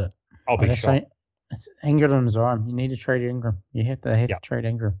just doubt it. I'll be shocked. It's Ingram and Zion. You need to trade Ingram. You have to trade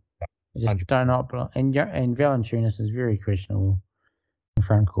Ingram. You just 100%. Don't not and Valanciunas is very questionable in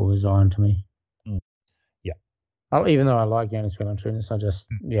front court with Zion to me. Even though I like Giannis Valanciunas, I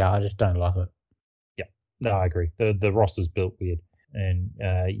just don't like it. Yeah, no, I agree. The roster's built weird, and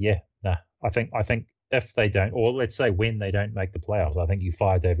I think if they don't, or let's say when they don't make the playoffs, I think you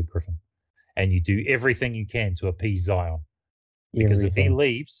fire David Griffin, and you do everything you can to appease Zion, because if he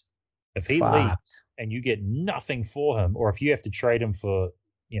leaves and you get nothing for him, or if you have to trade him for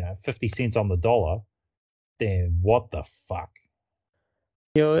 50 cents on the dollar, then what the fuck?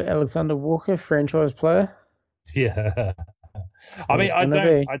 Alexander Walker, franchise player. Yeah, I mean,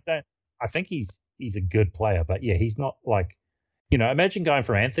 I think he's a good player, but he's not imagine going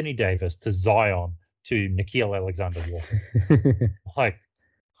from Anthony Davis to Zion to Nickeil Alexander-Walker.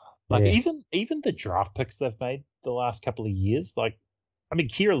 Even the draft picks they've made the last couple of years,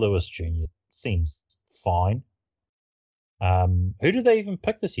 Kira Lewis Jr. seems fine. Who did they even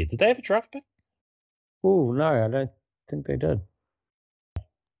pick this year? Did they have a draft pick? Oh no, I don't think they did.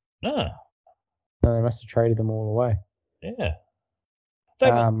 No. No, they must have traded them all away. Yeah.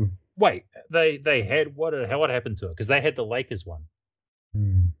 Wait, they had what happened to it? Because they had the Lakers one.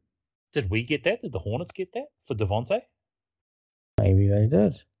 Did we get that? Did the Hornets get that for Devontae? Maybe they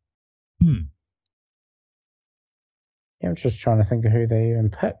did. I'm just trying to think of who they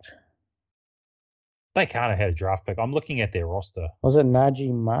even picked. They can't have had a draft pick. I'm looking at their roster. Was it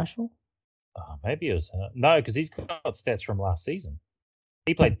Najee Marshall? Maybe it was no, because he's got stats from last season.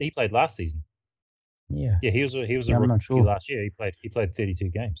 He played last season. Yeah. Yeah, he was a rookie last year. He played 32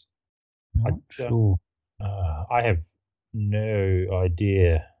 games. Not sure. I have no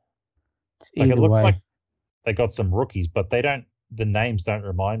idea. It looks like they got some rookies, but they don't. The names don't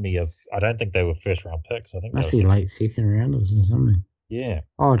remind me of. I don't think they were first round picks. I think must be late second rounders or something. Yeah.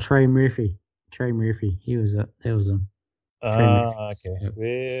 Oh, Trey Murphy. He was it. That was him.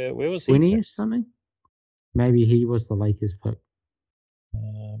 Okay. Where was he? 20 or something? Maybe he was the Lakers pick.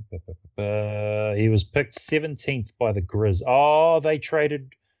 He was picked 17th by the Grizz. Oh, they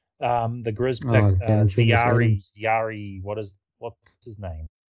traded the Grizz pick Ziari. What's his name?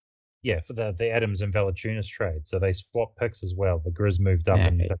 Yeah, for the Adams and Valanciunas trade. So they swapped picks as well. The Grizz moved up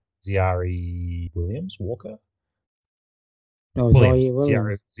and picked Ziari Walker. Oh, Zaire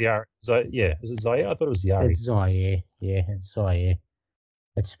Williams. Is it Zaire? I thought it was Ziari. It's Zaire. Yeah, it's Zaire.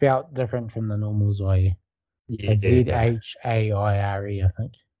 It's spelled different from the normal Zaire. Yeah, Zhaire, I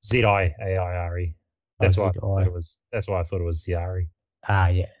think. Ziaire. That's why I thought it was. That's why I thought it was Ziari. Ah,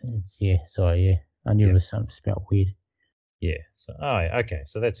 yeah. Sorry, yeah. I knew Yeah. it was something spelled weird. Yeah. So, yeah, okay.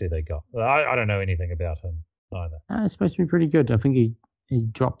 So that's who they got. I don't know anything about him either. It's supposed to be pretty good. I think he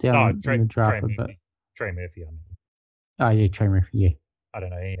dropped down in the draft a bit. Trey Murphy. I mean, Oh, yeah, Trey Murphy, yeah. I don't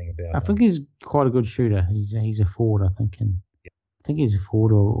know anything about I him. think he's quite a good shooter. He's a forward, I think, and I think he's a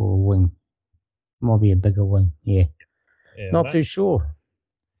forward or a wing. Might be a bigger wing. Yeah. Not too sure.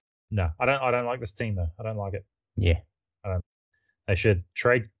 No, I don't like this team though. I don't like it. Yeah. They should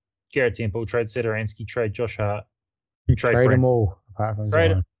trade Garrett Temple, trade Satoransky, trade Josh Hart, trade them all apart from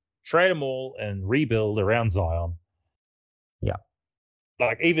Zion. Trade them all and rebuild around Zion. Yeah.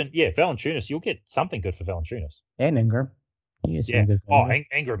 Like Valanciunas, you'll get something good for Valanciunas. And Ingram. Good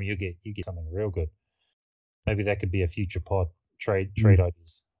Ingram, you get something real good. Maybe that could be a future pod trade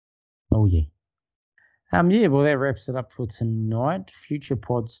ideas. Oh yeah. Well, that wraps it up for tonight. Future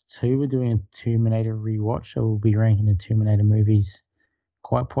pods 2, we're doing a Terminator rewatch, so we'll be ranking the Terminator movies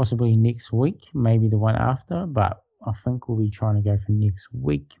quite possibly next week, maybe the one after, but I think we'll be trying to go for next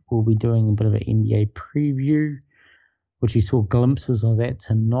week. We'll be doing a bit of an NBA preview, which you saw glimpses of that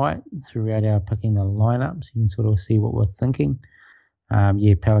tonight throughout our picking the lineup, so you can sort of see what we're thinking.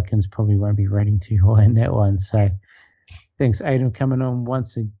 Pelicans probably won't be rating too high in that one. So thanks, Aidan, for coming on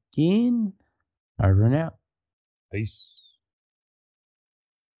once again. Over and out. Peace.